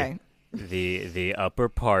the upper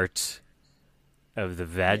part of the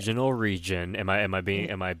vaginal region. Am I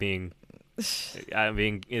being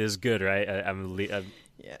it is good, right? I'm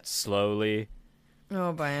slowly.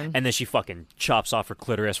 Oh, Brian. And then she fucking chops off her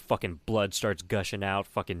clitoris. Fucking blood starts gushing out.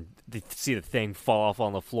 Fucking see the thing fall off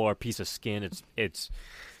on the floor. Piece of skin. It's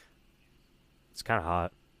kind of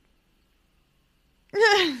hot.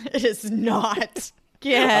 It is not.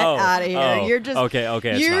 Get out of here. You're just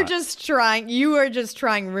okay. You are just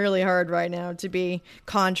trying really hard right now to be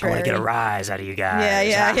contrary. I want to get a rise out of you guys.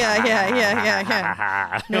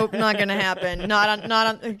 Yeah. Nope, not gonna happen. Not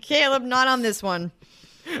on Caleb. Not on this one.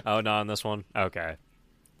 Oh, not on this one. Okay.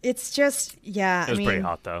 It's just It was pretty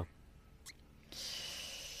hot though.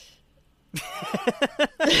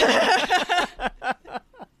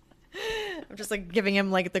 I'm just like giving him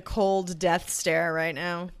like the cold death stare right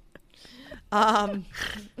now.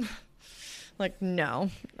 Like,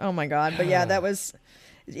 no. Oh my God. But yeah, that was,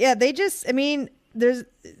 they just, I mean, there's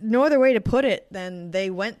no other way to put it than they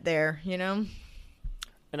went there, you know?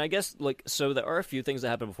 And I guess, like, so there are a few things that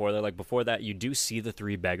happened before that. Like, before that, you do see the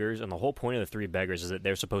three beggars, and the whole point of the three beggars is that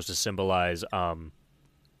they're supposed to symbolize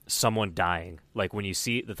someone dying. Like, when you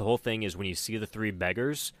see, the whole thing is when you see the three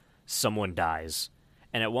beggars, someone dies.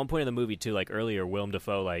 And at one point in the movie, too, like, earlier, Willem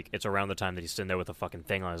Dafoe, like, it's around the time that he's sitting there with a fucking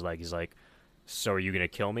thing on his leg. He's like, so are you going to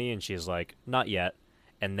kill me? And she's like, not yet.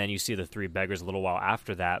 And then you see the three beggars a little while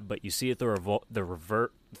after that, but you see the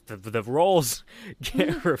roles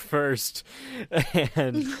get reversed.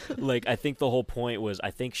 And, like, I think the whole point was,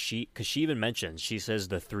 because she even mentions, she says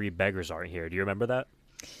the three beggars aren't here. Do you remember that?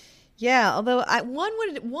 Yeah, although one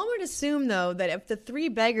would assume, though, that if the three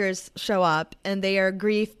beggars show up and they are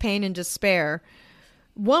grief, pain, and despair,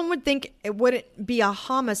 one would think it wouldn't be a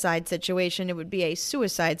homicide situation, it would be a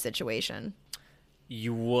suicide situation.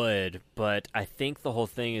 You would, but I think the whole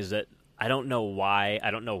thing is that I don't know why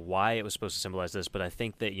it was supposed to symbolize this, but I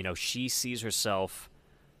think that, you know, she sees herself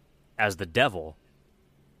as the devil,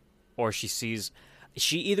 or she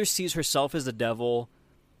either sees herself as the devil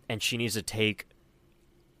and she needs to take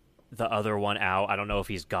the other one out. I don't know if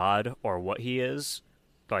he's God or what he is.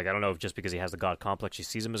 Like, I don't know if just because he has the God complex she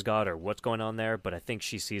sees him as God or what's going on there, but I think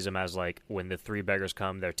she sees him as, like, when the three beggars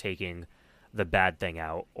come, they're taking the bad thing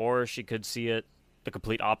out. Or she could see it the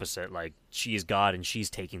complete opposite, like she's God and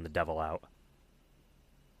she's taking the devil out.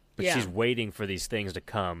 But she's waiting for these things to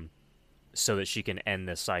come so that she can end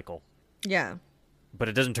this cycle. Yeah. But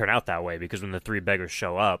it doesn't turn out that way, because when the three beggars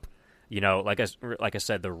show up, you know, like I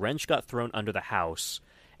said, the wrench got thrown under the house,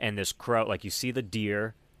 and this crow, like, you see the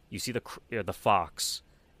deer you see the fox,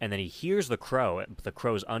 and then he hears the crow, but the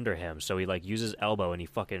crow's under him, so he like uses his elbow and he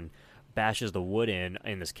fucking bashes the wood in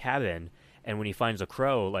this cabin, and when he finds the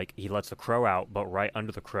crow, like he lets the crow out, but right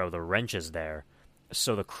under the crow the wrench is there.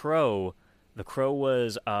 So the crow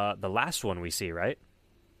was the last one we see, right?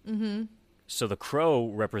 Mm-hmm. So the crow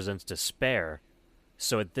represents despair.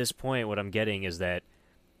 So at this point, what I'm getting is that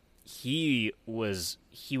he was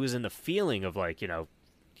in the feeling of like, you know,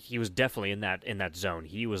 he was definitely in that zone.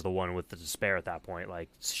 He was the one with the despair at that point. Like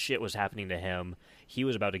shit was happening to him. He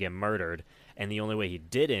was about to get murdered, and the only way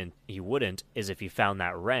he wouldn't is if he found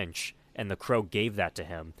that wrench, and the crow gave that to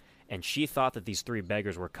him. And she thought that these three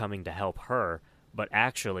beggars were coming to help her, but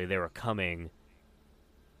actually they were coming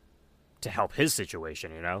to help his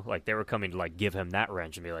situation, you know? Like, they were coming to, like, give him that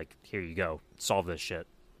wrench and be like, here you go, solve this shit.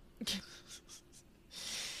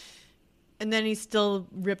 And then he still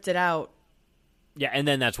ripped it out. Yeah, and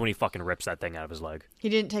then that's when he fucking rips that thing out of his leg. He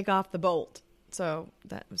didn't take off the bolt. So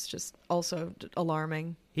that was just also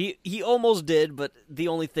alarming. He almost did, but the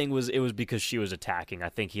only thing was, it was because she was attacking. I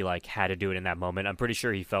think he, like, had to do it in that moment. I'm pretty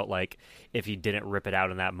sure he felt like if he didn't rip it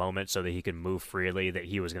out in that moment so that he could move freely, that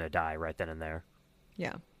he was going to die right then and there.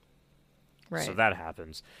 Yeah. Right. So that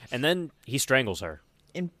happens. And then he strangles her.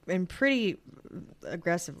 And pretty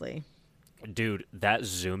aggressively. Dude, that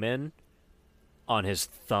zoom in on his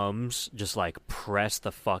thumbs just like pressed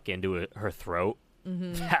the fuck into her throat.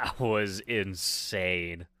 Mm-hmm. That was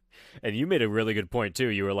insane. And you made a really good point too.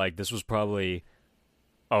 You were like, this was probably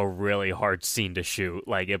a really hard scene to shoot.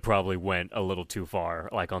 Like, it probably went a little too far,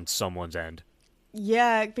 like on someone's end.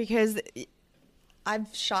 Yeah, because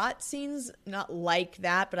I've shot scenes not like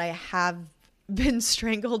that, but I have been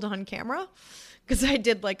strangled on camera because I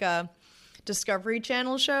did like a Discovery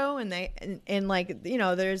Channel show, and like, you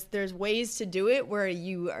know, there's ways to do it where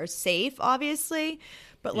you are safe, obviously,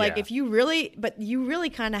 but like you really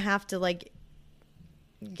kind of have to like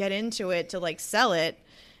get into it to like sell it.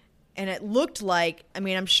 And it looked like, I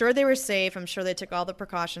mean, I'm sure they were safe, I'm sure they took all the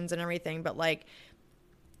precautions and everything, but like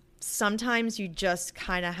sometimes you just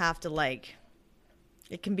kind of have to, like,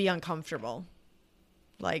 it can be uncomfortable.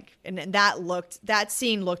 Like, and that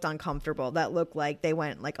scene looked uncomfortable. That looked like they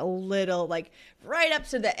went like a little, like right up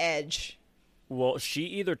to the edge. Well, she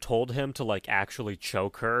either told him to like actually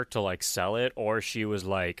choke her to like sell it, or she was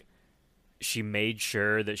like, she made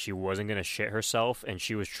sure that she wasn't going to shit herself, and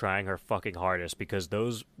she was trying her fucking hardest, because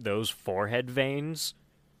those forehead veins,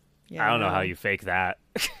 I don't know how you fake that.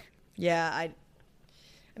 Yeah,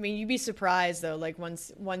 I mean, you'd be surprised though, like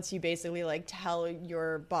once you basically like tell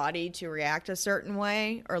your body to react a certain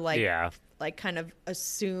way, or like like kind of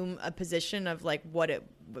assume a position of like what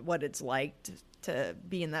it's like to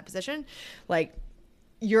be in that position, like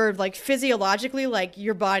you're like physiologically, like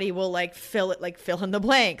your body will like fill in the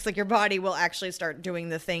blanks, like your body will actually start doing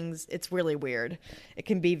the things. It's really weird. It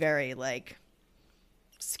can be very like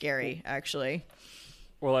scary, actually.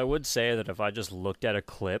 Well, I would say that if I just looked at a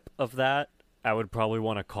clip of that, I would probably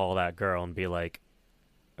want to call that girl and be like,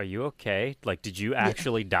 are you okay? Like, did you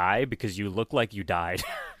actually die? Because you look like you died.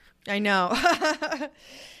 I know.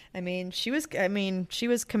 I mean, she was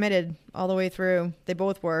committed all the way through. They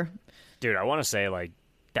both were. Dude, I want to say, like,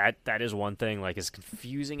 that is one thing. Like, as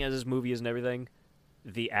confusing as this movie is and everything,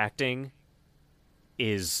 the acting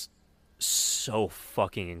is so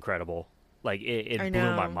fucking incredible. Like, it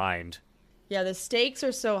blew my mind. Yeah, the stakes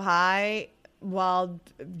are so high, while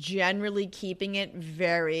generally keeping it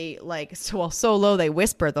very, like, so low they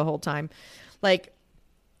whisper the whole time. Like,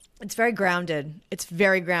 it's very grounded. It's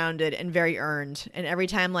very grounded and very earned. And every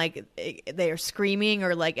time, like, they are screaming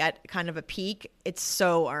or, like, at kind of a peak, it's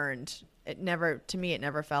so earned. It never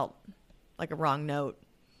felt like a wrong note.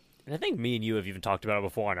 And I think me and you have even talked about it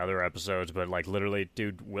before on other episodes, but, like, literally,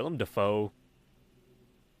 dude, Willem Dafoe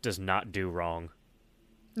does not do wrong.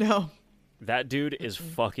 No. That dude is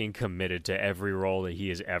fucking committed to every role that he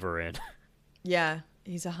is ever in. Yeah,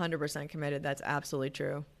 he's 100% committed. That's absolutely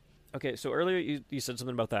true. Okay, so earlier you said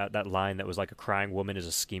something about that line that was like, a crying woman is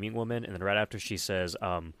a scheming woman, and then right after she says,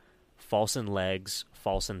 false in legs,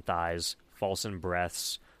 false in thighs, false in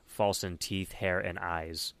breaths, false in teeth, hair, and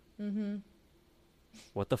eyes. Mm-hmm.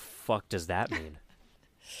 What the fuck does that mean?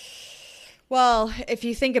 Well, if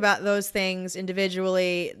you think about those things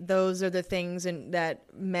individually, those are the things that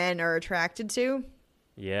men are attracted to.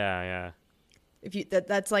 Yeah. If you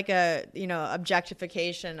that's like a, you know,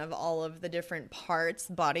 objectification of all of the different parts,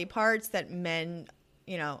 body parts that men,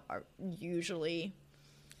 you know, are usually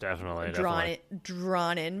definitely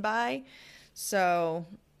drawn in by. So,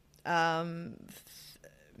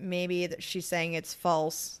 maybe that she's saying it's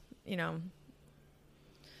false, you know,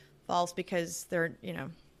 false because they're, you know,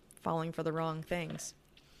 falling for the wrong things.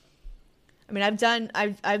 I mean,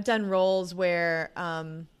 I've done roles where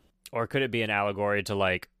Or could it be an allegory to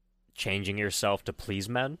like changing yourself to please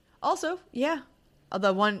men? also, yeah.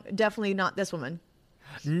 Although one definitely not this woman.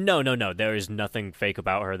 No. There is nothing fake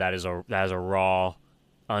about her. That is a raw,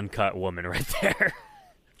 uncut woman right there.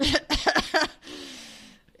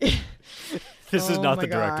 This is not my the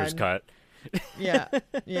director's God. cut.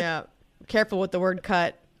 Yeah. Careful with the word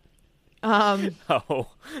cut. Oh.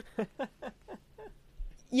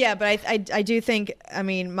 Yeah, but I do think, I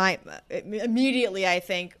mean, immediately I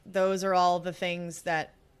think those are all the things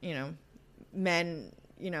that, men,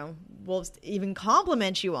 will even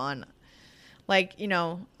compliment you on. Like,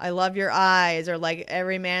 I love your eyes, or like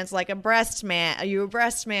every man's like a breast man. Are you a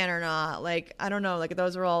breast man or not? Like, I don't know. Like,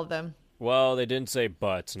 those are all of them. Well, they didn't say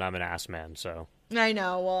butts, and I'm an ass man, so. I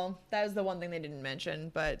know. Well, that was the one thing they didn't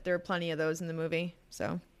mention, but there are plenty of those in the movie.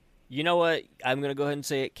 So, You know what? I'm gonna go ahead and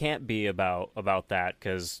say it can't be about that,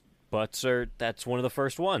 because butts that's one of the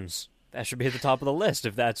first ones. That should be at the top of the list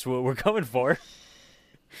if that's what we're going for.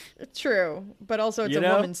 true, but also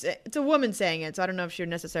it's it's a woman saying it, so I don't know if she would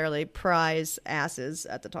necessarily prize asses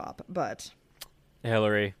at the top. But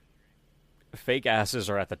Hillary, fake asses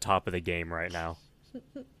are at the top of the game right now.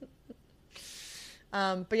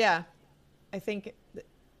 but yeah, I think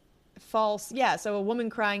false. Yeah, so a woman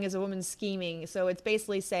crying is a woman scheming. So it's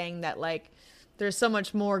basically saying that like there's so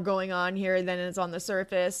much more going on here than is on the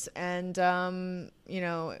surface, and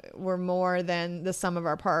we're more than the sum of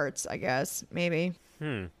our parts. I guess maybe.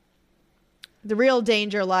 The real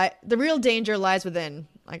danger lies within,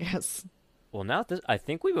 I guess. Well, now I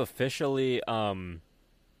think we've officially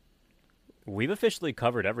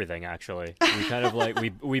covered everything. Actually, we kind of like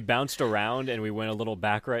we bounced around and we went a little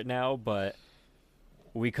back right now, but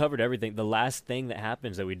we covered everything. The last thing that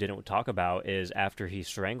happens that we didn't talk about is after he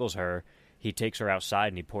strangles her, he takes her outside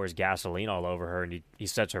and he pours gasoline all over her and he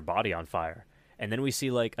sets her body on fire. And then we see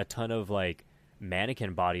like a ton of like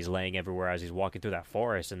mannequin bodies laying everywhere as he's walking through that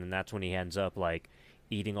forest, and then that's when he ends up like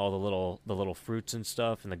eating all the little fruits and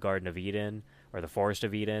stuff in the Garden of Eden or the Forest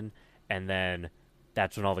of Eden, and then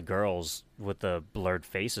that's when all the girls with the blurred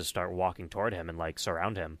faces start walking toward him and like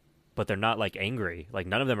surround him. But they're not like angry. Like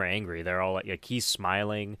none of them are angry. They're all like he's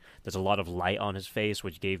smiling. There's a lot of light on his face,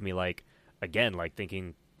 which gave me like again like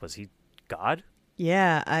thinking, was he God?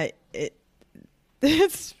 Yeah,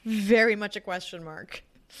 it's very much a question mark.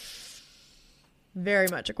 Very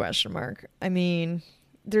much a question mark. I mean,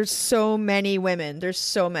 there's so many women. There's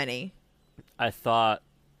so many. I thought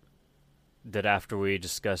that after we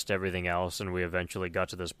discussed everything else and we eventually got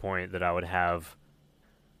to this point that I would have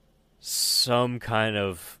some kind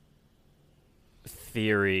of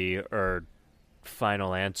theory or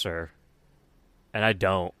final answer. And I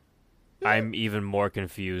don't. I'm even more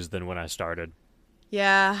confused than when I started.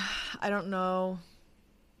 Yeah, I don't know.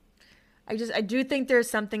 I do think there's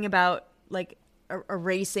something about like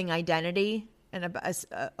erasing identity and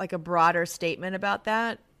like a broader statement about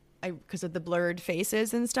that. Because of the blurred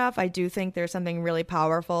faces and stuff, I do think there's something really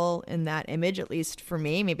powerful in that image, at least for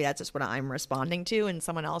me. Maybe that's just what I'm responding to, and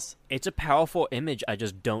someone else. It's a powerful image. I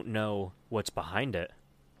just don't know what's behind it.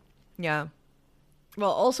 Yeah.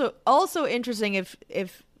 Well, also interesting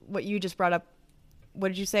if what you just brought up. What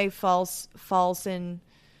did you say? False in.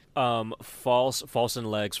 False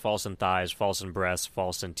in legs, false in thighs, false in breasts,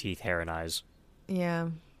 false in teeth, hair, and eyes. Yeah,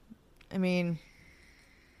 I mean,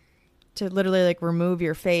 to literally like remove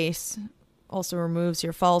your face also removes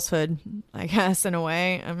your falsehood, I guess, in a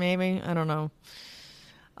way. Maybe, I don't know.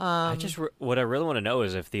 What I really want to know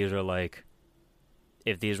is if these were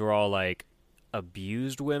all like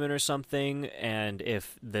abused women or something, and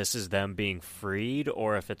if this is them being freed,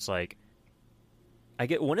 or if it's like, I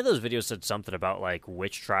get one of those videos said something about like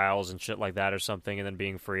witch trials and shit like that or something, and then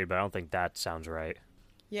being freed, but I don't think that sounds right.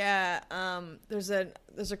 Yeah, there's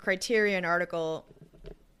a Criterion article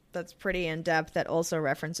that's pretty in depth that also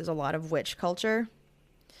references a lot of witch culture.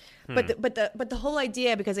 But the whole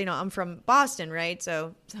idea, because I'm from Boston, right?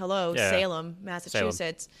 So Salem,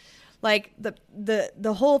 Massachusetts. Salem. Like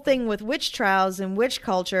the whole thing with witch trials and witch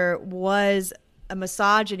culture was a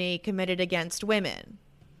misogyny committed against women.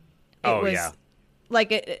 Yeah.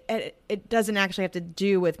 Like it doesn't actually have to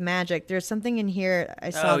do with magic. There's something in here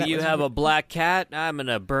I saw. Oh, you have a black cat? I'm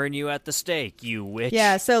gonna burn you at the stake, you witch.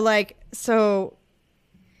 Yeah. So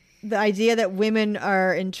the idea that women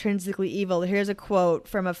are intrinsically evil. Here's a quote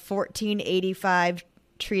from a 1485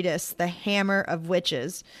 treatise, "The Hammer of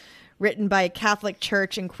Witches," written by a Catholic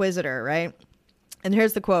Church inquisitor. Right. And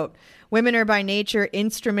here's the quote. "Women are by nature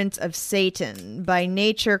instruments of Satan, by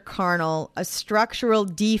nature carnal, a structural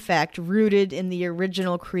defect rooted in the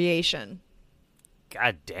original creation."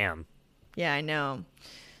 God damn. Yeah, I know.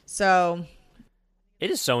 So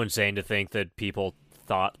It is so insane to think that people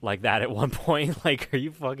thought like that at one point. Like, are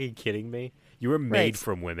you fucking kidding me? You were made Right.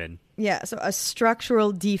 from women. Yeah, so a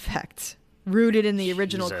structural defect rooted in the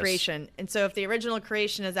original Jesus. creation. And so if the original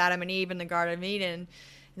creation is Adam and Eve in the Garden of Eden, and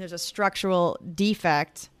there's a structural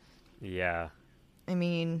defect, Yeah. I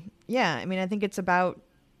mean, I think it's about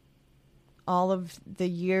all of the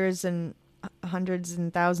years and hundreds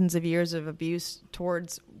and thousands of years of abuse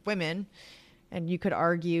towards women. And you could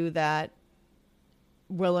argue that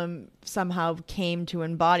Willem somehow came to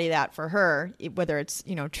embody that for her, whether it's,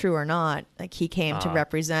 true or not. Like, he came to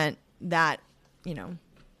represent that,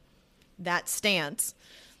 that stance.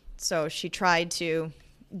 So she tried to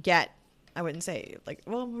get, I wouldn't say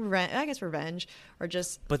I guess revenge, or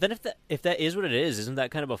just, But then if that is what it is, isn't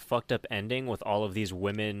that kind of a fucked up ending with all of these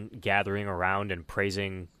women gathering around and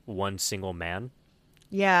praising one single man?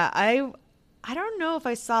 yeah, I don't know if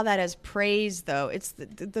I saw that as praise, though. It's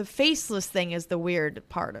the faceless thing is the weird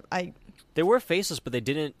part of They were faceless, but they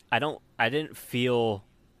didn't. I didn't feel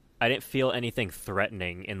anything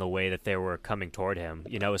threatening in the way that they were coming toward him.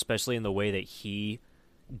 Especially in the way that he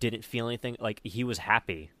didn't feel anything. Like, he was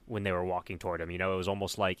happy when they were walking toward him. It was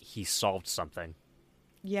almost like he solved something.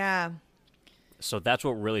 yeah. So that's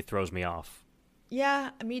what really throws me off.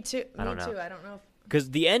 Yeah, me too. I don't Me know. too. I don't know.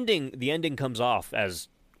 Because the ending comes off as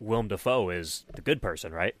Willem Dafoe is the good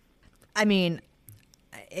person, right? I mean,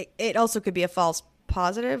 it also could be a false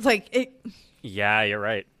positive. Like, it. Yeah, you're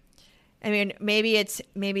right. I mean, maybe it's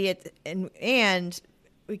and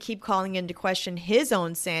we keep calling into question his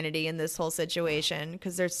own sanity in this whole situation,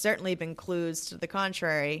 because there's certainly been clues to the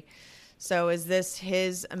contrary. So is this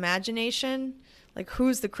his imagination? Like,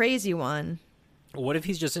 who's the crazy one? What if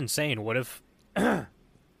he's just insane? What if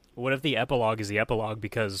the epilogue is the epilogue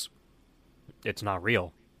because it's not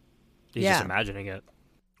real? He's just Yeah. imagining it.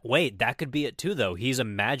 Wait, that could be it too, though. He's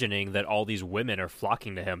imagining that all these women are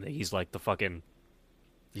flocking to him, that he's like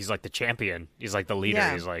he's like the champion. He's like the leader.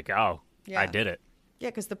 Yeah. He's like, oh, Yeah. I did it. Yeah,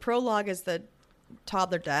 because the prologue is the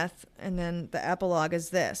toddler death, and then the epilogue is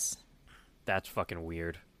this. That's fucking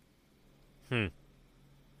weird.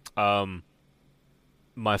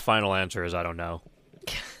 My final answer is I don't know.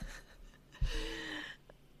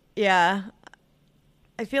 Yeah,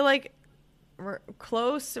 I feel like we're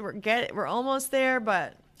close. We're almost there,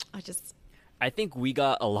 but I think we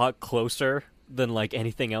got a lot closer than like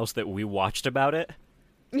anything else that we watched about it.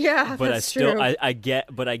 yeah. But that's I still true. I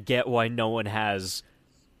get why no one has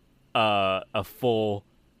a full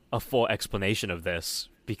explanation of this,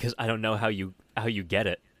 because I don't know how you get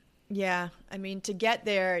it. Yeah, I mean, to get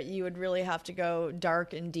there, you would really have to go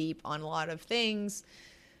dark and deep on a lot of things,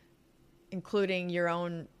 including your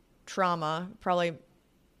own trauma, probably,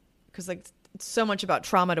 because like it's so much about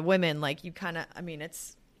trauma to women. Like, you kind of, I mean,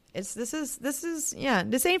 this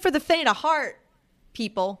ain't for the faint of heart,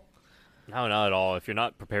 people. No, not at all. If you're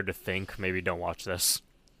not prepared to think, maybe don't watch this.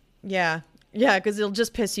 Yeah, because it'll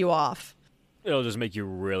just piss you off. It'll just make you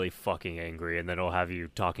really fucking angry, and then it'll have you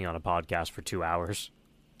talking on a podcast for 2 hours.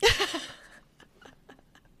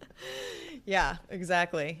 Yeah,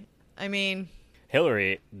 exactly. I mean,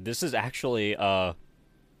 Hillary, this is actually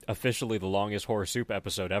officially the longest Horror Soup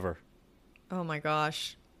episode ever. oh my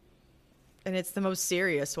gosh, and it's the most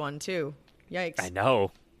serious one too. Yikes! I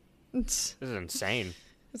know. It's This is insane.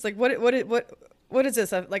 like what is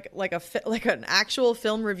this? Like an actual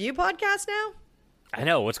film review podcast now? I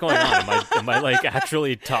know. What's going on? Am I like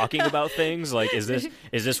actually talking about things? Like, is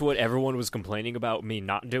this what everyone was complaining about me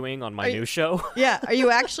not doing on my new show? Yeah. Are you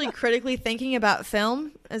actually critically thinking about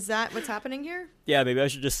film? Is that what's happening here? Yeah, maybe I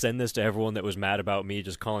should just send this to everyone that was mad about me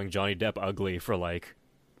just calling Johnny Depp ugly for like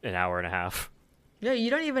an hour and a half. Yeah, you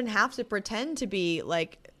don't even have to pretend to be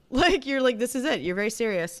like you're like, this is it. You're very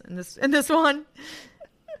serious in this one.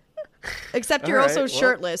 Except you're All right, also well.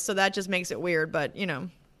 shirtless, so that just makes it weird, but Yeah,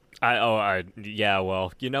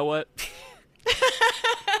 well, you know what?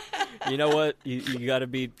 You know what? You got to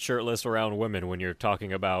be shirtless around women when you're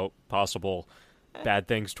talking about possible bad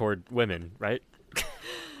things toward women, right?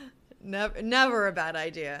 never a bad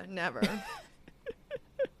idea. Never.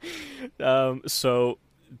 So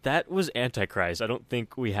that was Antichrist. I don't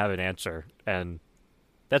think we have an answer, and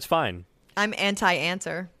that's fine. I'm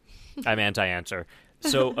anti-answer. I'm anti-answer.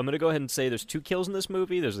 So I'm going to go ahead and say there's 2 kills in this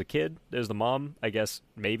movie. There's the kid, there's the mom, I guess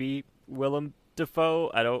maybe Willem Dafoe.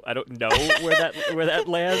 I don't know where that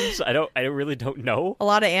lands. I really don't know. A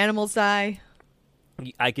lot of animals die.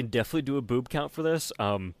 I can definitely do a boob count for this.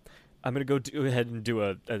 I'm going to go ahead and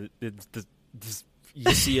do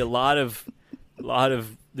you see a lot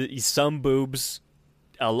of some boobs,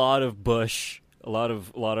 a lot of bush, a lot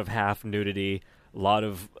of half nudity, a lot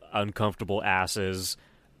of uncomfortable asses,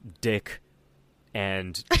 dick,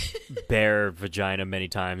 and bare vagina many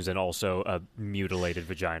times, and also a mutilated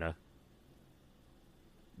vagina.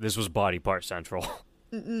 This was body part central.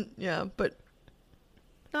 Yeah, but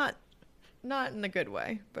not in a good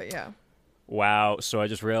way. But yeah. Wow. So I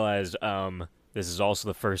just realized this is also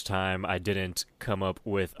the first time I didn't come up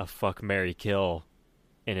with a fuck, marry, kill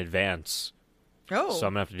in advance. Oh. So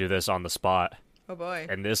I'm gonna have to do this on the spot. Oh boy.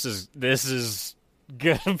 And this is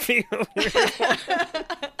gonna be a weird one.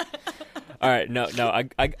 All right, no,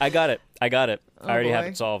 I got it. I already have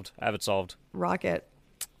it solved. Rocket.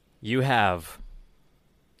 You have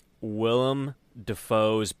Willem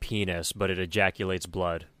Dafoe's penis, but it ejaculates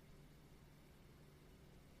blood.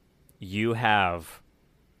 You have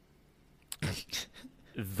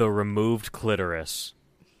the removed clitoris.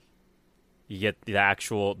 You get the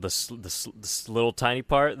actual, this little tiny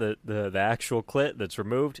part, the actual clit that's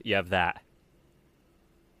removed. You have that.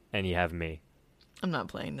 And you have me. I'm not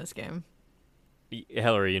playing this game.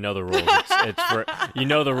 Hillary, you know the rules. It's for, you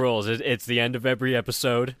know the rules. It's the end of every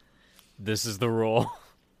episode. This is the rule.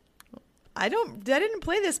 I didn't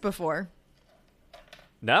play this before.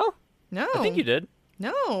 No? No. I think you did.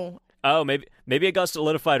 No. Oh, maybe it got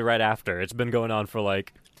solidified right after. It's been going on for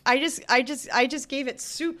like... I just gave it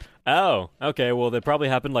soup. Oh, okay. Well, that probably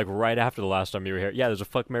happened like right after the last time you were here. Yeah, there's a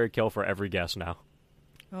fuck, marry, kill for every guest now.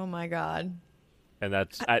 Oh my god. And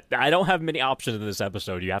that's I don't have many options in this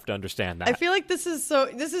episode. You have to understand that. I feel like this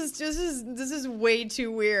is way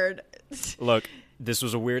too weird. Look, this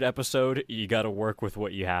was a weird episode. You got to work with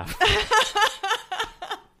what you have.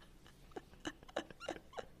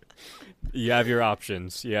 You have your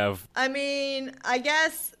options. You have. I mean, I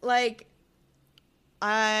guess like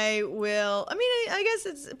I guess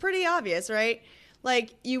it's pretty obvious, right?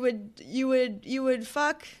 Like you would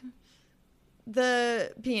fuck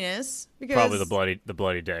the penis because Probably the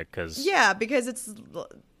bloody dick, because because it's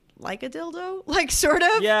like a dildo, like sort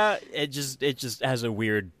of. Yeah, it just has a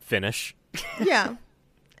weird finish. Yeah,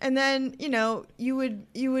 and then you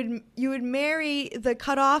would marry the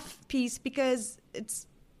cut off piece because it's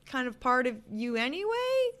kind of part of you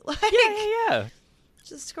anyway. Like Yeah.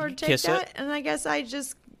 just sort of take Kiss that, it. and I guess I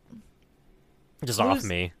just off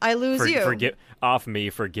me. I lose you. Off me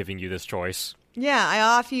for giving you this choice. Yeah, I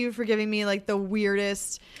off you for giving me like the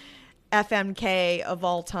weirdest FMK of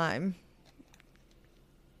all time.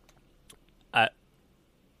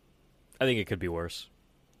 I think it could be worse.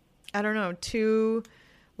 I don't know, two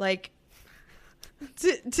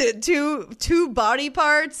two body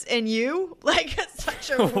parts and you, like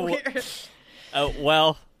such a weird.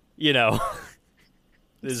 Well,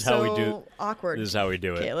 this is how we do. Awkward. This is how we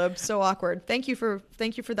do it. Caleb, so awkward. Thank you for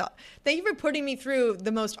putting me through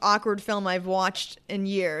the most awkward film I've watched in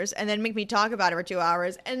years, and then make me talk about it for 2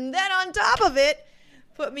 hours, and then on top of it,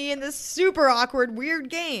 put me in this super awkward,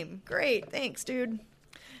 weird game. Great, thanks, dude.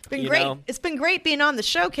 It's been great. It's been great being on the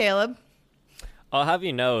show, Caleb. I'll have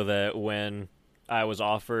you know that when I was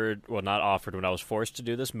when I was forced to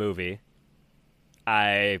do this movie,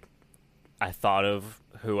 I thought of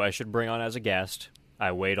who I should bring on as a guest.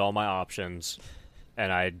 I weighed all my options,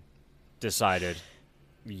 and I decided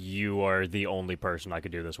you are the only person I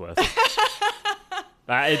could do this with.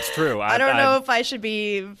 It's true. I don't know if I should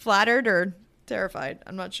be flattered or terrified.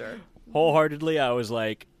 I'm not sure. Wholeheartedly, I was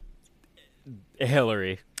like,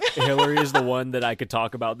 Hillary. Hillary is the one that I could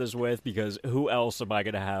talk about this with, because who else am I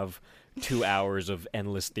going to have 2 hours of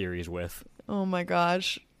endless theories with? Oh my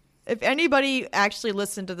gosh. If anybody actually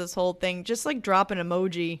listened to this whole thing, just like drop an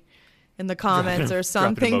emoji in the comments or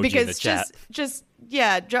something, because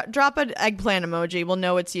drop an eggplant emoji. We'll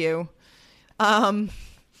know it's you.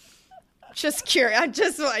 Just curious.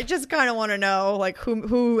 I just kind of want to know like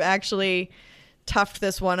who actually toughed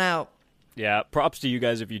this one out. Yeah, props to you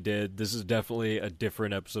guys if you did. This is definitely a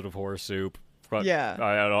different episode of Horror Soup. But yeah.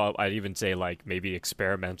 I'd even say like maybe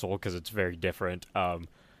experimental, because it's very different.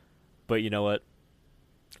 But you know what?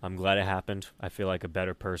 I'm glad it happened. I feel like a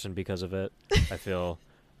better person because of it. I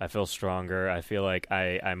feel stronger. I feel like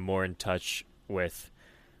I'm more in touch with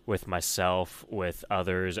myself, with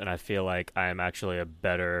others, and I feel like I am actually a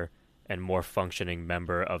better and more functioning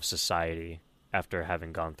member of society after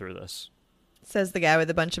having gone through this. Says the guy with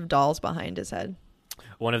a bunch of dolls behind his head.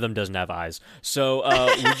 One of them doesn't have eyes. So,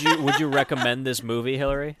 would you recommend this movie,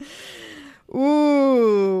 Hillary?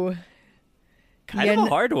 Ooh, kind of a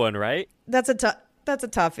hard one, right? That's a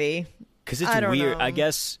toughie. Because it's weird. Know. I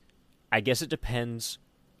guess it depends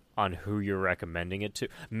on who you're recommending it to.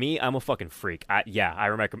 Me, I'm a fucking freak. I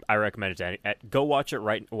recommend it to go watch it.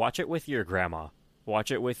 Watch it with your grandma.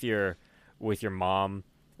 Watch it with your mom.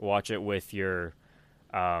 Watch it with your.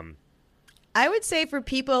 I would say for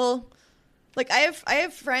people, like I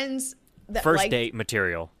have friends that First like, date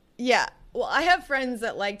material. Yeah. Well, I have friends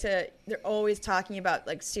that they're always talking about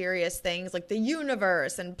like serious things like the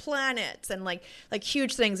universe and planets and like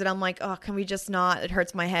huge things. And I'm like, oh, can we just not? It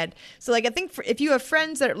hurts my head. So like, I think if you have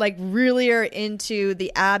friends that like really are into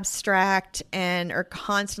the abstract and are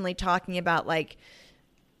constantly talking about like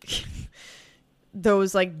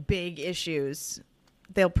those like big issues,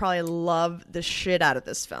 they'll probably love the shit out of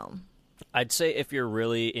this film. I'd say if you're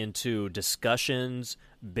really into discussions,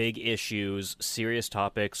 big issues, serious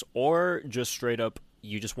topics, or just straight up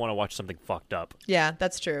you just want to watch something fucked up. Yeah,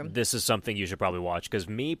 that's true. This is something you should probably watch. Because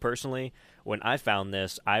me, personally, when I found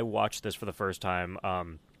this, I watched this for the first time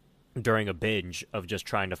during a binge of just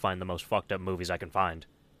trying to find the most fucked up movies I can find.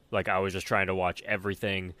 Like, I was just trying to watch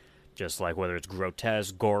everything, just like whether it's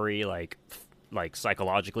grotesque, gory, like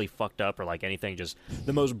psychologically fucked up, or like anything, just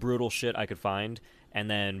the most brutal shit I could find. And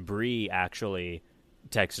then Bree actually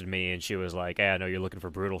texted me, and she was like, hey, I know you're looking for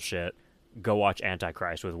brutal shit. Go watch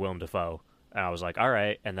Antichrist with Willem Dafoe. And I was like, all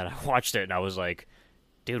right. And then I watched it, and I was like,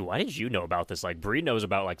 dude, why did you know about this? Like, Bree knows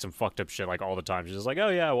about, like, some fucked up shit, like, all the time. She's just like, oh,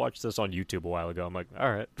 yeah, I watched this on YouTube a while ago. I'm like, all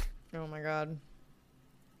right. Oh, my God.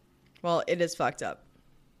 Well, it is fucked up.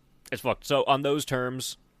 It's fucked. So, on those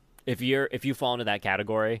terms, if you fall into that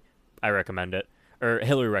category, I recommend it. Or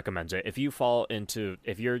Hillary recommends it. If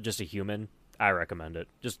you're just a human, I recommend it.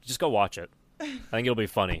 Just go watch it. I think it'll be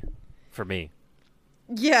funny for me.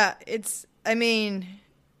 Yeah, I mean,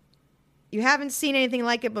 you haven't seen anything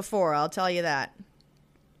like it before, I'll tell you that.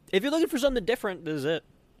 If you're looking for something different, this is it.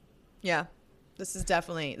 Yeah. This is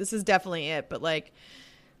definitely it, but like,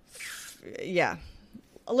 yeah,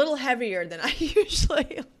 a little heavier than I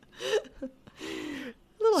usually a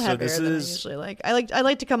little heavier than I usually like. I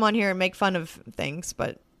like to come on here and make fun of things,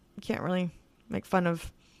 but you can't really make fun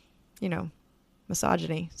of,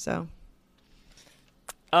 misogyny. So,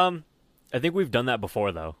 I think we've done that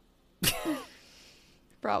before, though.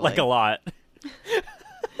 Probably like a lot.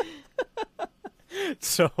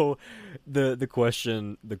 So, the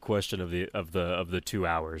question of the 2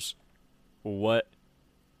 hours, what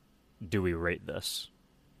do we rate this?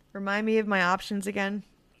 Remind me of my options again.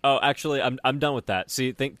 Oh, actually, I'm done with that.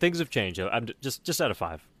 See, things have changed. I'm just out of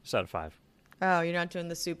 5. Just out of 5. Oh, you're not doing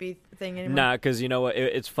the soupy thing anymore? Nah, because you know what?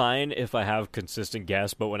 It's fine if I have consistent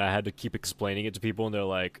guests, but when I had to keep explaining it to people and they're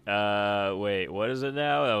like, wait, what is it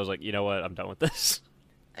now? I was like, you know what? I'm done with this.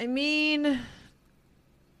 I mean,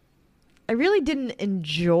 I really didn't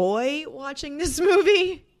enjoy watching this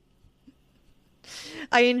movie.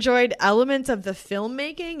 I enjoyed elements of the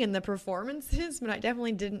filmmaking and the performances, but I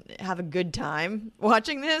definitely didn't have a good time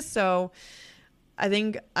watching this. So I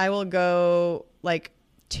think I will go like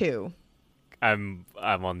 2. I'm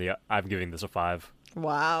giving this a 5.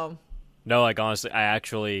 Wow. No, like honestly, I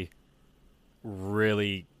actually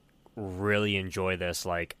really, really enjoy this.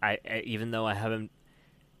 Like I even though I haven't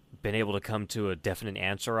been able to come to a definite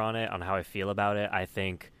answer on how I feel about it, I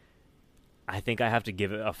think I have to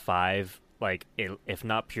give it a 5. Like, if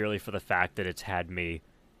not purely for the fact that it's had me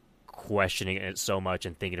questioning it so much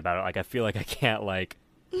and thinking about it. Like, I feel like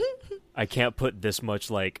I can't put this much,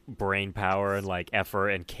 like, brain power and, like, effort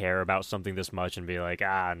and care about something this much and be like,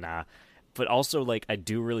 nah. But also, like, I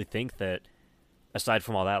do really think that, aside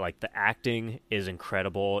from all that, like, the acting is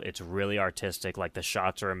incredible. It's really artistic. Like, the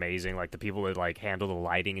shots are amazing. Like, the people that, like, handle the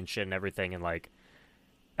lighting and shit and everything. And, like,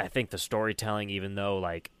 I think the storytelling, even though,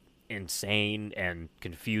 like, insane and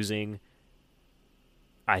confusing,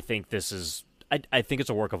 I think this is... I think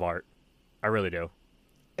it's a work of art. I really do.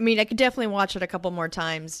 I mean, I could definitely watch it a couple more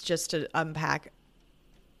times just to unpack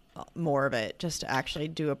more of it, just to actually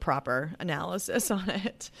do a proper analysis on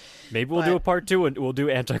it. Maybe we'll do a part 2, and we'll do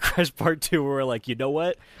Antichrist part 2, where we're like, you know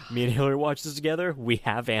what? Me and Hillary watch this together. We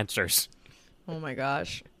have answers. Oh my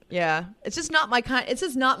gosh. Yeah. It's just not my kind. It's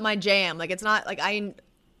just not my jam. Like, it's not like I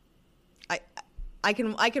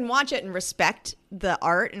can watch it and respect the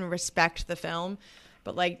art and respect the film.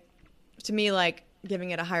 But like, to me, like, giving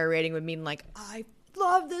it a higher rating would mean like, I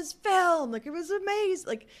love this film. Like, it was amazing.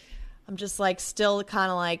 Like, I'm just like still kind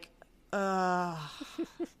of like,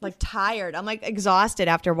 like tired. I'm like exhausted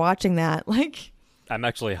after watching that. Like, I'm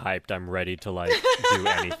actually hyped. I'm ready to like do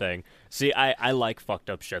anything. See, I like fucked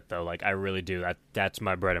up shit though. Like, I really do. That's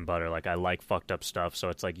my bread and butter. Like, I like fucked up stuff. So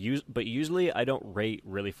it's like, but usually I don't rate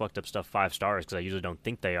really fucked up stuff 5 stars because I usually don't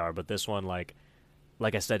think they are. But this one, like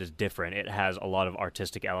I said, is different. It has a lot of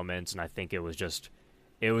artistic elements, and I think it was just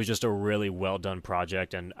a really well done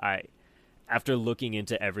project. And after looking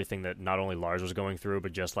into everything that not only Lars was going through,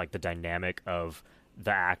 but just like the dynamic of the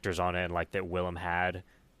actors on it, and like that Willem had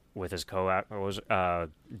with his co-act, what was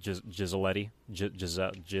Gizoletti, Giz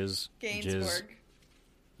Gainsbourg.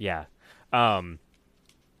 Yeah.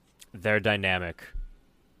 their dynamic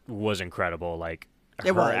was incredible. Like, It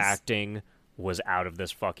her was. acting was out of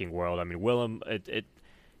this fucking world. I mean, Willem,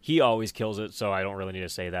 he always kills it, so I don't really need to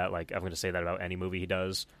say that. Like, I'm going to say that about any movie he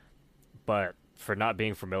does. But for not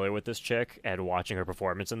being familiar with this chick and watching her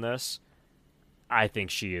performance in this, I think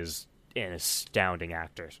she is an astounding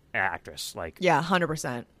actress. Like, Yeah,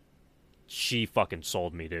 100%. she fucking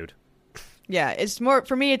sold me, dude. Yeah, it's more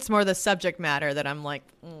for me. It's more the subject matter that I'm like.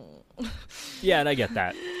 Yeah, and I get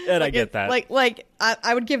that. And I get that.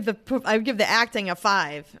 I would give the acting a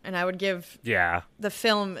 5, and I would give yeah. the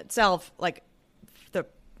film itself, like the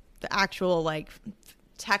actual like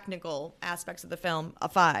technical aspects of the film, a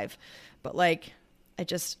 5. But like, I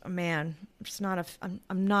just, man, I'm just not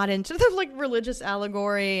I'm not into the like religious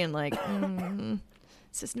allegory and like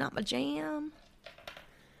this is not my jam.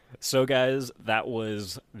 So, guys, that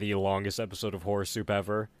was the longest episode of Horror Soup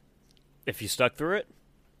ever. If you stuck through it,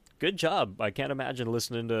 good job. I can't imagine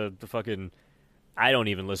listening to the fucking... I don't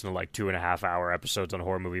even listen to, like, 2.5-hour episodes on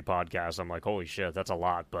horror movie podcasts. I'm like, holy shit, that's a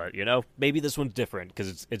lot. But, you know, maybe this one's different,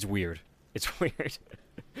 because it's weird. It's weird.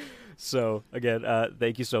 So, again,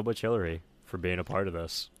 thank you so much, Hillary, for being a part of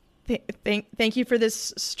this. Thank you for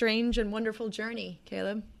this strange and wonderful journey,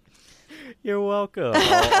 Caleb. You're welcome.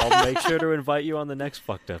 I'll make sure to invite you on the next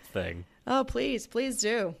fucked up thing. Oh, please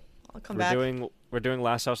do. I'll come back. We're doing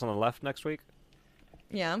Last House on the Left next week.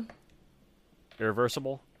 Yeah.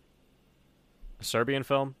 Irreversible. A Serbian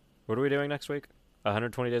film. What are we doing next week?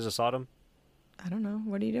 120 Days of Sodom. I don't know.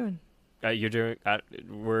 What are you doing?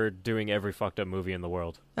 We're doing every fucked up movie in the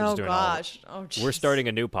world. We're Oh just doing all of it. gosh. Oh, We're jeez. starting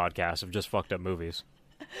a new podcast of just fucked up movies.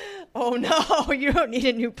 Oh no, you don't need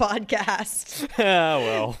a new podcast. Ah,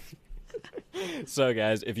 well. So,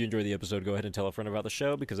 guys, if you enjoyed the episode, go ahead and tell a friend about the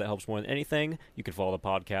show, because that helps more than anything. You can follow the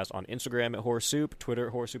podcast on Instagram at Horror Soup, Twitter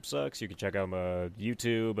at Horror Soup Sucks. You can check out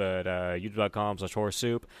YouTube at youtube.com/Horror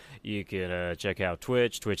Soup. You can check out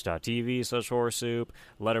Twitch, twitch.tv/Horror Soup,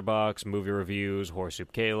 Letterboxd, movie reviews, Horror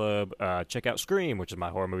Soup Caleb. Check out Scream, which is my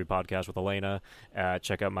horror movie podcast with Elena.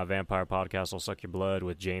 Check out my vampire podcast, I'll Suck Your Blood,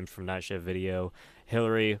 with James from Night Shift Video.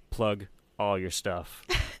 Hillary, plug all your stuff.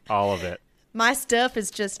 All of it. My stuff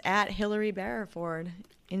is just at Hillary Barraford.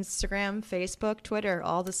 Instagram, Facebook, Twitter,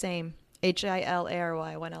 all the same.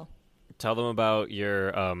 HILARY1L. Tell them about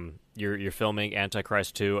your filming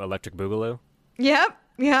Antichrist 2 Electric Boogaloo. Yep.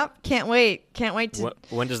 Can't wait to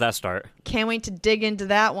When does that start? Can't wait to dig into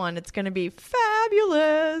that one. It's going to be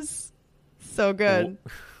fabulous. So good.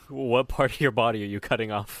 What part of your body are you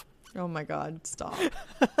cutting off? Oh my god, stop.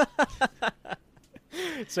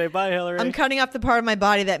 Say bye, Hillary. I'm cutting off the part of my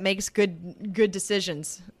body that makes good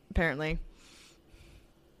decisions, apparently.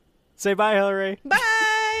 Say bye, Hillary.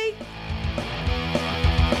 Bye.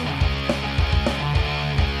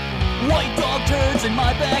 White dog turds in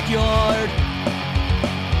my backyard,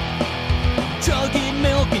 chugging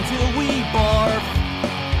milk until we barf.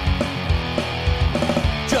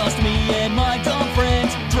 Just me and my dumb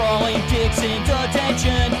friends, drawing dicks into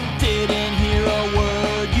attention. Didn't hear a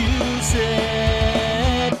word you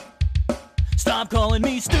said. Stop calling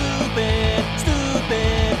me stupid,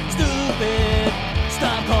 stupid, stupid.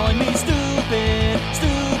 Stop calling me stupid,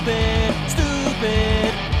 stupid,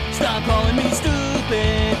 stupid. Stop calling me stupid.